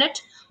 45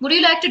 minutes? Would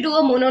you like to do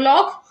a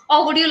monologue,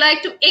 or would you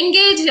like to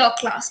engage your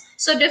class?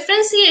 So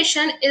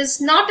differentiation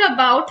is not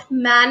about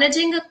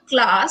managing a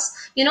class,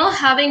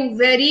 having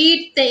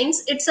varied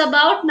things. It's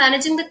about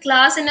managing the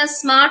class in a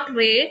smart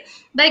way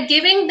by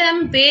giving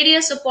them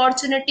various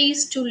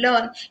opportunities to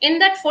learn. In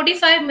that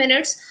 45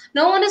 minutes,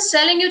 no one is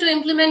telling you to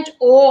implement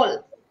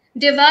all.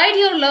 Divide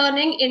your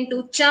learning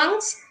into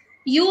chunks.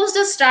 Use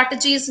the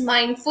strategies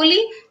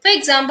mindfully. For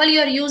example, you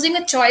are using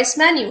a choice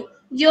menu.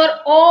 Your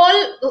all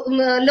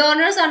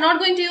learners are not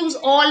going to use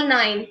all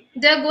 9.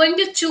 They are going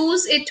to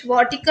choose it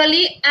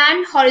vertically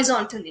and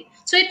horizontally.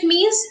 So it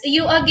means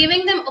you are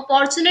giving them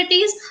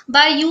opportunities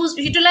by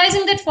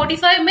utilizing that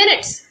 45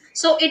 minutes.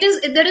 So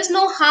there is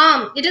no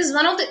harm. It is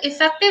one of the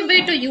effective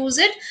way to use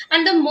it,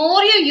 and the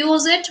more you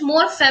use it,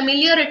 more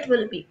familiar it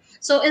will be.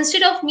 So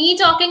instead of me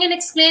talking and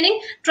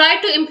explaining,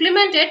 try to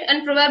implement it,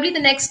 and probably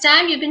the next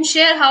time you can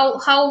share how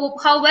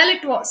well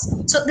it was.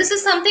 So this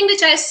is something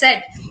which I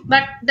said,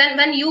 but then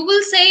when you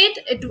will say it,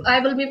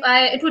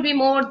 it will be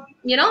more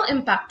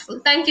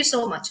impactful. Thank you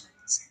so much.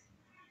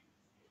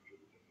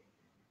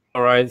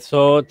 all right.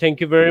 So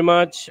thank you very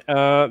much,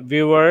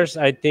 viewers.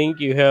 I think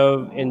you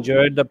have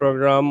enjoyed the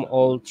program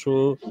all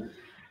through,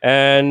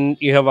 and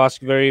you have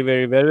asked very,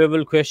 very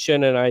valuable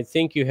question, and I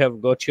think you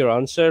have got your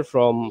answer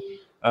from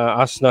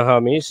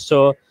Asnaha Miss.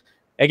 So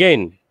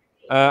again,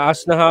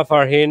 Asnaha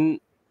Farhin,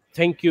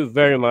 thank you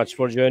very much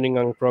for joining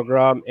our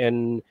program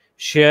and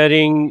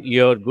sharing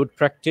your good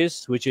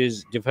practice, which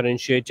is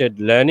differentiated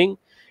learning.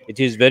 It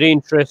is very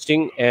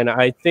interesting, and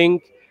I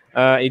think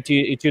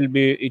it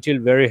will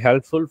very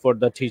helpful for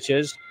the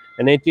teachers.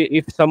 And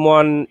if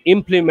someone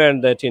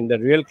implement that in the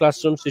real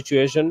classroom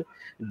situation,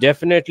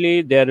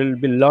 definitely there will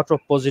be a lot of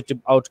positive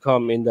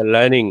outcome in the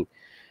learning.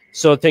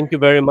 So thank you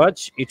very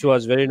much. It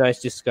was very nice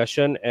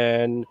discussion,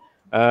 and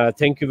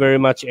thank you very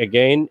much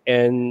again.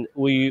 And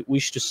we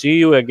wish to see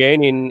you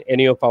again in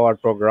any of our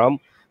program,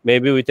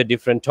 maybe with a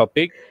different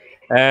topic.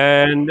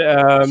 And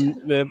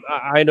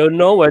I don't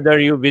know whether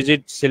you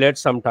visit Sylhet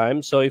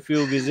sometime. So if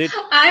you visit,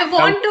 I come,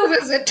 want to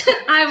visit.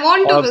 I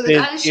want to visit. please,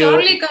 I'll you.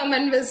 surely come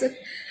and visit.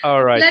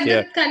 All right, Let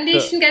yeah. the So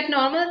condition get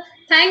normal.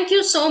 Thank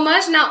you so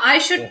much. Now I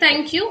should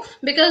thank you,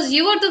 because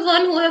you are the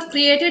one who have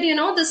created,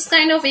 this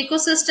kind of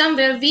ecosystem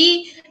where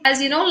we, as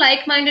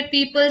like-minded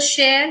people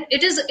share.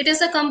 It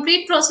is a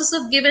complete process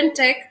of give and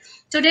take.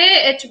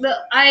 Today,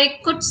 I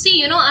could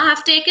see, I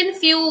have taken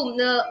few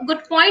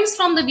good points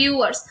from the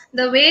viewers.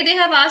 The way they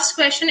have asked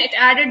question, it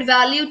added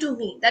value to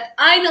me, that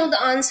I know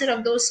the answer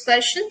of those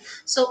questions.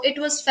 So it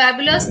was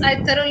fabulous.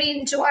 I thoroughly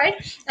enjoyed,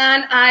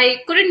 and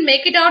I couldn't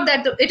make it out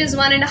that it is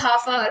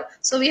 1.5 hour.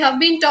 So we have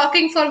been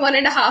talking for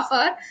 1.5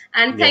 hour,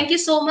 and yeah, thank you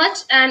so much.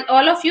 And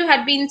all of you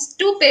had been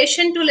too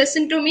patient to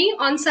listen to me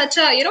on such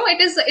a,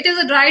 it is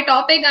a dry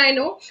topic, I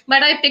know,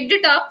 but I picked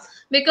it up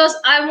because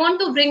I want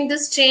to bring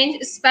this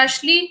change,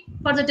 especially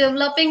for the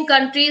developing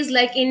countries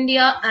like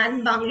India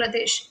and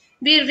Bangladesh.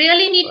 We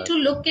really need right. to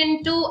look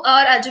into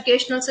our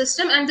educational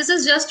system, and this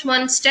is just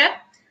one step,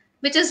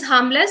 which is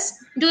harmless.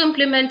 Do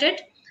implement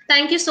it.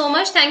 Thank you so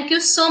much. Thank you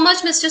so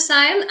much, Mr.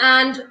 Sayan,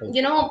 and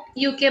Thank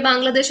UK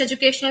Bangladesh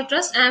Educational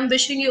Trust. I'm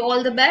wishing you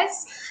all the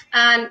best,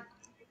 and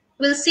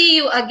we'll see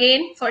you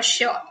again for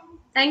sure.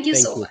 Thank you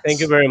Thank so you. Thank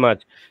you much. very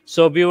much.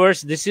 So,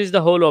 viewers, this is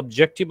the whole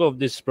objective of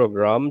this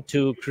program,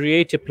 to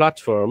create a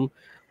platform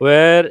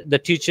where the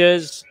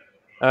teachers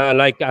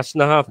like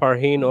Asnaha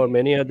Farhin or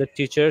many other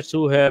teachers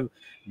who have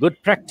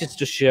good practice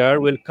to share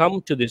will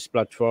come to this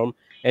platform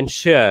and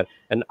share.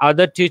 And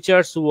other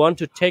teachers who want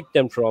to take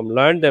them from,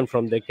 learn them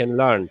from, they can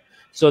learn.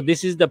 So,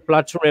 this is the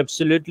platform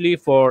absolutely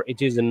for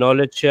it is a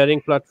knowledge sharing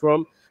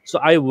platform. So,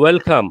 I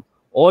welcome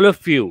all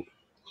of you.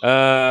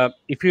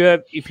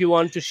 If you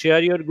want to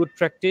share your good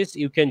practice,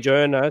 you can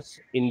join us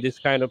in this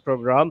kind of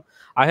program.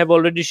 I have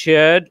already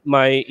shared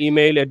my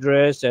email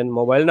address and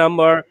mobile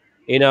number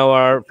in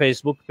our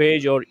Facebook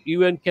page, or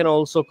you can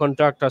also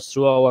contact us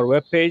through our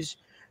webpage,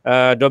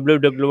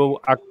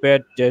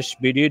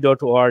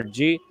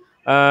 www.akped-bd.org,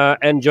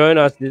 and join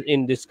us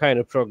in this kind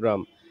of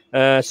program.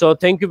 So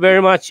thank you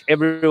very much,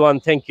 everyone.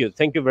 Thank you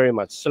very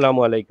much.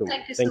 Assalamu alaikum.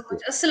 Thank you so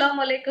much.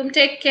 Assalamu alaikum.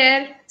 Take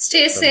care.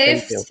 Stay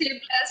Thank safe. you. Stay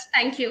blessed.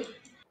 Thank you.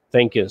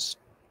 Thank you.